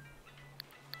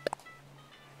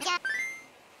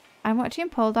 I'm watching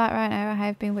Poldark right now. I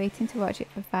have been waiting to watch it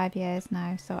for 5 years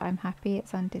now, so I'm happy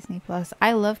it's on Disney Plus.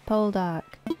 I love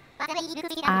Poldark.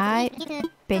 I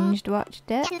binged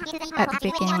watched it at the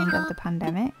beginning of the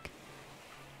pandemic.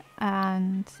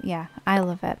 And yeah, I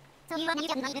love it.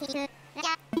 It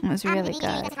was really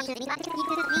good.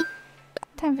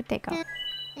 Time for takeoff.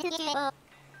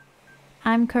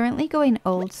 I'm currently going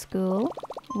old school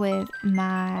with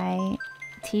my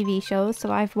TV shows,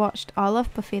 so I've watched all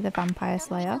of Buffy the Vampire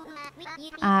Slayer,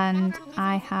 and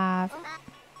I have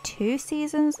 2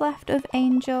 seasons left of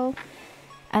Angel,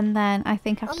 and then I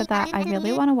think after that I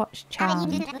really want to watch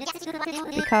Charmed,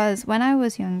 because when I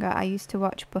was younger I used to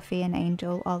watch Buffy and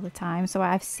Angel all the time, so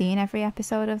I've seen every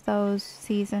episode of those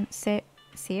series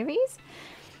series.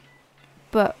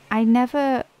 But I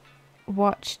never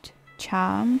watched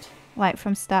Charmed, like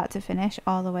from start to finish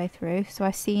all the way through. So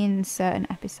I've seen certain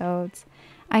episodes.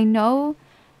 I know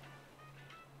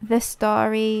the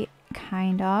story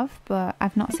kind of, but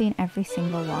I've not seen every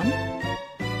single one.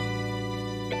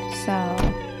 So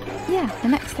yeah, the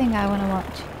next thing I want to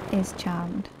watch is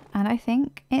Charmed, and I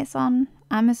think it's on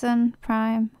Amazon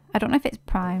Prime. I don't know if it's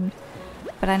primed,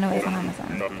 but I know it's on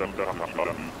Amazon.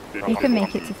 You can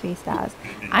make it to 3 stars.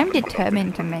 I'm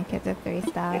determined to make it to 3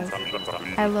 stars.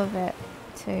 I love it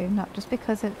too, not just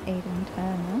because of Aidan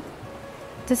Turner.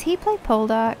 Does he play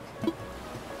Poldark?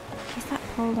 Is that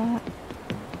Poldark?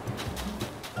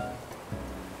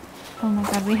 Oh my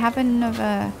god, we have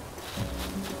another...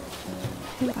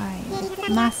 Who are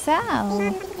you?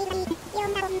 Marcel!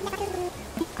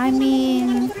 I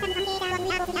mean...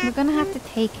 We're gonna have to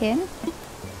take him.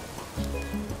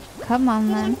 Come on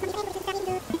then.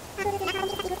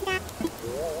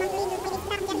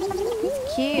 He's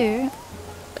cute.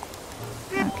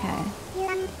 Okay.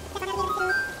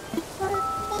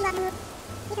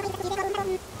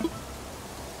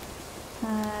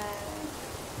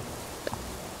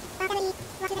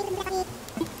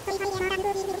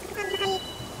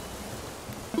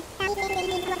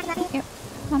 Yep,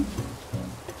 come on.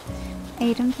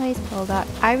 Aidan plays Poldark.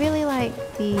 I really like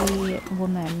the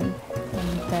woman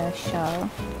in the show.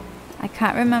 I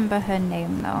can't remember her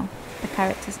name though. The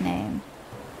character's name.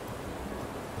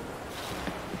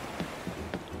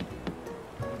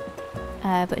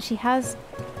 But she has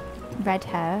red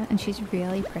hair and she's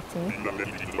really pretty.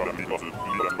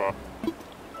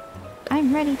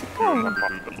 I'm ready to go.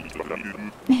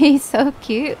 He's so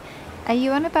cute. Are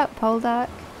you on about Poldark?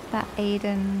 That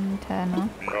Aidan Turner?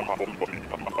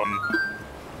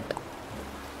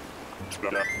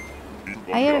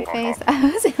 I had a face.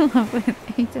 I was in love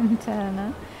with Aidan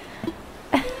Turner.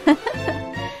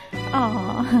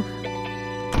 Aww.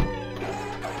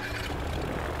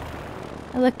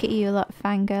 Look at you lot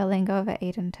fangirling over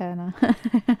Aidan Turner.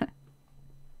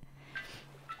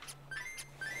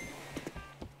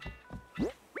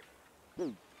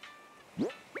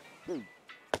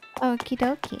 Okie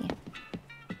dokie.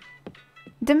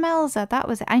 Demelza, that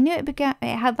was it. I knew it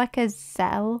had like a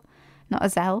Zell, not a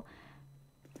Zell,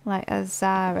 like a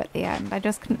Zar at the end. I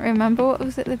just couldn't remember what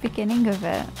was at the beginning of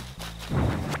it.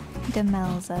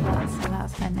 Demelza,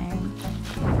 that's her name.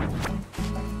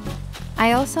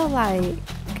 I also like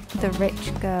the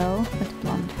rich girl with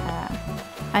blonde hair.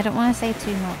 I don't want to say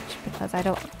too much because I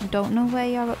don't know where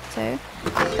you're up to,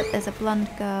 but there's a blonde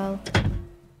girl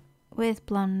with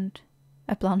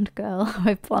a blonde girl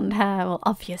with blonde hair. Well,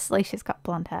 obviously she's got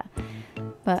blonde hair,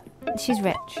 but she's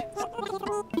rich.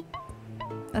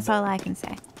 That's all I can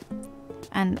say.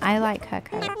 And I like her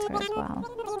character as well.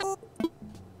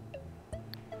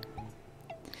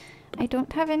 I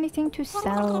don't have anything to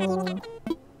sell.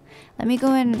 Let me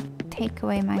go and take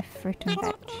away my fruit and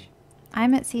veg.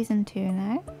 I'm at season 2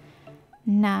 now.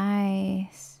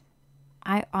 Nice.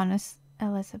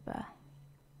 Elizabeth.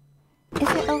 Is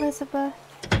it Elizabeth?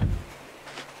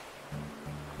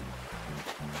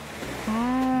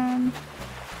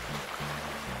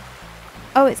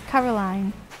 Oh, it's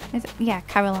Caroline. Is it? Yeah,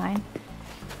 Caroline.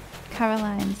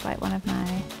 Caroline's like one of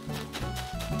my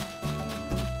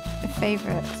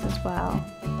favorites as well.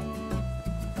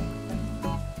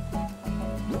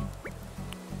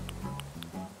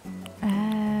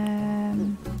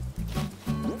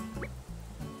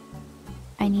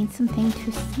 I need something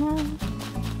to sell.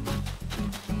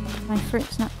 My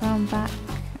fruit's not grown back.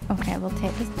 Okay, we'll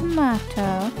take this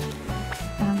tomato.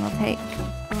 And we'll take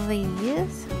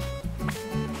these.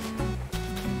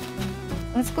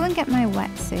 Let's go and get my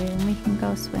wetsuit and we can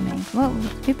go swimming. Whoa,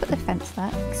 who put the fence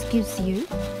there? Excuse you.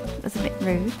 That's a bit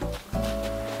rude.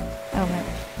 Oh wait.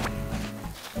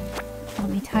 Let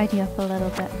me tidy up a little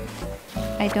bit.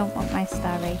 I don't want my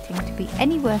star rating to be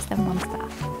any worse than 1 star.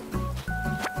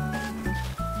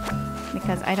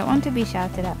 Because I don't want to be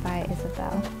shouted at by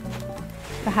Isabel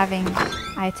for having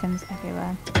items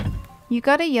everywhere. You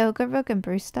got a yoga rug and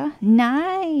Brewster?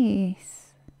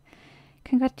 Nice!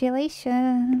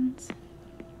 Congratulations!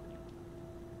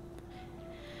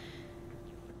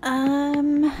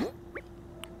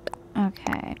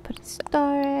 Okay, put in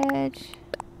storage.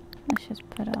 Let's just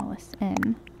put all this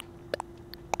in.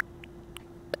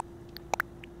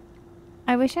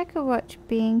 I wish I could watch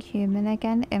Being Human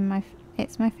again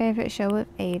it's my favourite show with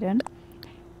Aidan.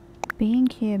 Being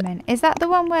Human. Is that the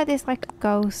one where there's like a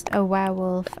ghost, a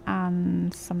werewolf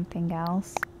and something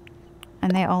else?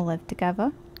 And they all live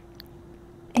together?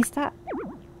 Is that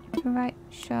the right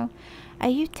show? Are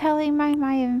you telling me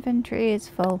my inventory is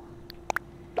full?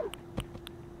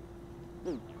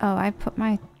 Oh, I put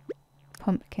my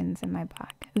pumpkins in my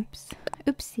bag. Oops.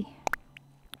 Oopsie.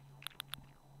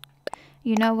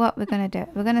 You know what we're gonna do?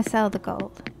 We're gonna sell the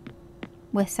gold.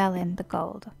 We're selling the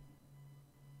gold.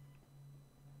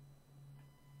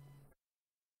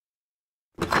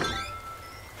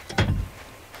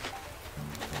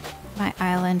 My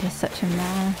island is such a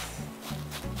mess.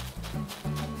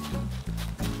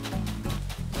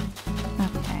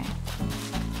 Okay.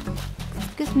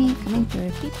 Excuse me, coming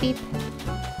through. Beep beep.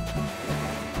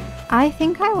 I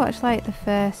think I watched like the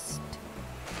first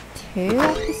 2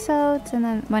 episodes and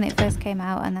then when it first came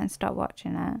out and then stopped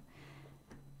watching it.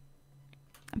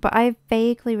 But I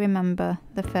vaguely remember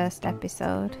the first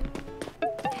episode.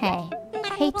 Hey.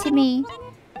 Hey Timmy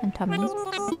and Tommy.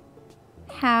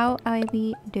 How are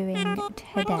we doing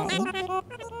today?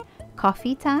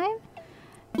 Coffee time?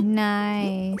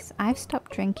 Nice. I've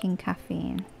stopped drinking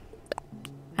caffeine.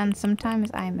 And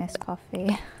sometimes I miss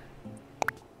coffee.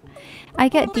 I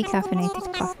get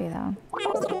decaffeinated coffee though.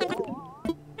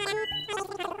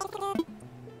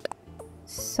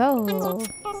 So...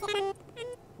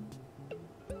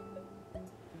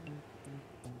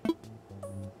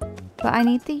 But I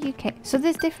need the UK. So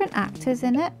there's different actors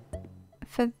in it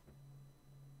for...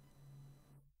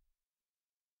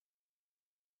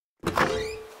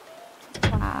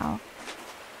 Wow.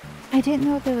 I didn't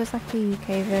know there was like a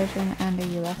UK version and a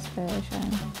US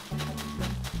version.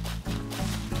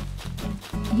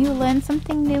 You learn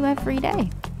something new every day.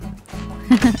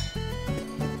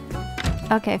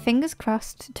 Okay, fingers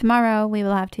crossed. Tomorrow we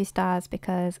will have 2 stars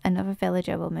because another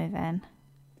villager will move in.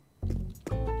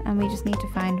 And we just need to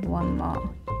find 1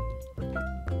 more.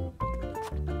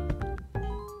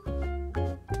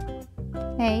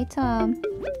 Hey Tom.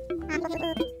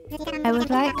 I would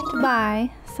like to buy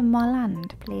some more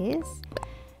land, please.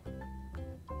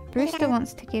 Brewster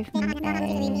wants to give me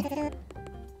a...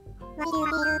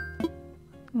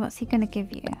 What's he gonna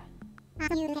give you?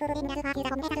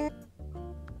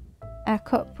 A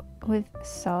cup with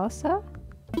saucer?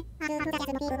 You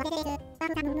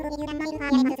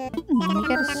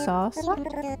get a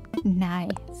saucer? Nice.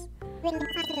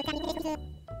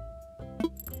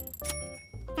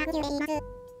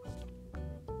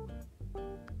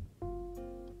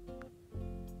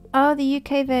 Oh, the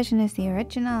UK version is the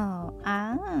original.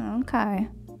 Ah, okay.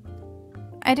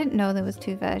 I didn't know there was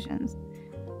 2 versions.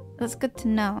 That's good to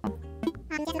know.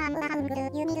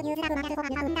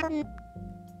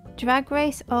 Drag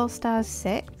Race All Stars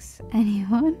 6?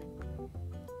 Anyone?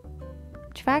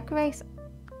 Drag Race...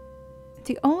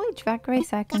 The only Drag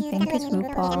Race I can think is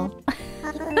RuPaul.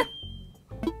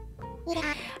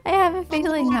 I have a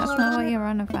feeling that's not what you're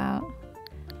on about.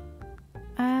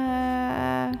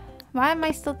 Why am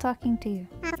I still talking to you?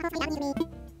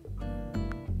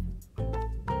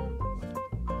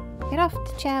 Get off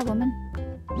the chair, woman.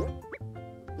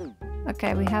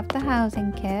 Okay, we have the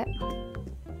housing kit.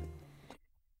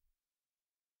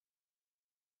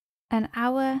 An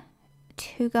hour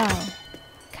to go.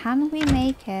 Can we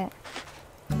make it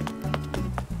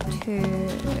to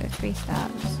 3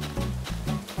 stars?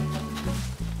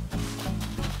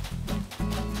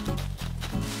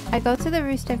 I go to the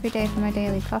Roost every day for my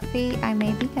daily coffee. I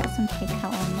maybe get some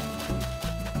takeout on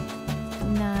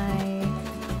it. Nice.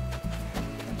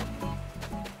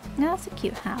 No, that's a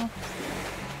cute house.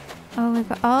 Oh, we've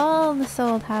got all the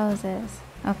sold houses.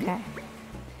 Okay.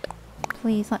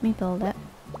 Please let me build it.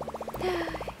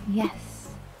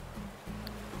 Yes.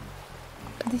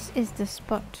 This is the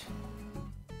spot.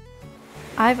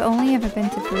 I've only ever been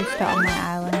to Brewster on my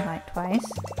island like twice.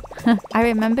 I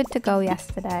remembered to go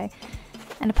yesterday.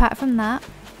 And apart from that,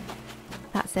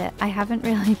 that's it. I haven't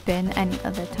really been any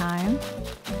other time.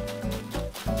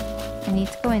 I need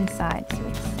to go inside so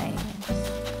it saves.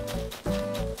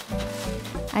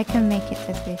 I can make it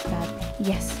to 3 stars.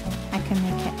 Yes, I can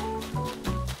make it.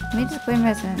 Let me just go in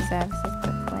resident services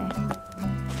quickly.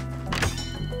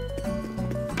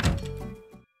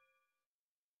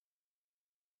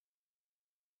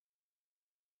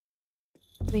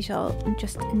 We shall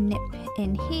just nip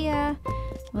in here.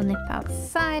 We'll nip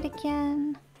outside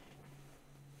again.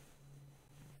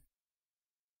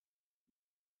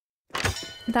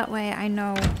 That way I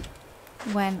know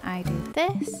when I do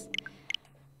this,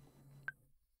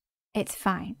 it's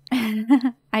fine.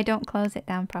 I don't close it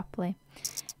down properly.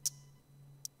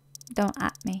 Don't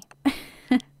at me.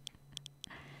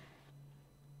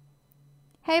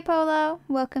 Hey Polo,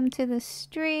 welcome to the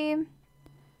stream.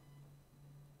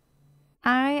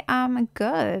 I am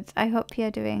good. I hope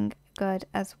you're doing good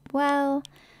as well.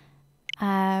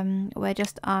 We're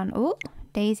just on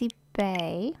Daisy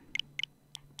Bay,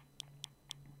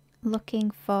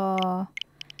 looking for,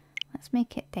 let's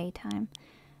make it daytime,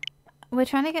 we're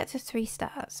trying to get to 3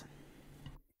 stars.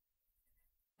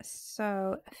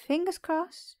 So, fingers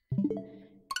crossed,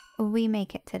 we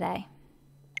make it today.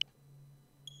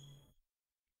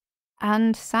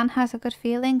 And San has a good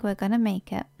feeling we're gonna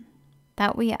make it.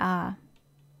 That we are.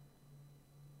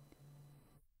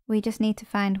 We just need to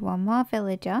find one more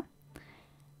villager.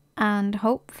 And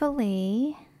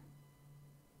hopefully,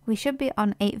 we should be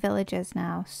on 8 villagers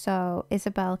now. So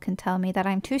Isabelle can tell me that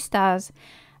I'm 2 stars.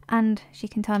 And she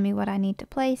can tell me what I need to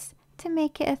place to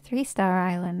make it a 3-star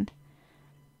island.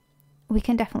 We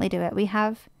can definitely do it. We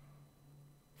have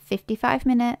 55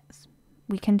 minutes.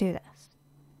 We can do this.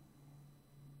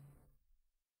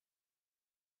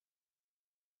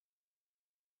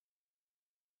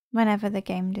 Whenever the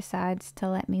game decides to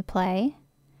let me play.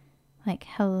 Like,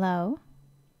 hello.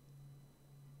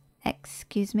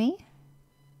 Excuse me.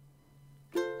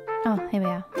 Oh, here we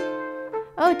are.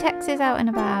 Oh, Tex is out and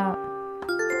about.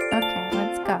 Okay,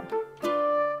 let's go.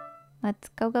 Let's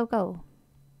go, go, go.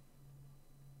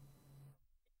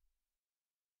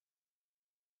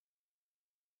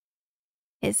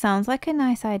 It sounds like a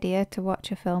nice idea to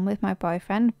watch a film with my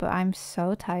boyfriend, but I'm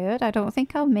so tired. I don't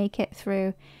think I'll make it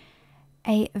through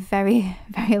a very,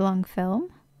 very long film.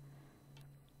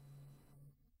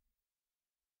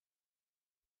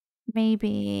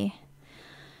 Maybe.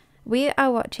 We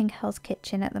are watching Hell's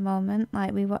Kitchen at the moment.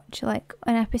 Like, we watch like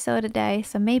an episode a day,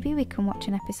 so maybe we can watch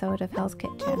an episode of Hell's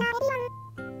Kitchen.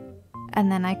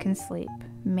 And then I can sleep.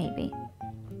 Maybe.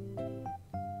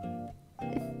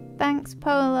 Thanks,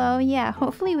 Polo. Yeah,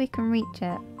 hopefully we can reach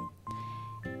it.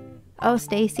 Oh,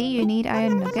 Stacy, you need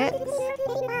iron nuggets?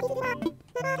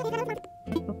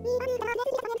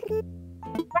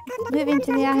 Moving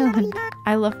to the island.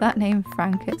 I love that name,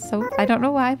 Frank. It's so... I don't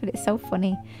know why, but it's so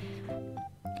funny.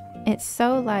 It's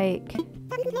so, like...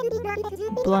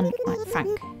 blunt, like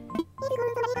Frank.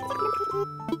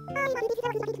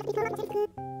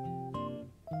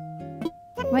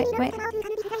 Wait.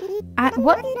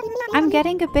 What? I'm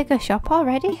getting a bigger shop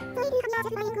already?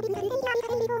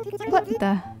 What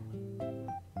the?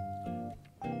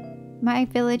 My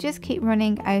villagers keep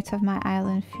running out of my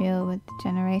island fuel with the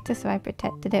generator, so I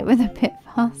protected it with a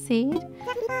pitfall seed.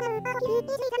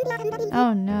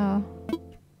 Oh no.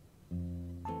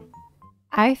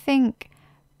 I think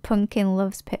Pumpkin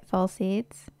loves pitfall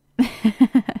seeds.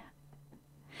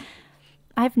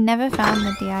 I've never found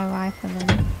the DIY for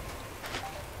them.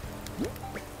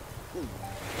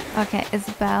 Okay,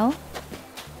 Isabelle,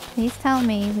 please tell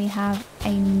me we have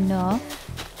enough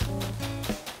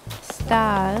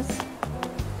stars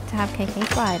to have KK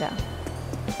Slider.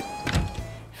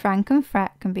 Frank and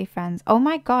Fret can be friends. Oh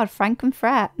my god, Frank and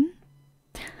Fret!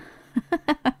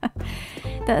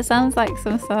 That sounds like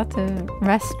some sort of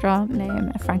restaurant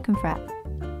name, Frank and Fret.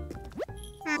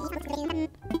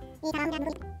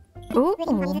 Ooh!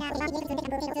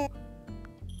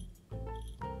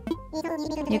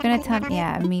 You're gonna tell me,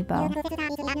 yeah, amiibo.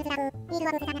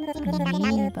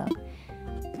 Amiibo.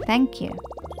 Thank you.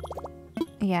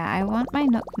 Yeah, I want my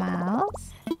Nook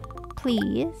Miles.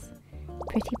 Please.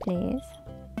 Pretty please.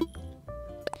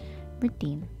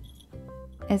 Redeem.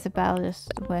 Isabelle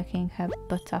just working her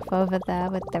butt off over there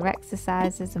with their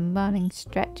exercises and morning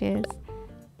stretches.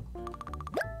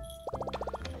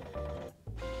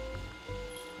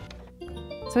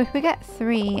 So if we get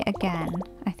 3 again,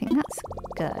 I think that's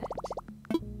good.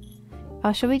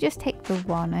 Or should we just take the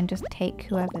 1 and just take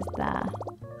whoever's there?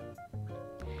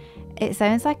 It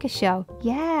sounds like a show.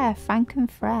 Yeah, Frank and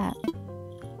Fret.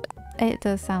 It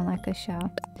does sound like a show.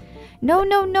 No,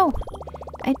 no, no!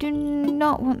 I do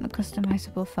not want the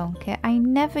customizable phone kit. I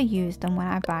never use them when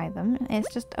I buy them.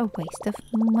 It's just a waste of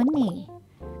money.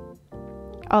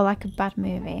 Or like a bad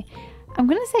movie. I'm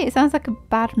gonna say it sounds like a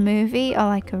bad movie or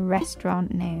like a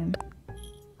restaurant name.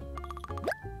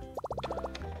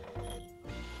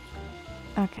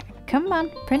 Okay, come on,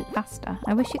 print faster.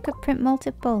 I wish you could print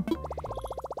multiple.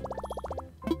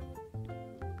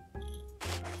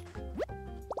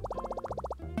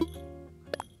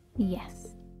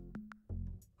 Yes.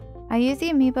 I used the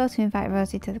amiibo to invite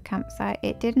Rosie to the campsite.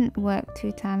 It didn't work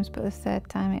 2 times, but the 3rd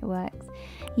time it works.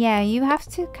 Yeah, you have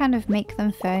to kind of make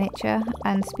them furniture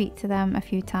and speak to them a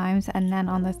few times, and then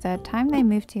on the 3rd time they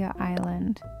move to your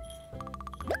island.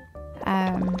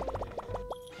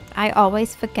 I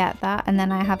always forget that, and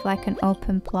then I have like an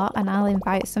open plot and I'll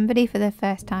invite somebody for the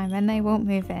first time and they won't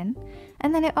move in,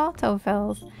 and then it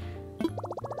auto-fills.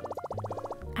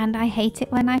 And I hate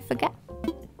it when I forget.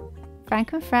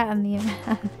 Frank and Fret and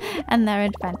and their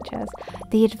adventures.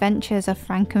 The adventures of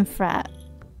Frank and Fret.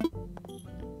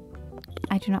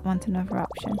 I do not want another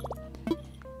option.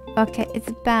 Okay,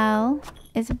 Isabelle,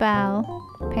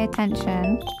 pay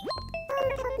attention.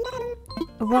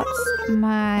 What's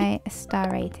my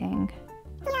star rating?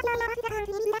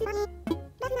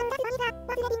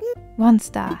 1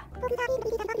 star.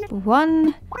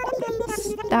 1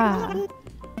 star.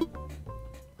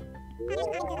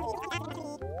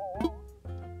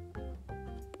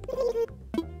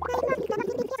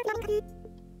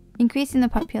 Increasing the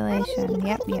population.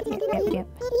 Yep.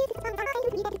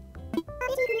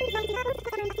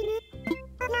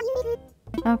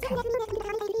 Okay.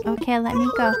 Okay, let me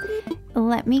go.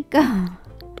 Let me go.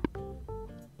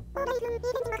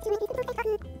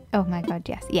 Oh my god,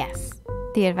 yes. Yes.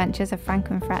 The Adventures of Frank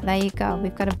and Fred. There you go.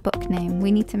 We've got a book name.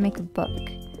 We need to make a book.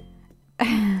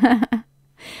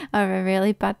 Or a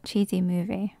really bad cheesy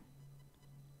movie.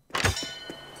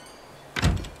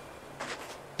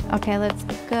 Okay, let's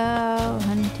go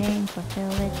hunting for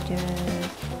villagers.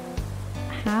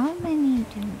 How many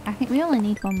do... I think we only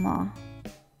need 1 more.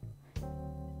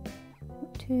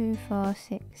 2, 4,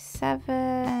 6,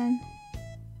 7.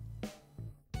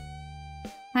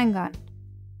 Hang on.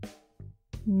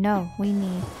 No, we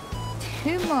need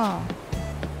 2 more.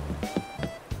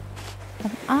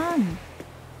 Come on.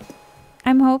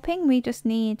 I'm hoping we just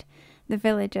need the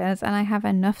villagers and I have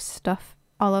enough stuff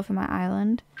all over my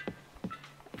island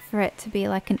for it to be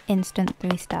like an instant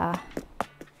 3 star.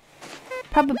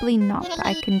 Probably not, but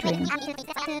I can dream.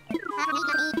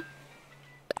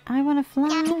 I want to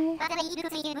fly.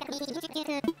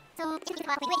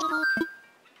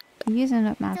 Using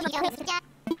up magic.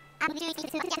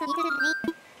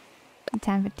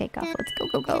 Time for takeoff. Let's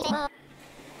go.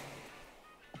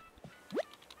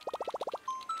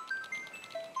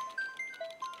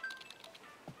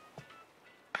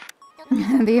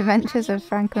 The Adventures of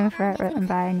Franklin Fred, written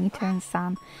by Anita and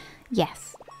Sam.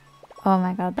 Yes. Oh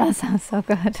my god, that sounds so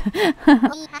good.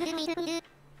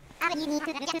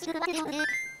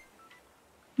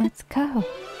 Let's go.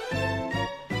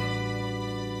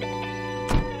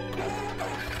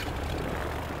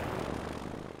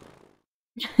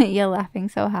 You're laughing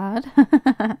so hard.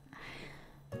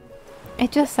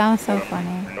 It just sounds so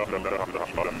funny.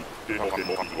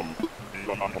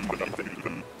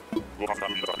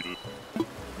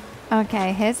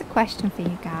 Okay, here's a question for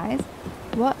you guys.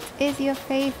 What is your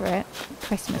favourite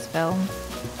Christmas film?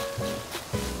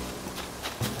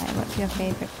 Like, what's your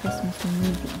favourite Christmas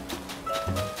movie?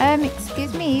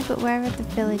 Excuse me, but where are the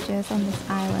villagers on this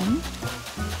island?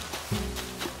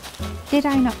 Did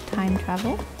I not time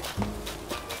travel?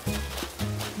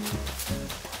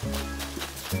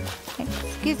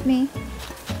 Excuse me.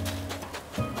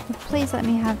 Please let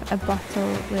me have a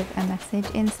bottle with a message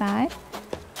inside.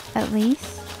 At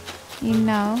least. You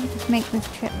know, just make this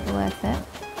trip worth it.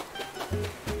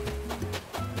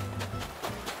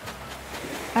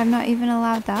 I'm not even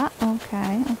allowed that?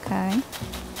 Okay.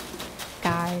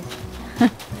 Guys.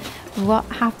 What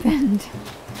happened?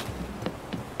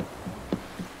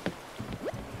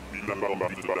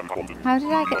 How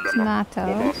did I get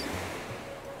tomatoes?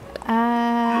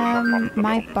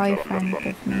 My boyfriend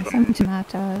gave me some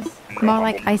tomatoes. More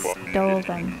like I stole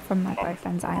them from my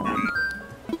boyfriend's island.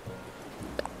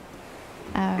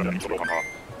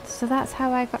 So that's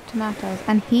how I got tomatoes.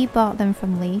 And he bought them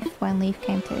from Leaf when Leaf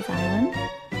came to his island.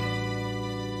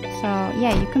 So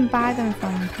yeah, you can buy them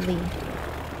from Leaf.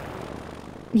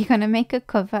 You're gonna make a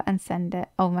cover and send it.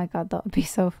 Oh my god, that would be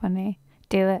so funny.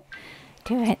 Do it.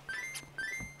 Do it.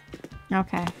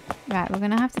 Okay. Right, we're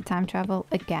gonna have to time travel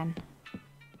again.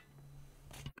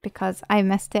 Because I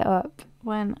messed it up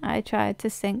when I tried to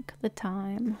sync the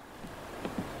time.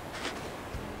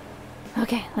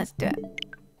 Okay, let's do it.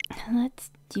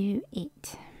 Let's do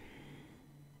it.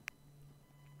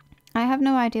 I have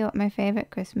no idea what my favourite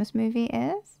Christmas movie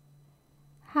is.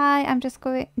 Hi, I'm just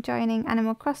joining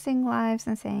Animal Crossing Lives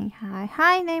and saying hi.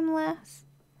 Hi, Nameless.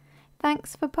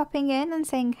 Thanks for popping in and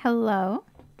saying hello.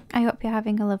 I hope you're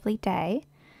having a lovely day.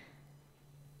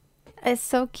 It's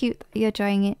so cute that you're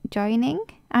joining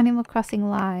Animal Crossing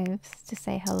Lives to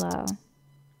say hello.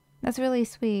 That's really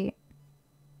sweet.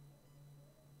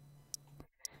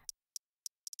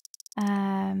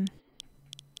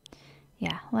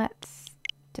 Yeah, let's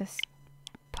just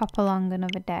pop along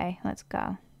another day. Let's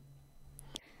go.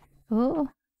 Oh,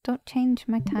 don't change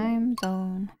my time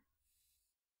zone.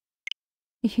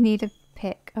 You need a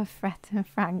pic of Fred and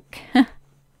Frank.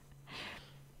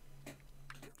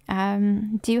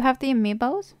 Do you have the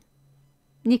amiibos?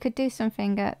 You could do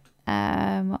something at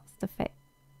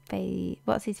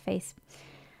what's his face?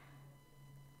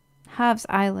 Harv's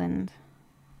Island.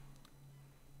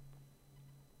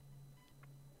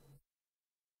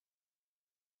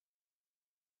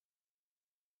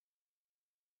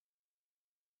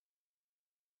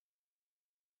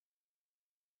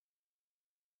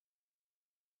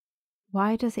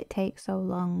 Why does it take so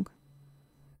long?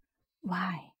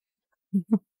 Why?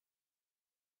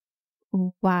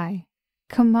 Why?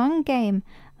 Come on, game.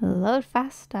 Load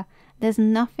faster. There's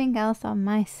nothing else on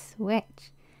my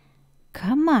Switch.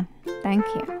 Come on. Thank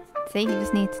you. See, you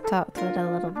just need to talk to it a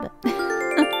little bit.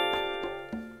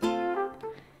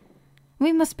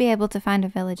 We must be able to find a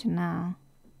villager now.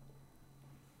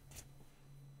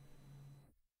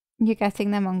 You're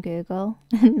getting them on Google.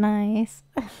 Nice.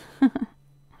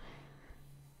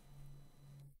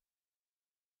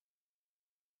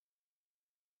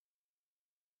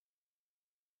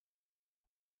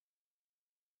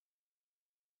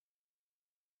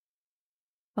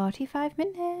 45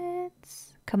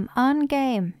 minutes. Come on,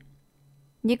 game.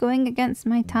 You're going against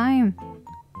my time.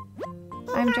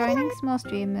 I'm joining small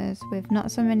streamers with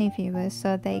not so many viewers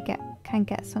so they can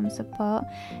get some support.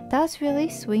 That's really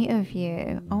sweet of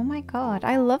you. Oh my god,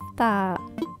 I love that.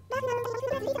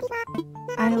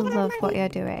 I love what you're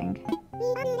doing.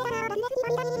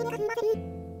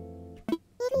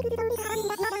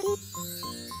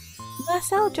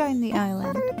 Marcel joined the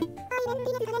island.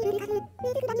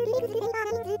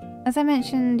 As I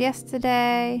mentioned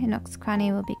yesterday, Nook's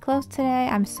Cranny will be closed today.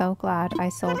 I'm so glad I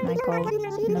sold my gold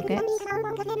nuggets.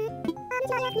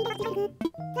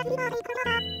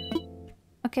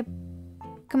 Okay,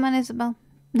 come on, Isabel.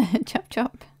 Chop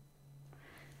chop.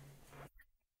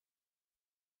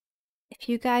 If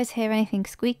you guys hear anything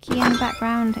squeaky in the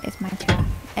background, it's my cat.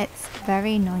 It's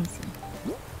very noisy.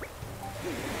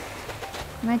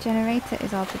 My generator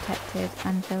is all protected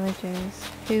and villagers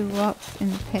who walks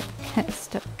in the pit get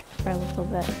stuck for a little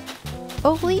bit.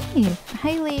 Oh, Leaf!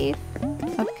 Hi, Leaf!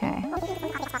 Okay.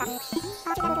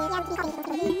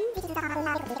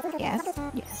 Yes,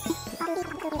 yes.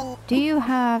 Do you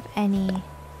have any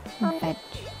veg?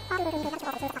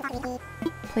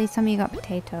 Please tell me you got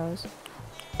potatoes.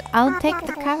 I'll take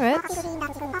the carrots.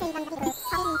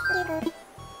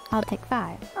 I'll take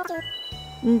 5.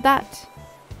 That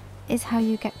is how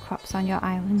you get crops on your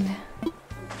island.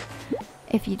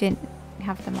 If you didn't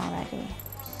have them already.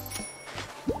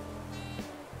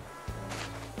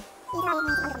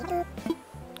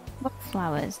 What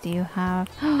flowers do you have?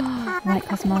 White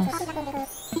cosmos.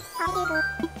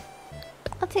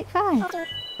 I'll take 5.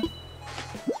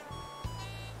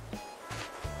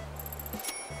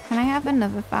 Can I have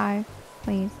another 5,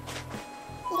 please?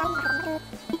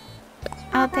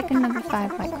 I'll take another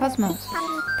 5 white cosmos.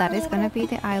 That is gonna be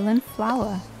the island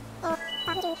flower.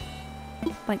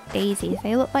 Like daisies.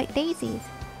 They look like daisies.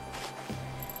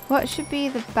 What should be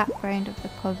the background of the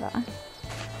cover?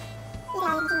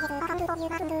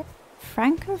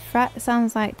 Frank and Fret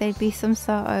sounds like they'd be some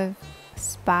sort of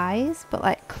spies, but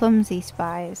like clumsy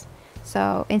spies.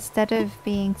 So instead of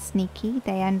being sneaky,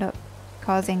 they end up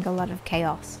causing a lot of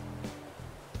chaos.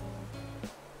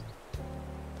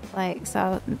 Like,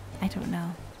 so, I don't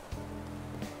know.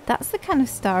 That's the kind of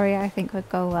story I think would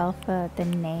go well for the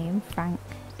name Frank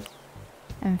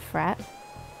and Fret.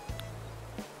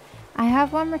 I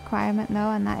have one requirement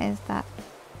though, and that is that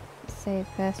save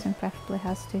person preferably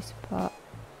has to support.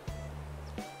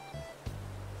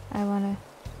 I want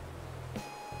to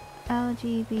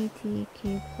LGBTQ+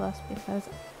 because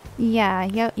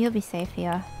yeah, you'll be safe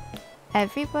here.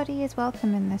 Everybody is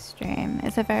welcome in this stream.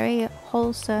 It's a very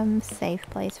wholesome, safe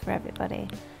place for everybody.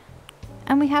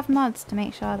 And we have mods to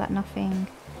make sure that nothing...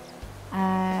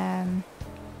 trying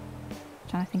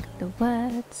to think of the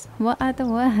words. What are the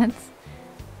words?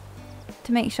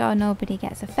 To make sure nobody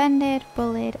gets offended,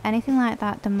 bullied, anything like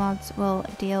that, the mods will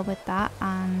deal with that.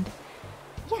 And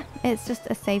yeah, it's just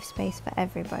a safe space for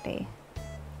everybody.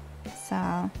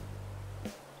 So...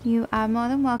 you are more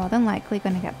than likely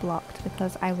going to get blocked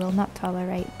because I will not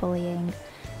tolerate bullying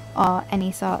or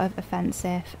any sort of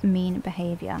offensive, mean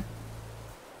behaviour.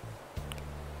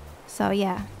 So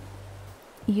yeah,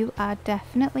 you are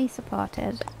definitely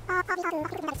supported.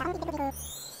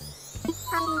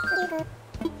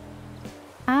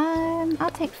 I'll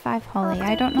take 5 holly.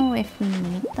 I don't know if we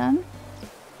need them.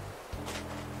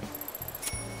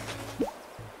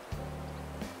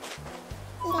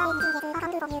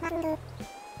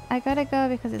 I gotta go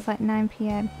because it's like 9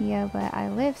 PM here where I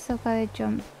live, so gotta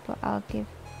jump, but I'll give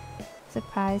a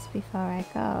surprise before I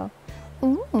go.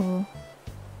 Ooh,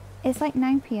 it's like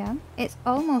 9 PM. It's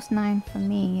almost 9 for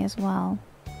me as well.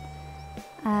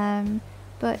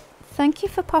 But thank you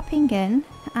for popping in,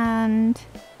 and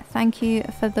thank you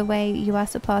for the way you are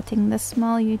supporting the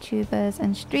small YouTubers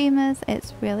and streamers.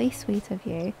 It's really sweet of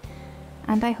you,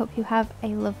 and I hope you have a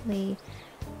lovely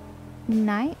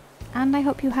night. And I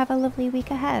hope you have a lovely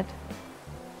week ahead.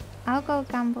 I'll go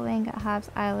gambling at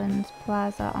Harv's Island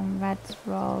Plaza on Red's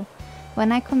Roll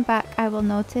When I come back, I will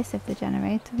notice if the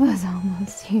generator was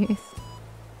almost used.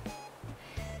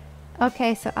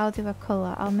 Okay, so I'll do a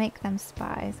colour. I'll make them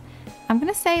spies. I'm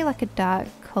gonna say like a dark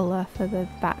colour for the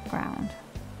background.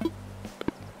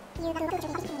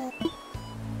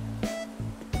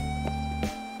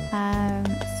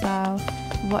 So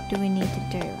what do we need to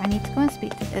do? I need to go and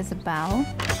speak to Isabelle.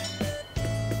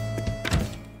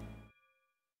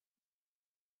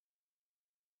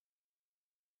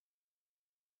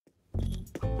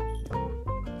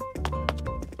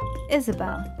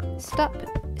 Isabelle, stop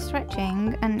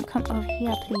stretching and come over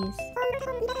here, please.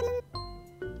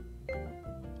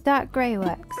 Dark grey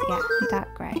works. Yeah,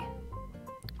 dark grey.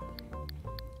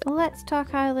 Let's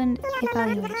talk island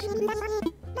evaluations.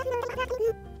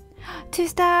 2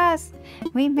 stars!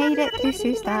 We made it to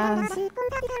 2 stars.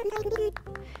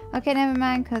 Okay, never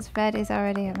mind, because Fred is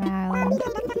already at my island.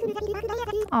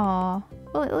 Aww.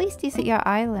 Well, at least he's at your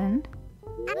island.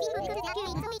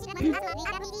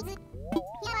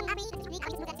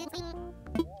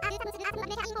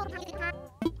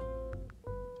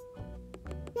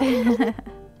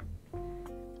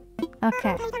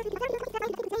 Okay.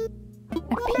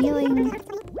 Appealing.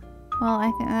 Well,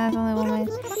 I think there's only one way.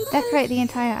 Decorate the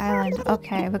entire island.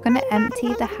 Okay, we're gonna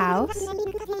empty the house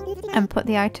and put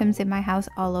the items in my house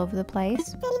all over the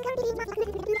place.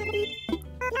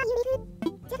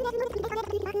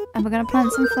 And we're gonna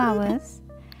plant some flowers.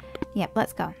 Yep,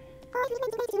 let's go.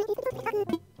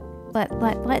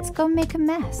 Let's go make a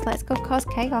mess. Let's go cause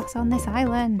chaos on this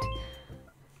island.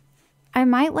 I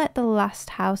might let the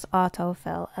last house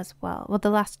autofill as well. Well, the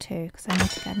last 2, because I need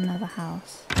to get another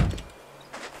house.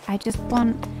 I just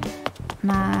want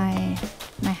my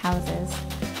houses.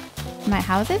 My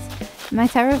houses? My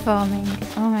terraforming.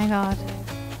 Oh my god.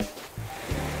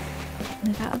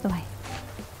 Move out of the way.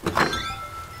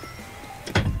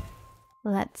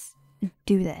 Let's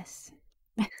do this.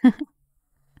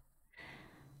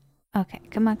 Okay,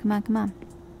 come on, come on, come on.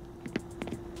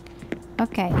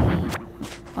 Okay.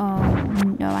 Oh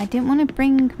no, I didn't want to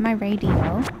bring my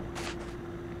radio.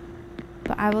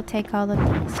 But I will take all of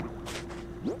these.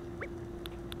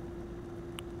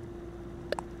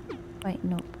 Wait,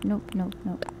 nope, nope, nope,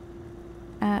 nope.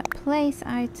 Place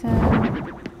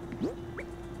item.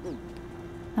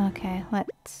 Okay,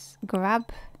 let's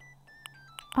grab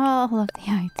all of the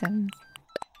items.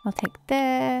 We'll take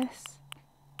this.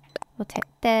 We'll take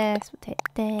this. We'll take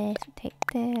this. We'll take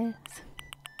this.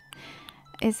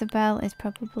 Isabelle is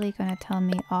probably going to tell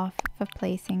me off for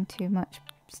placing too much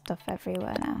stuff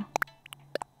everywhere now.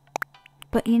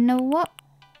 But you know what?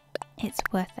 It's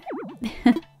worth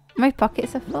it. My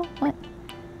pockets are full. What?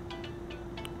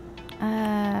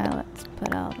 Let's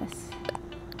put all this.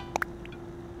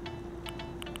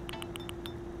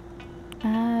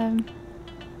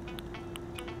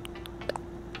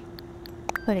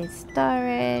 Put in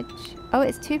storage. Oh,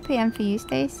 it's 2 PM for you,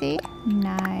 Stacey.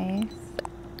 Nice.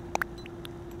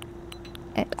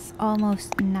 It's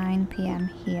almost 9 PM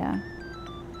here.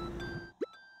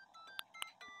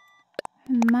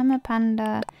 Mama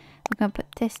Panda. We're gonna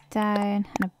put this down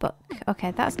and a book.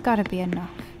 Okay, that's gotta be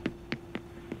enough.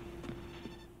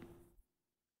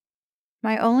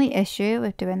 My only issue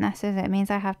with doing this is it means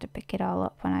I have to pick it all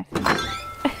up when I finish.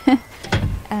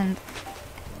 And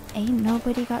ain't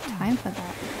nobody got time for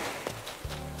that.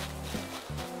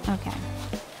 Okay.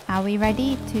 Are we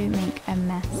ready to make a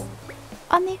mess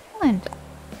on the island?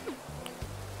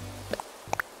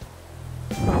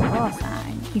 Floor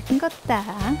sign. You can go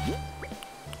there.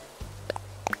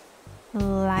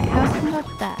 Lighthouse can go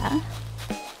there.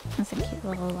 That's a cute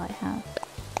little lighthouse.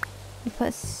 You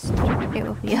put it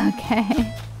will be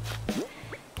okay.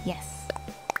 Yes.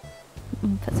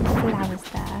 Put some flowers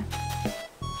there.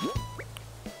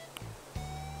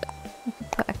 We can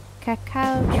put a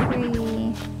cacao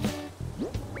tree.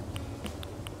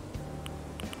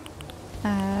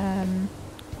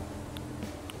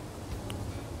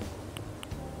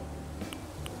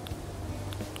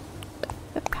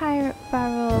 The pirate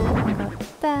barrel can go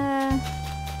there.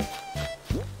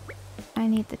 I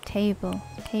need the table.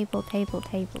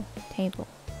 Table.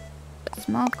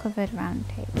 Small covered round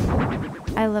table.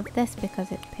 I love this because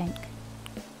it's pink.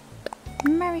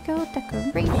 Marigold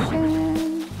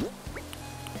decoration.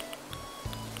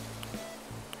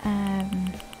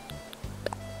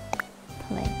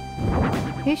 Play.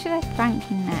 Who should I prank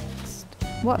next?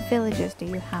 What villagers do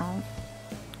you have?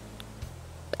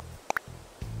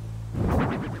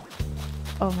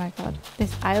 Oh my god,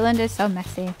 this island is so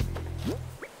messy.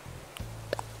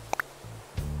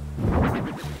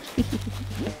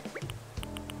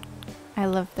 I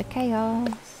love the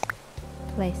chaos.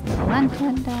 Place the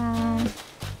lantern down.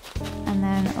 And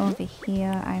then then over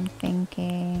here I'm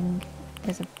thinking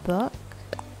there's a book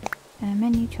and a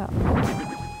menu chop.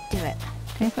 Do it.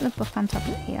 Can you put the book on top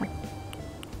of here?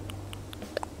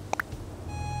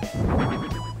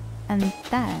 And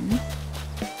then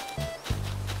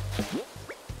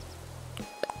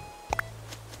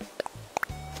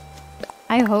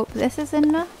I hope this is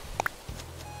enough.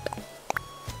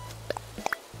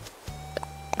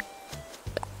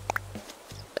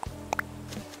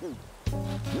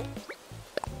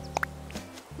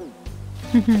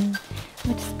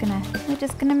 We're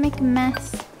just gonna make a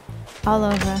mess all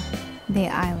over the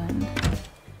island.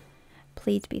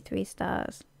 Please be 3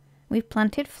 stars. We've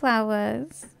planted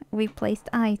flowers. We've placed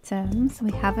items.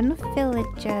 We have enough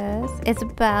villagers.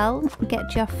 Isabelle,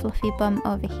 get your fluffy bum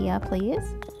over here,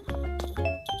 please.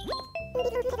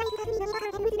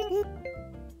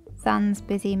 Zan's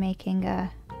busy making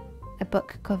a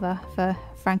book cover for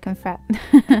Frank and Fret.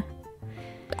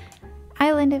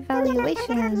 Island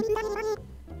evaluation.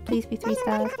 Please be 3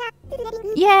 stars.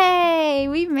 Yay!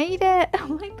 We made it! Oh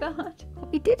my god.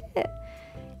 We did it!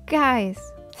 Guys,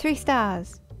 3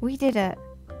 stars. We did it.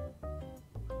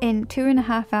 In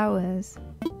 2.5 hours.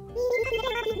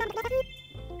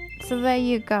 So there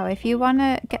you go. If you want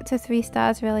to get to 3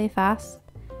 stars really fast,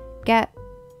 get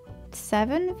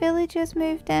 7 villagers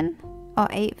moved in. Or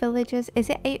 8 villagers. Is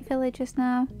it 8 villagers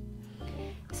now?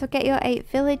 So get your 8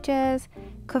 villagers,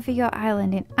 cover your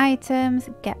island in items,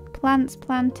 get plants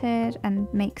planted and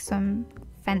make some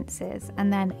fences,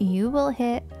 and then you will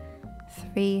hit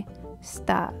 3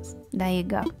 stars. There you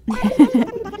go.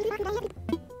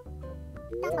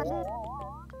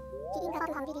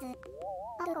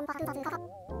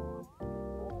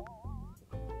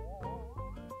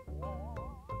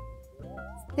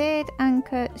 Sid,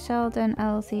 Anchor, Sheldon,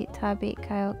 Elsie, Tabby,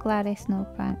 Kyle, Gladys, no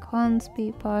prank,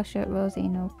 Hornsby, Portia, Rosie,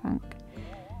 no prank.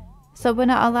 So we're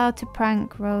not allowed to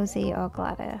prank Rosie or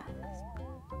Gladys.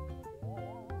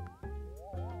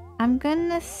 I'm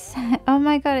gonna say, oh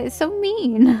my god, it's so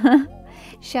mean.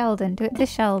 Sheldon, do it to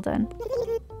Sheldon.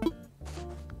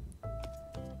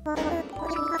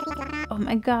 Oh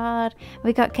my god,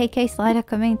 we got KK Slider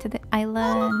coming to the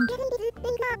island.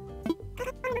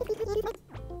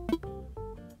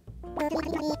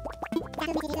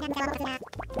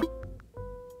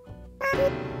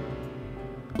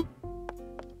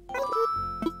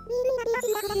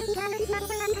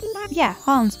 Yeah,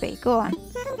 Hornsby, go on.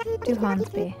 Do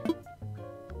Hornsby.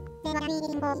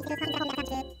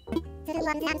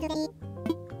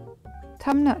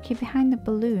 Tom Nook, you're behind the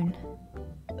balloon.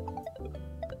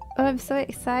 Oh, I'm so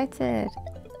excited.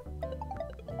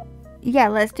 Yeah,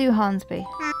 let's do Hornsby.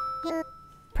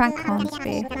 Prank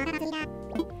Hornsby.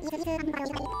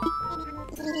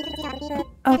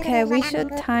 Okay, we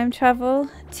should time travel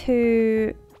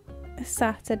to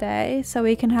Saturday so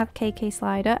we can have KK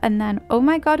Slider, and then, oh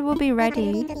my god, we'll be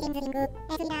ready to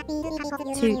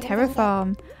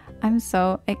terraform. I'm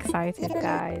so excited,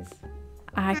 guys.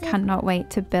 I cannot wait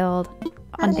to build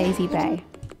on Daisy Bay.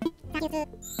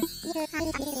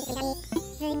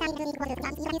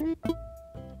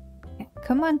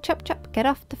 Come on, Chop Chop, get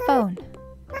off the phone.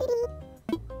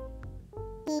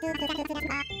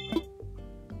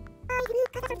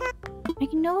 I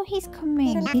know he's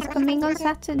coming. He's coming on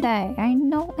Saturday. I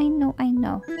know, I know, I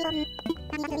know.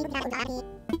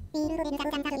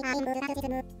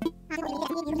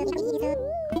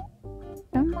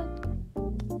 Come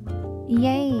on.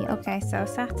 Yay. Okay, so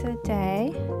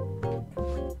Saturday.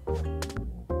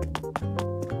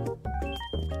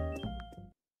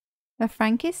 But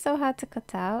Frank is so hard to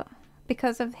cut out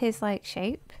because of his like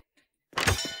shape.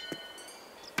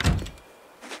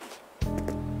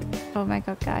 Oh my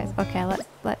god, guys. Okay,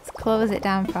 let's close it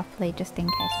down properly just in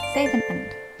case. Save and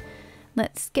end.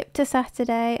 Let's skip to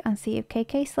Saturday and see if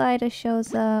KK Slider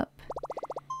shows up.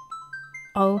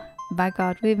 Oh my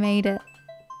god, we made it.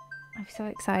 I'm so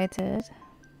excited.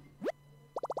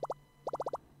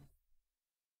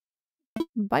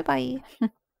 Bye bye.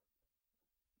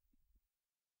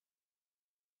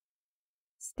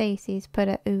 Stacy's put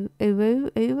a ooh.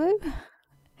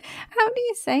 How do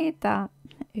you say that?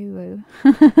 Ooh.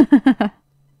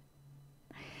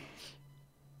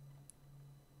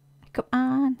 Come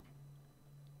on.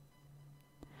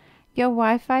 Your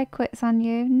Wi-Fi quits on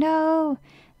you. No!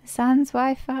 Sans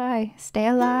Wi-Fi. Stay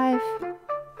alive.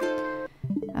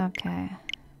 Okay.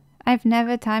 I've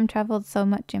never time traveled so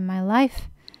much in my life.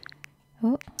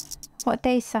 Oh, what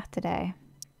day is Saturday?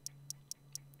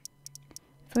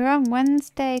 We're on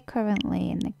Wednesday currently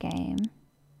in the game.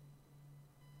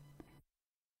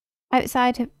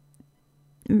 Outside of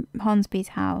Hornsby's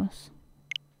house.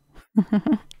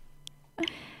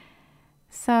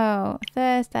 So,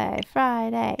 Thursday,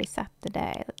 Friday,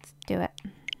 Saturday. Let's do it.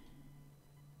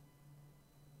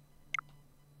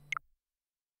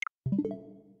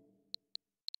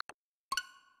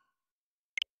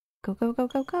 Go, go, go,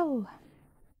 go, go.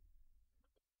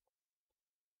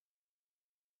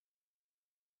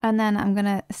 And then I'm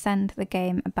gonna send the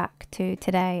game back to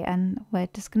today, and we're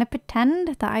just gonna pretend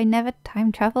that I never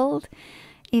time traveled,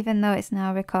 even though it's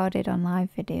now recorded on live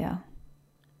video.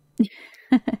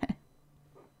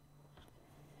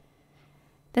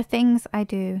 The things I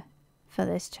do for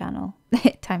this channel.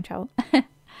 Time travel.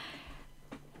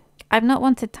 I've not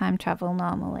wanted time travel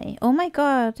normally. Oh my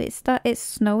god, it's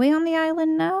snowy on the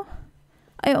island now.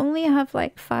 I only have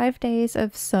like 5 days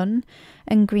of sun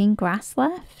and green grass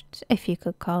left, if you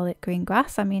could call it green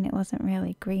grass. I mean, it wasn't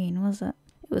really green, was it?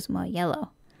 It was more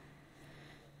yellow.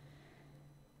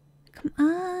 Come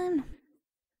on.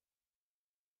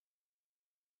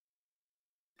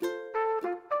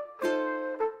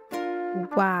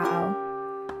 Wow.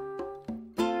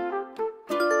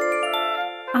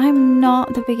 I'm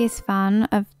not the biggest fan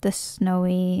of the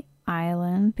snowy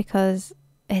island because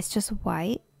it's just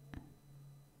white.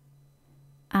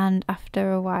 And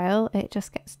after a while, it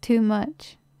just gets too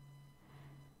much.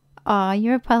 Aw,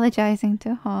 you're apologizing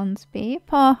to Hornsby.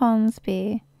 Poor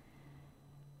Hornsby.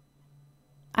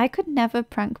 I could never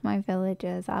prank my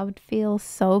villagers. I would feel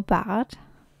so bad.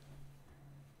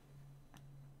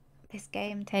 This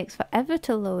game takes forever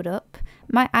to load up.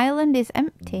 My island is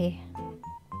empty.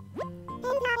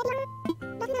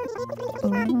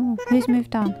 Ooh, who's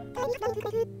moved on?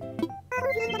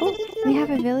 Oh, we have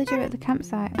a villager at the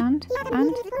campsite, and?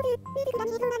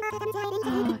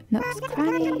 Oh, Nook's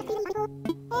Cranny.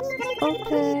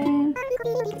 Open.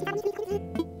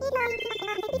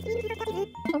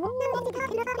 Oh.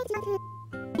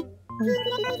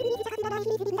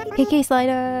 KK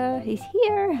Slider, he's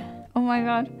here. Oh my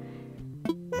god.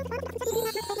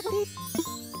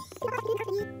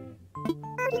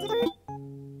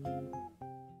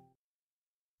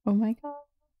 Oh my god.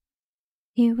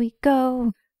 Here we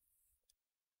go.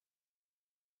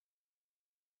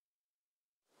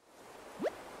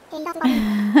 I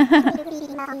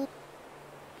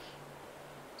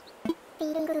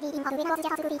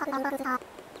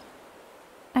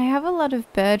have a lot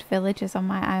of bird villages on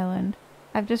my island.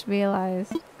 I've just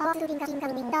realized.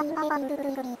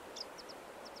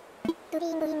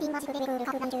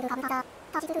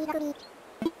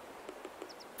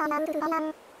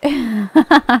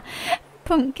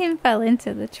 Pumpkin fell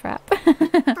into the trap.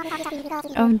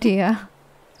 Oh dear.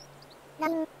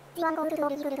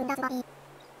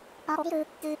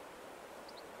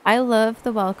 I love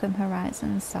the Welcome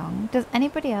Horizon song. Does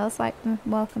anybody else like the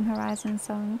Welcome Horizon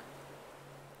song?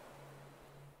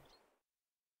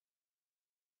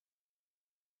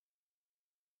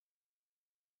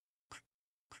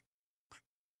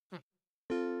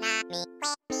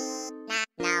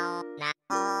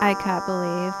 I can't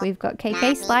believe we've got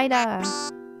KK Slider.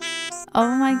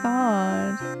 Oh my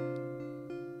god.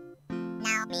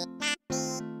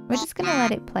 We're just gonna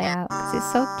let it play out because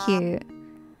it's so cute.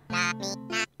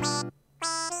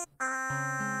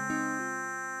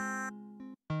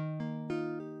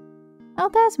 Oh,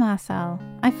 there's Marcel.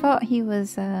 I thought he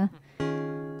was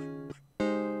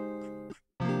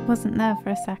wasn't there for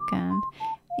a second.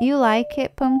 You like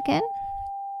it, Pumpkin?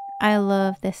 I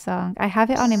love this song. I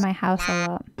have it on in my house a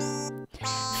lot.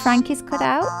 Frankie's cut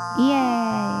out?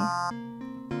 Yay!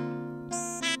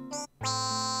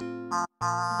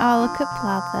 Oh, look at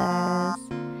Blathers.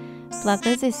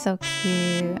 Blathers is so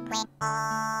cute.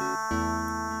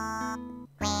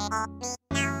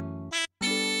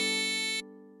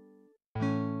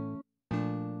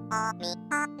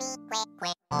 Oh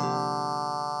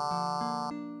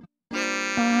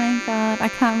my god, I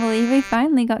can't believe we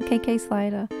finally got KK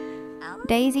Slider.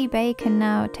 Daisy Bay can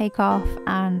now take off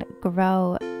and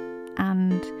grow,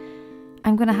 and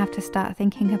I'm gonna have to start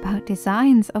thinking about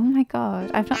designs. Oh my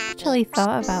god, I've not actually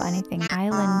thought about anything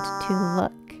island to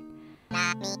look.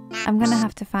 I'm gonna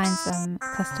have to find some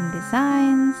custom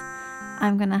designs.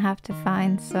 I'm gonna have to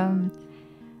find some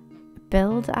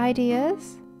build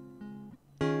ideas.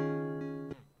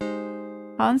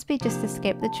 Hornsby just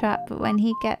escaped the trap, but when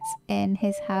he gets in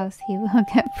his house, he will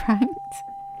get pranked.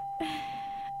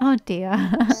 Oh dear.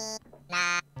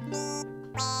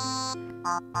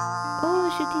 Oh,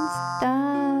 shooting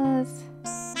stars.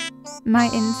 My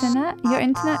internet? Your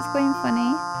internet's going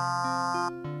funny.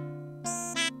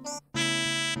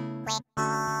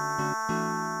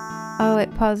 Oh, it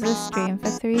paused the stream for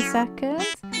 3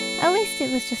 seconds? At least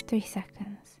it was just 3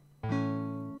 seconds.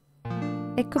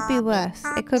 It could be worse.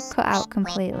 It could cut out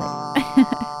completely.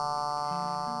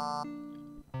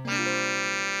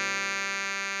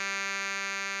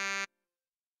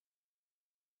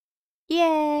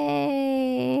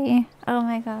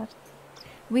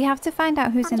 We have to find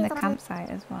out who's in the campsite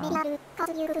as well.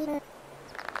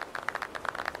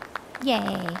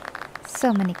 Yay!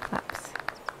 So many claps.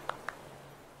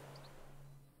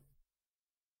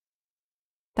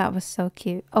 That was so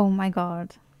cute. Oh my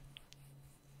god.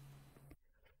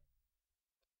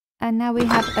 And now we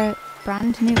have a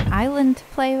brand new island to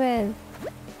play with.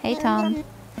 Hey Tom.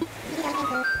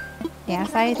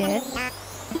 Yes, I did.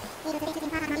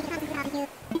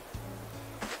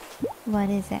 What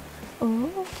is it?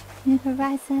 Oh, New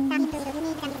Horizons.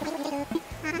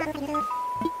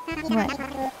 What?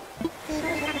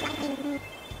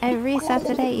 Every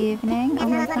Saturday evening? Oh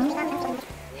my god.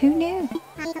 Who knew?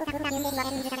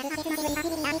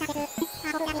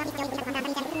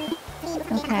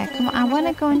 Okay, come on. I want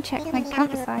to go and check my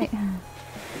campsite.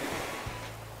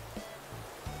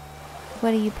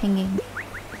 What are you pinging?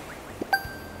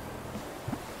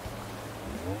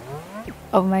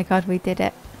 Oh my god, we did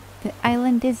it. The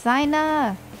island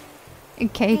designer!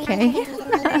 KK.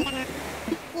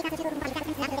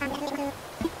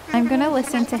 I'm gonna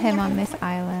listen to him on this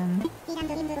island.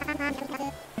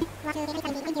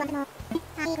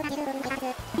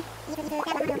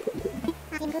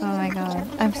 Oh my god.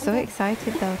 I'm so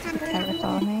excited though to be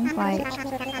terraforming. Like,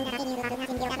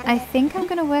 I think I'm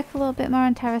gonna work a little bit more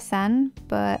on TerraSen,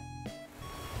 but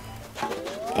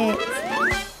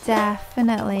it's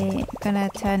definitely gonna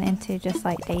turn into just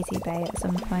like Daisy Bay at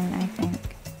some point, I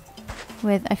think.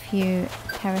 With a few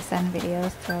TerraSen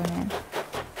videos thrown in.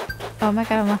 Oh my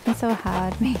god, I'm laughing so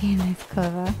hard making this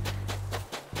cover.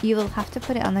 You will have to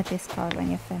put it on the Discord when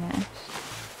you're finished,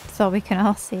 so we can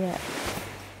all see it.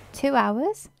 2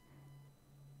 hours?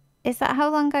 Is that how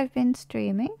long I've been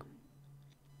streaming?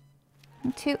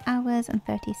 2 hours and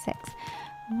 36.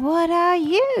 What are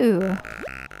you?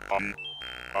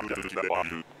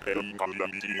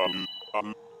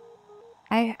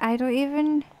 I don't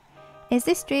even... Is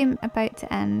this stream about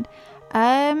to end?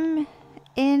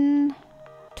 In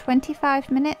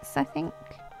 25 minutes, I think.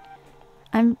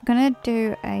 I'm gonna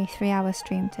do a 3-hour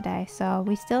stream today, so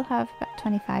we still have about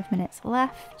 25 minutes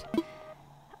left.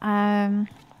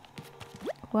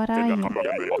 What are you?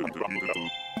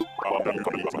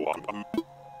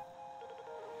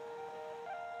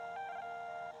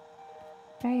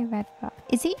 Very red rock.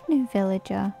 Is he a new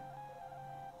villager?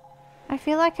 I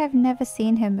feel like I've never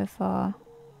seen him before.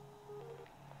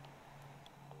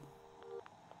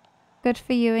 Good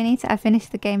for you, Anita. I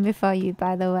finished the game before you,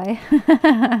 by the way.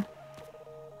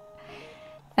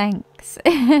 Thanks.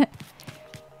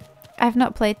 I've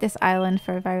not played this island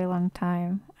for a very long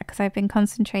time because I've been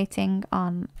concentrating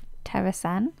on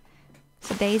TerraSen.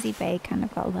 So Daisy Bay kind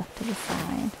of got left to the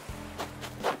side.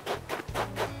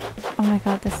 Oh my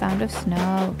god, the sound of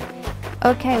snow.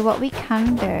 Okay, what we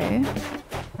can do...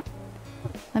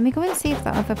 Let me go and see if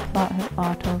that other plot has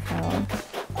auto-filled.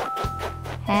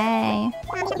 Hey!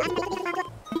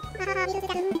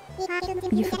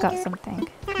 You forgot something.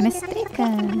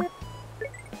 Mistaken!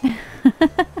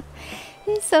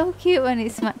 He's so cute when he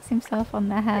smacks himself on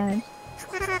the head.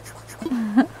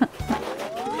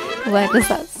 Where does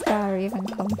that scar even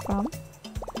come from?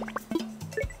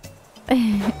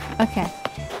 Okay,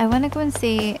 I want to go and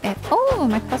see if... Oh,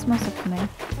 my Cosmos are coming.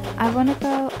 I want to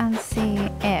go and see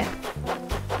if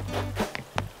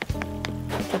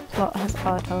the plot has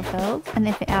auto-filled, and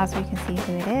if it has, we can see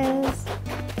who it is.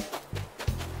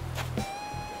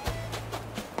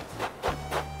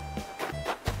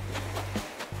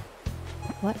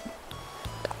 What?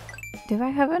 Do I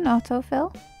have an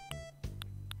autofill?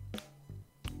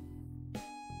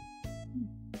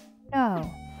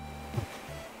 No.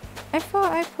 I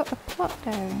thought I put a plot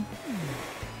down.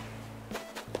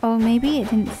 Oh, maybe it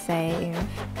didn't save.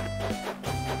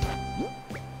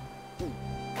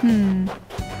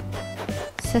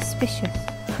 Suspicious.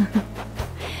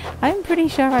 I'm pretty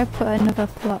sure I put another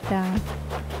plot down.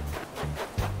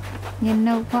 You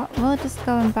know what? We'll just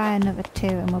go and buy another 2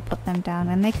 and we'll put them down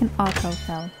and they can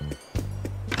autofill.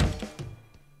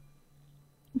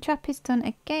 Trap is done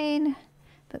again,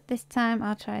 but this time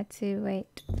I'll try to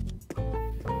wait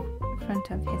in front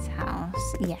of his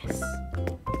house. Yes.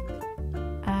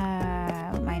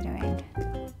 What am I doing?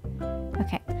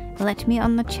 Okay, let me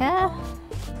on the chair.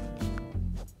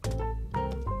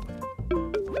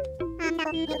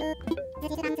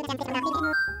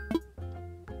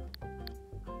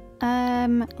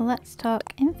 Let's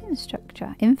talk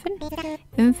infrastructure. Infrastructure?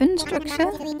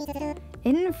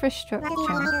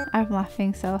 Infrastructure. I'm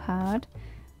laughing so hard.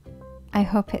 I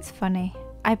hope it's funny.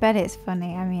 I bet it's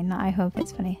funny. I mean, not I hope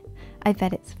it's funny. I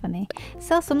bet it's funny.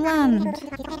 Sell some land!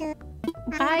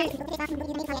 Why?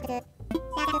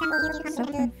 So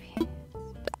confused.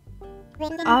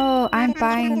 Oh, I'm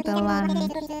buying the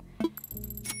land.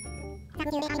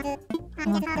 Okay.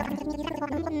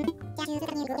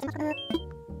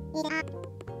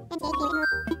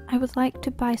 I would like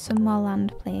to buy some more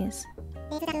land, please.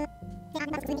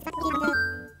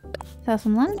 Sell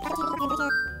some land?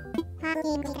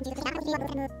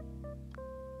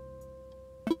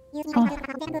 Oh.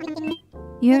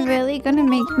 You're really gonna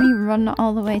make me run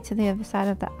all the way to the other side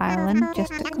of the island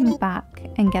just to come back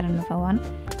and get another one?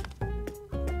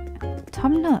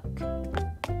 Tom Nook,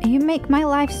 you make my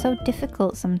life so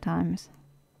difficult sometimes.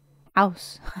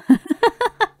 House.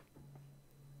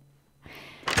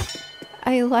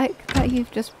 I like that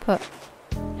you've just put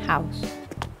house.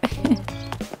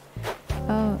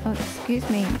 Oh, excuse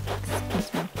me.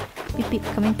 Excuse me. Beep beep,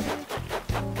 coming.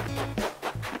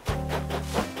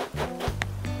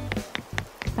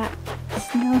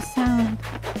 That's no sound.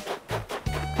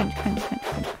 Crunch, crunch, crunch,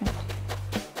 crunch, crunch.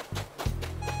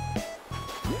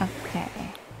 Okay.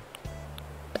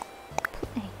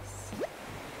 Place.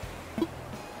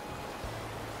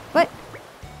 What?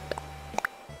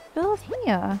 Build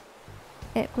here.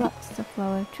 It blocks the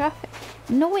flow of traffic.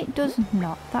 No, it does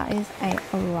not. That is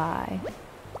a lie.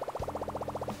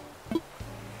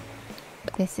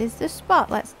 This is the spot.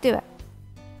 Let's do it.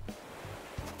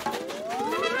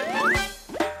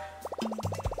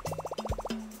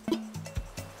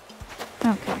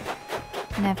 Okay.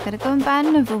 And I've got to go and buy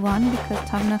another one because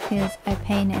Tom Nook is a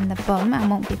pain in the bum and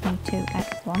won't give me two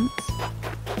at once.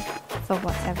 For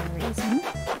whatever reason.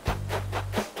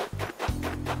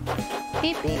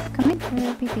 Beep beep, coming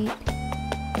through, beep beep.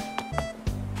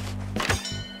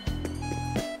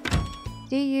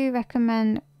 Do you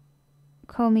recommend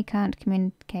Call Me Can't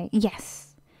Communicate?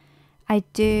 Yes, I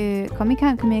do. Call Me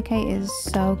Can't Communicate is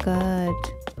so good.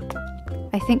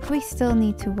 I think we still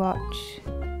need to watch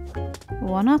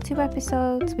 1 or 2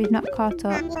 episodes. We've not caught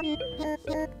up.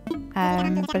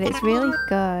 But it's really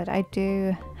good. I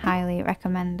do highly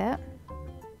recommend it.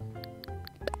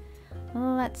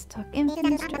 Let's talk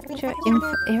infrastructure.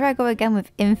 Here I go again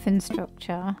with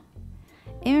infrastructure.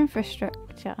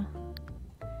 Infrastructure.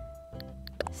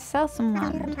 Sell some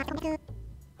land.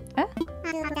 Huh?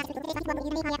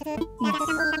 Yes.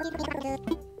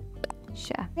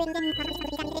 Sure.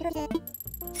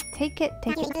 Take it,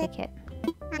 take it, take it.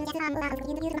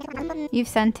 You've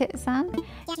sent it, Sam?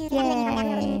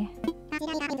 Yay.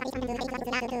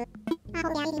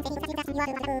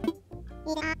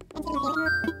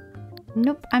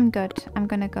 Nope, I'm good. I'm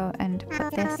gonna go and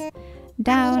put this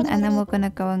down and then we're gonna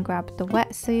go and grab the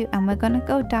wetsuit and we're gonna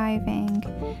go diving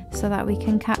so that we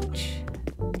can catch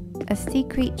a sea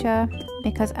creature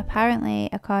because apparently,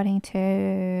 according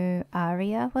to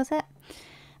Aria, was it?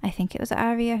 I think it was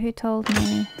Aria who told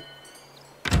me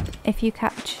if you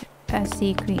catch a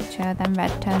sea creature then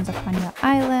red turns up on your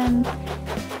island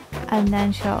and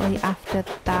then shortly after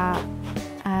that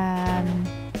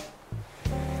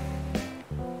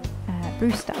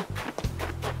Brewster.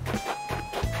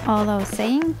 Although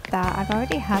saying that, I've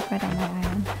already had Red on my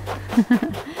island.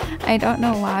 I don't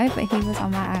know why, but he was on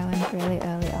my island really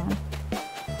early on.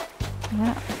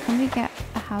 Can we get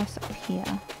a house up here?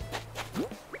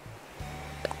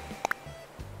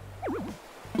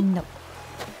 Nope.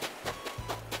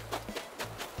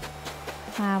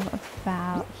 How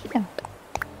about here?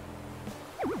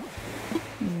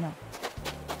 No.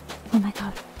 Oh my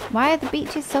god. Why are the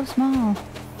beaches so small?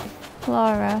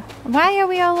 Flora. Why are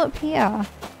we all up here?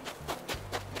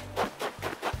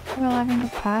 We're all having a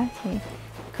party.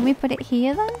 Can we put it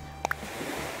here then?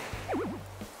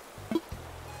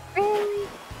 Really?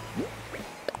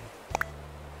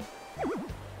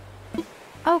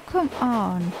 Oh, come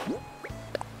on.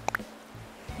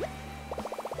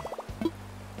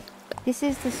 This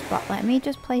is the spot. Let me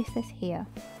just place this here.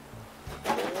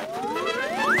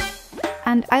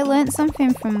 And I learnt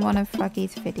something from one of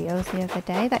Froggy's videos the other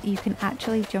day that you can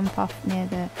actually jump off near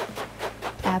the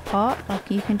airport. Like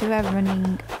you can do a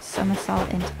running somersault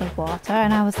into the water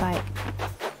and I was like,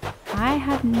 I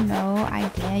had no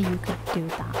idea you could do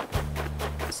that.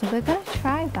 So we're gonna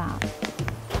try that.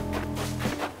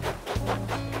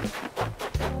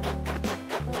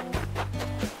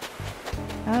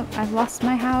 Oh, I've lost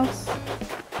my house.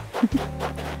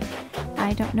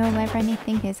 I don't know where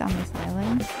anything is on this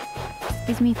island.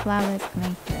 Gives me flowers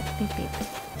coming through. Beep beep.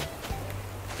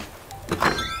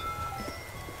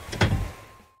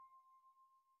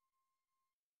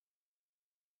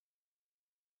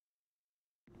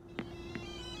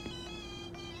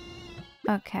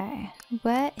 Okay,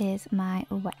 where is my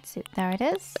wetsuit? There it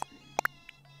is.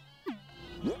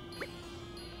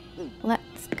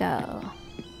 Let's go.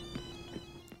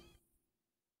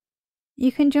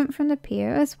 You can jump from the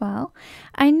pier as well.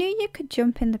 I knew you could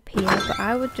jump in the pier, but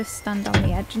I would just stand on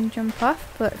the edge and jump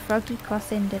off. But Froggy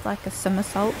Crossing did like a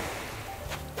somersault.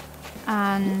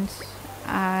 And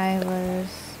I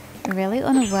was really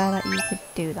unaware that you could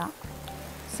do that.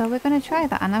 So we're going to try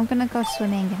that, and I'm going to go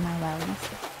swimming in my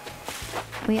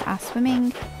wellies. We are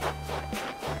swimming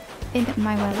in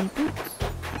my welly boots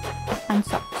and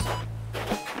socks.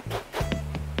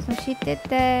 So she did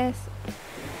this.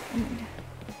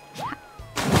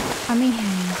 I mean,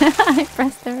 I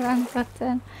pressed the wrong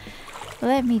button.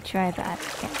 Let me try that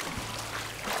again.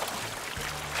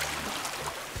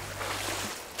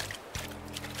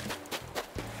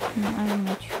 I'm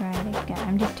gonna try it again.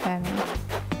 I'm determined.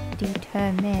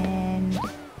 Determined.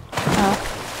 Oh,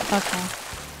 okay.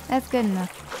 That's good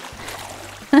enough.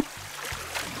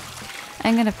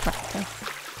 I'm gonna practice.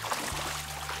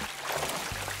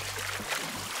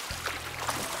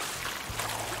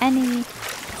 Any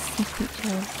sea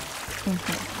creatures in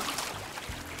here?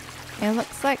 It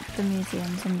looks like the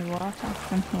museum's underwater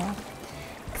from here.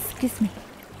 Excuse me.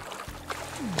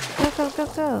 Go, go, go,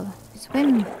 go.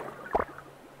 Swim.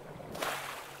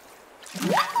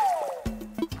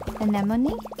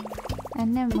 Anemone?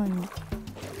 Anemone.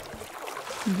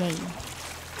 Yay.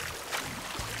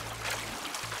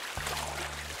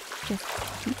 Just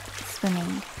keep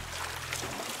swimming.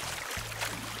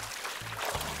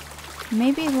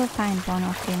 Maybe we'll find one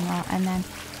or two more and then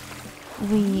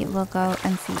we will go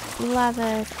and see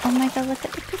Blathers. Oh my god, look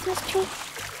at the Christmas tree.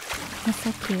 That's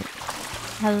so cute.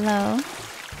 Hello?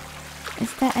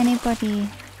 Is there anybody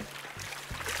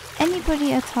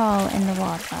at all in the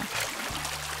water?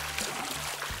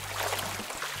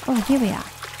 Oh, here we are.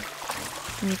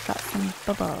 We've got some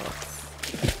bubbles.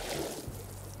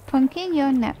 Pumpkin,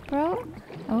 your net broke?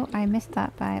 Oh, I missed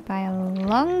that by a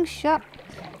long shot.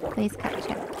 Please catch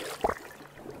it.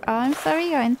 Oh, I'm sorry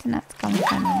your internet's gone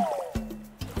funny.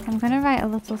 I'm gonna write a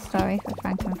little story for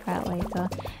Frankenfurt later.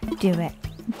 Do it.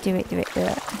 Do it, do it, do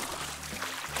it.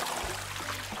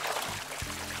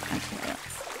 Okay,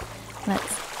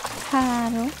 let's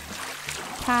paddle.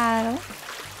 Paddle.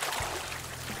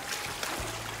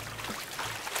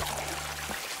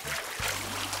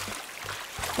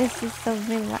 This is so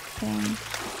relaxing.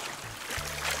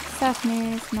 Sad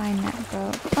news, my net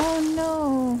broke. Oh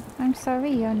no! I'm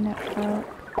sorry your net broke.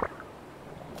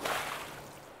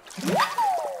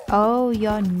 Oh,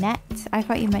 your net. I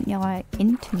thought you meant your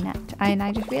internet. And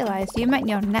I just realised you meant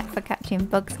your net for catching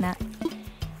bugs net.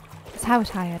 That's how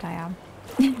tired I am.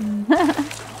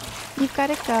 You've got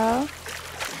to go.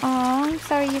 Oh, I'm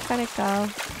sorry you've got to go.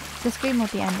 The stream will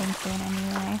be ending soon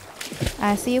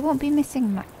anyway. So you won't be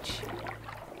missing much.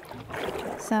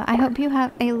 So I hope you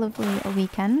have a lovely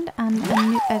weekend and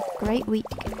a great week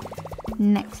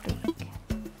next week.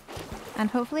 And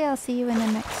hopefully I'll see you in the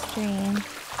next stream.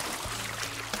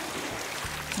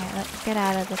 Right, let's get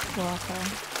out of this water.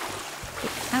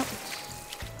 Get out.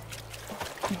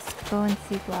 Let's go and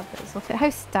see Blathers. Look at how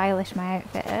stylish my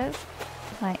outfit is.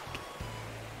 Like,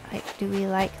 do we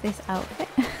like this outfit?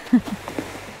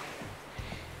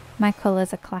 My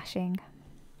colours are clashing.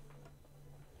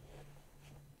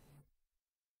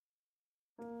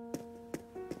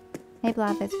 Hey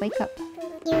Blathers, wake up.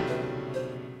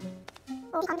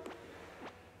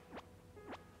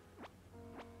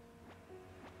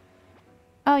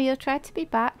 Oh, you'll try to be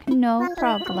back? No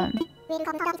problem.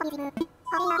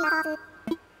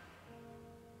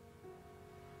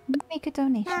 Make a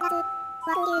donation.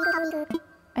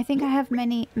 I think I have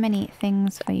many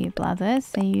things for you, Blathers,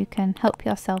 so you can help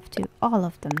yourself to all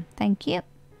of them. Thank you.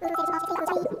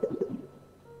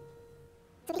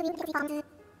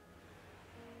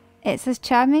 It's as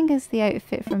charming as the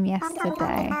outfit from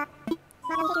yesterday.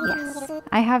 Yes,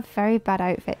 I have very bad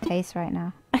outfit taste right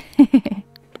now.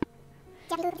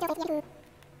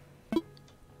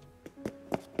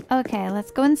 Okay,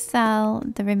 let's go and sell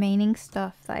the remaining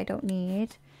stuff that I don't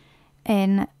need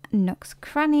in Nook's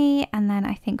Cranny, and then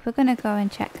I think we're gonna go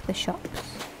and check the shops.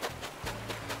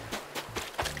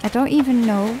 I don't even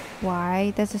know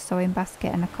why there's a sewing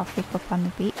basket and a coffee cup on the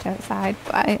beach outside,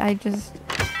 but I just...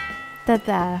 they're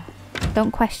there.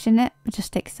 Don't question it,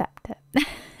 just accept it.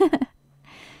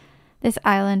 This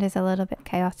island is a little bit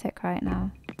chaotic right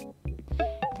now.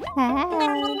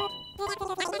 Hey.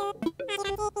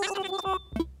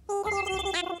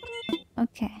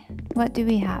 Okay, what do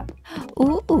we have?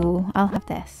 Ooh, I'll have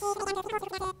this.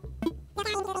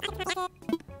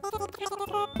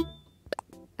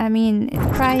 I mean, it's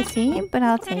pricey, but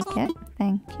I'll take it.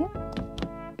 Thank you.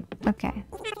 Okay.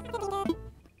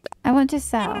 I want to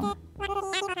sell.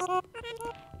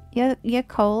 You're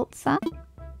cold, son?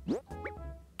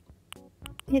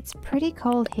 It's pretty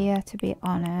cold here, to be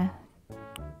honest.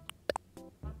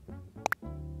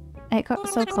 It got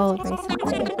so cold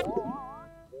recently.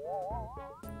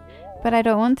 But I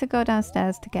don't want to go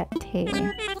downstairs to get tea.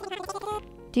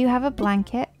 Do you have a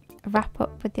blanket? Wrap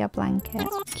up with your blanket.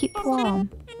 Keep warm.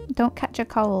 Don't catch a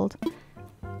cold.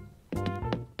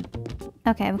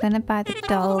 Okay, we're gonna buy the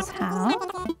doll's house.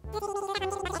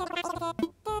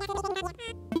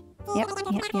 Yep.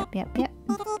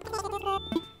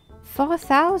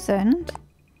 4,000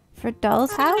 for a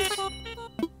doll's house?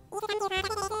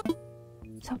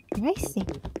 So pricey.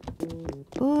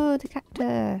 Ooh, the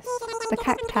cactus. The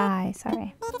cacti,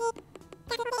 sorry.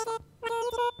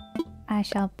 I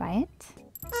shall buy it.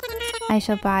 I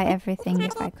shall buy everything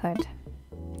if I could.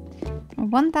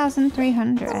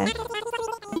 1,300.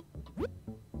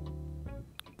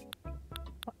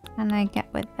 What can I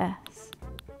get with this?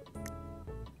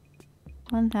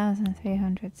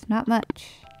 1,300's not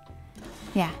much.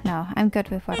 Yeah, no, I'm good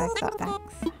with what I've got,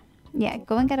 thanks. Yeah,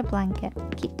 go and get a blanket.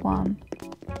 Keep warm.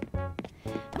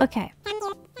 Okay.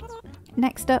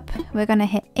 Next up, we're gonna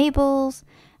hit Abel's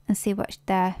and see what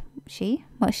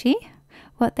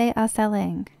what they are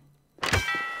selling.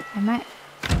 I might...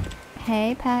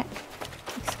 Hey, Peck.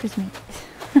 Excuse me.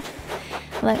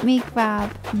 Let me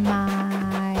grab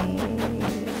my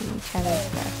cherries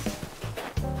first.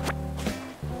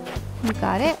 You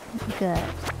got it? Good.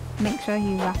 Make sure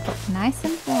you wrap it nice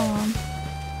and warm.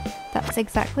 That's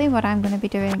exactly what I'm going to be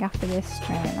doing after this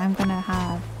stream. I'm going to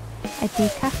have a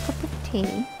decaf cup of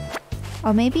tea,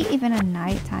 or maybe even a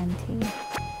nighttime tea,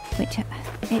 which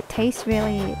it tastes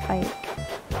really like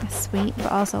sweet,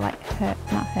 but also like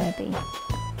not herby.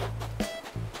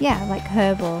 Yeah, like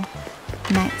herbal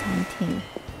nighttime tea.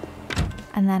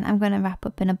 And then I'm going to wrap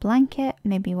up in a blanket,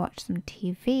 maybe watch some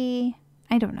TV.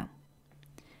 I don't know.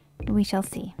 We shall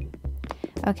see.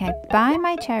 Okay, buy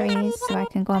my cherries so I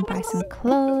can go and buy some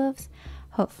clothes.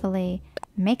 Hopefully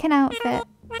make an outfit.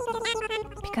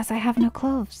 Because I have no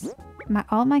clothes.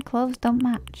 All my clothes don't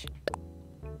match.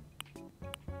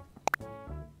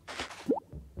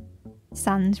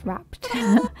 Sans wrapped.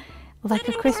 Like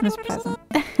a Christmas present.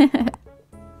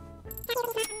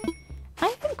 I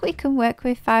think we can work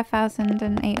with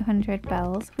 5,800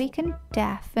 bells. We can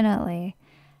definitely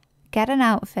get an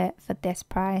outfit for this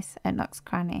price at Nook's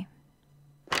Cranny.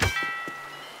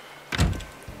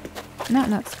 Not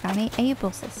Nook's Cranny,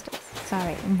 Able Sisters.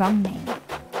 Sorry, wrong name.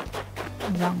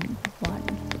 Wrong one.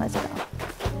 Let's go.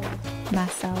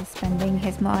 Marcel's spending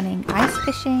his morning ice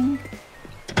fishing.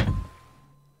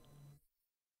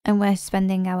 And we're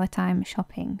spending our time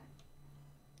shopping.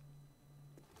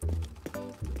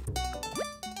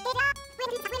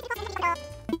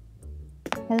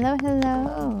 Hello,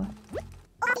 hello.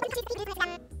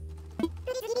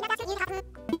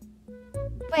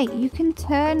 Wait, you can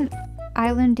turn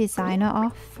Island Designer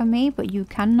off for me, but you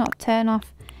cannot turn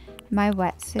off my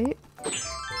wetsuit.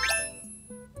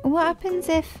 What happens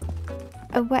if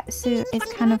a wetsuit is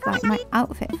kind of like my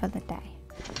outfit for the day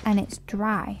and it's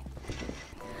dry?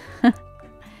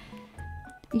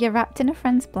 You're wrapped in a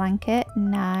friend's blanket.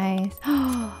 Nice.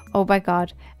 Oh my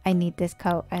god, I need this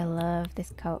coat. I love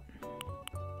this coat.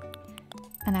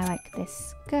 And I like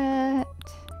this skirt.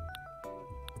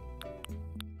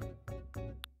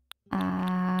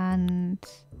 And...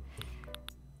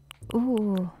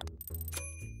 Ooh.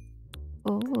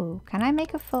 Ooh, can I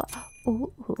make a full...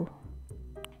 Ooh.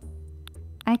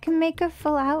 I can make a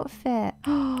full outfit.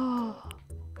 Oh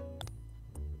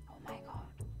my god.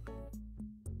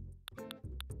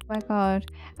 Oh my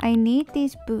god. I need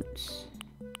these boots.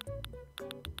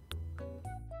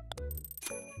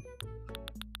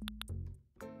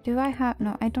 Do I have...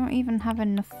 No, I don't even have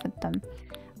enough for them.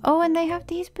 Oh, and they have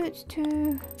these boots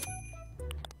too.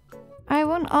 I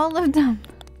want all of them.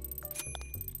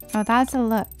 Oh, that's a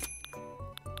look.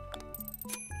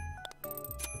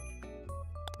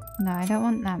 No, I don't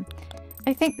want them.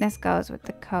 I think this goes with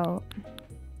the coat.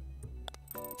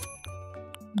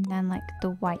 And then like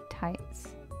the white tights.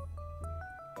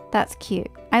 That's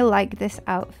cute. I like this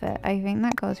outfit. I think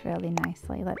that goes really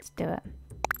nicely. Let's do it.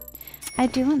 I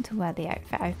do want to wear the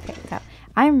outfit I've picked up.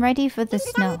 I'm ready for the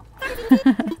snow.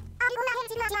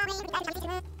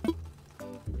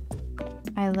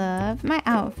 I love my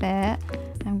outfit.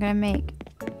 I'm gonna make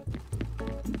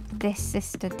this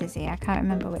sister dizzy. I can't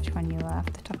remember which one you are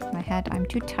off the top of my head. I'm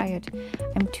too tired.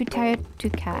 I'm too tired to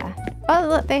care. Oh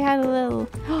look, they had a little...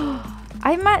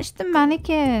 I matched the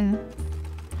mannequin.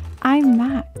 I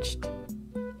matched.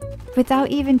 Without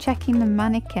even checking the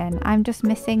mannequin. I'm just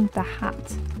missing the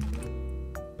hat.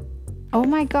 Oh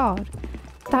my god.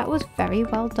 That was very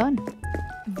well done.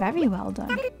 Very well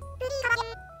done.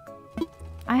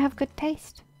 I have good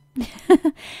taste.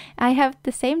 I have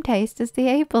the same taste as the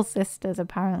Able sisters,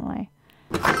 apparently.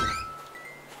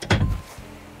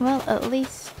 Well, at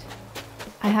least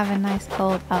I have a nice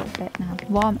cold outfit now.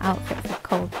 Warm outfit for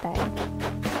cold day.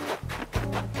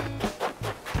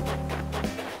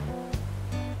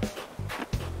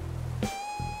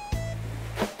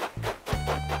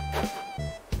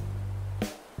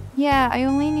 Yeah, I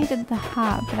only needed the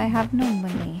hat, but I have no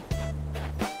money.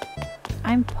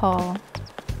 I'm poor.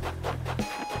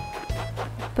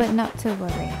 But not to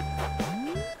worry.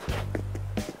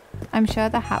 I'm sure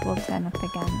the hat will turn up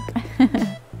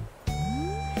again.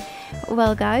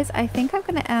 Well guys, I think I'm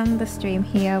going to end the stream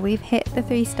here. We've hit the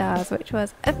 3 stars, which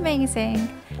was amazing.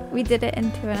 We did it in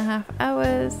 2.5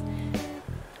 hours.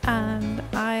 And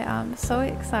I am so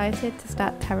excited to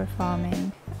start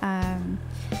terraforming.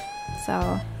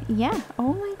 So yeah,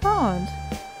 oh my god.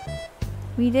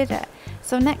 We did it.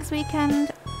 So next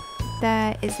weekend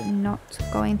there is not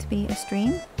going to be a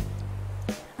stream.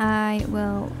 I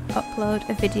will upload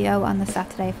a video on the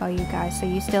Saturday for you guys, so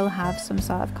you still have some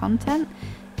sort of content.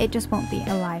 It just won't be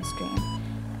a live stream.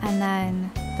 And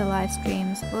then the live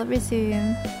streams will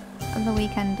resume on the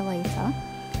weekend later.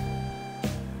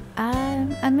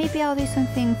 And maybe I'll do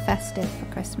something festive for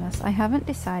Christmas. I haven't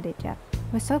decided yet.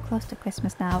 We're so close to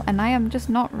Christmas now and I am just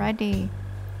not ready.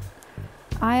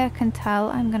 I can tell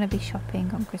I'm going to be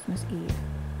shopping on Christmas Eve.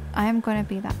 I am going to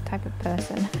be that type of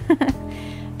person.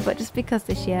 But just because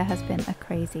this year has been a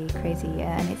crazy, crazy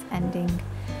year and it's ending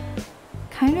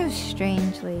kind of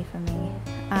strangely for me.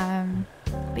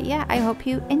 But yeah, I hope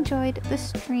you enjoyed the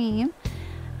stream.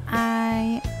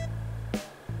 I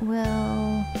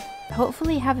will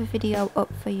hopefully have a video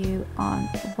up for you on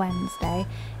Wednesday.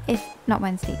 If not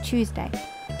Wednesday, Tuesday.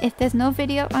 If there's no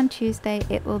video on Tuesday,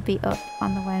 it will be up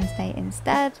on the Wednesday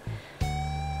instead.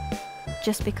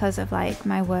 Just because of like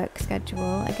my work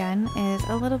schedule again is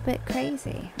a little bit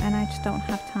crazy and I just don't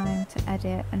have time to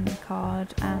edit and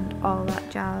record and all that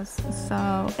jazz.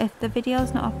 So if the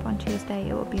video's not up on Tuesday,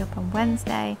 it will be up on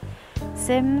Wednesday.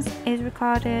 Sims is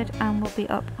recorded and will be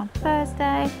up on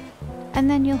Thursday, and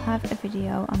then you'll have a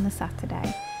video on the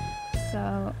Saturday.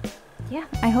 So yeah,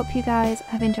 I hope you guys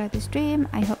have enjoyed the stream.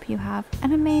 I hope you have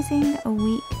an amazing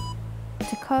week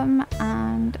to come,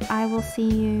 and I will see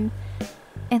you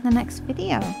in the next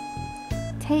video.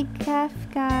 Take care,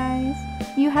 guys.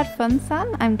 You had fun,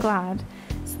 San? I'm glad.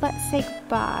 So let's say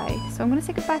goodbye. So I'm going to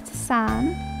say goodbye to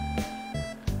San.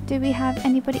 Do we have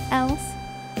anybody else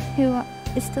who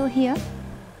is still here?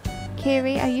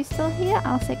 Kiri, are you still here?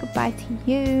 I'll say goodbye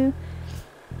to you.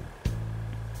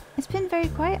 It's been very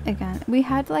quiet again. We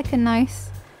had like a nice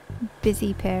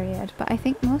busy period, but I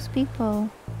think most people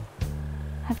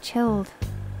have chilled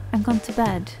and gone to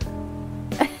bed.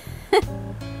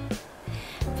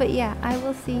 But yeah, I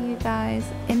will see you guys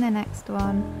in the next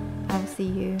one. I will see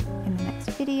you in the next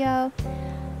video.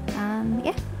 And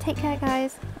yeah, take care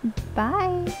guys.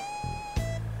 Bye.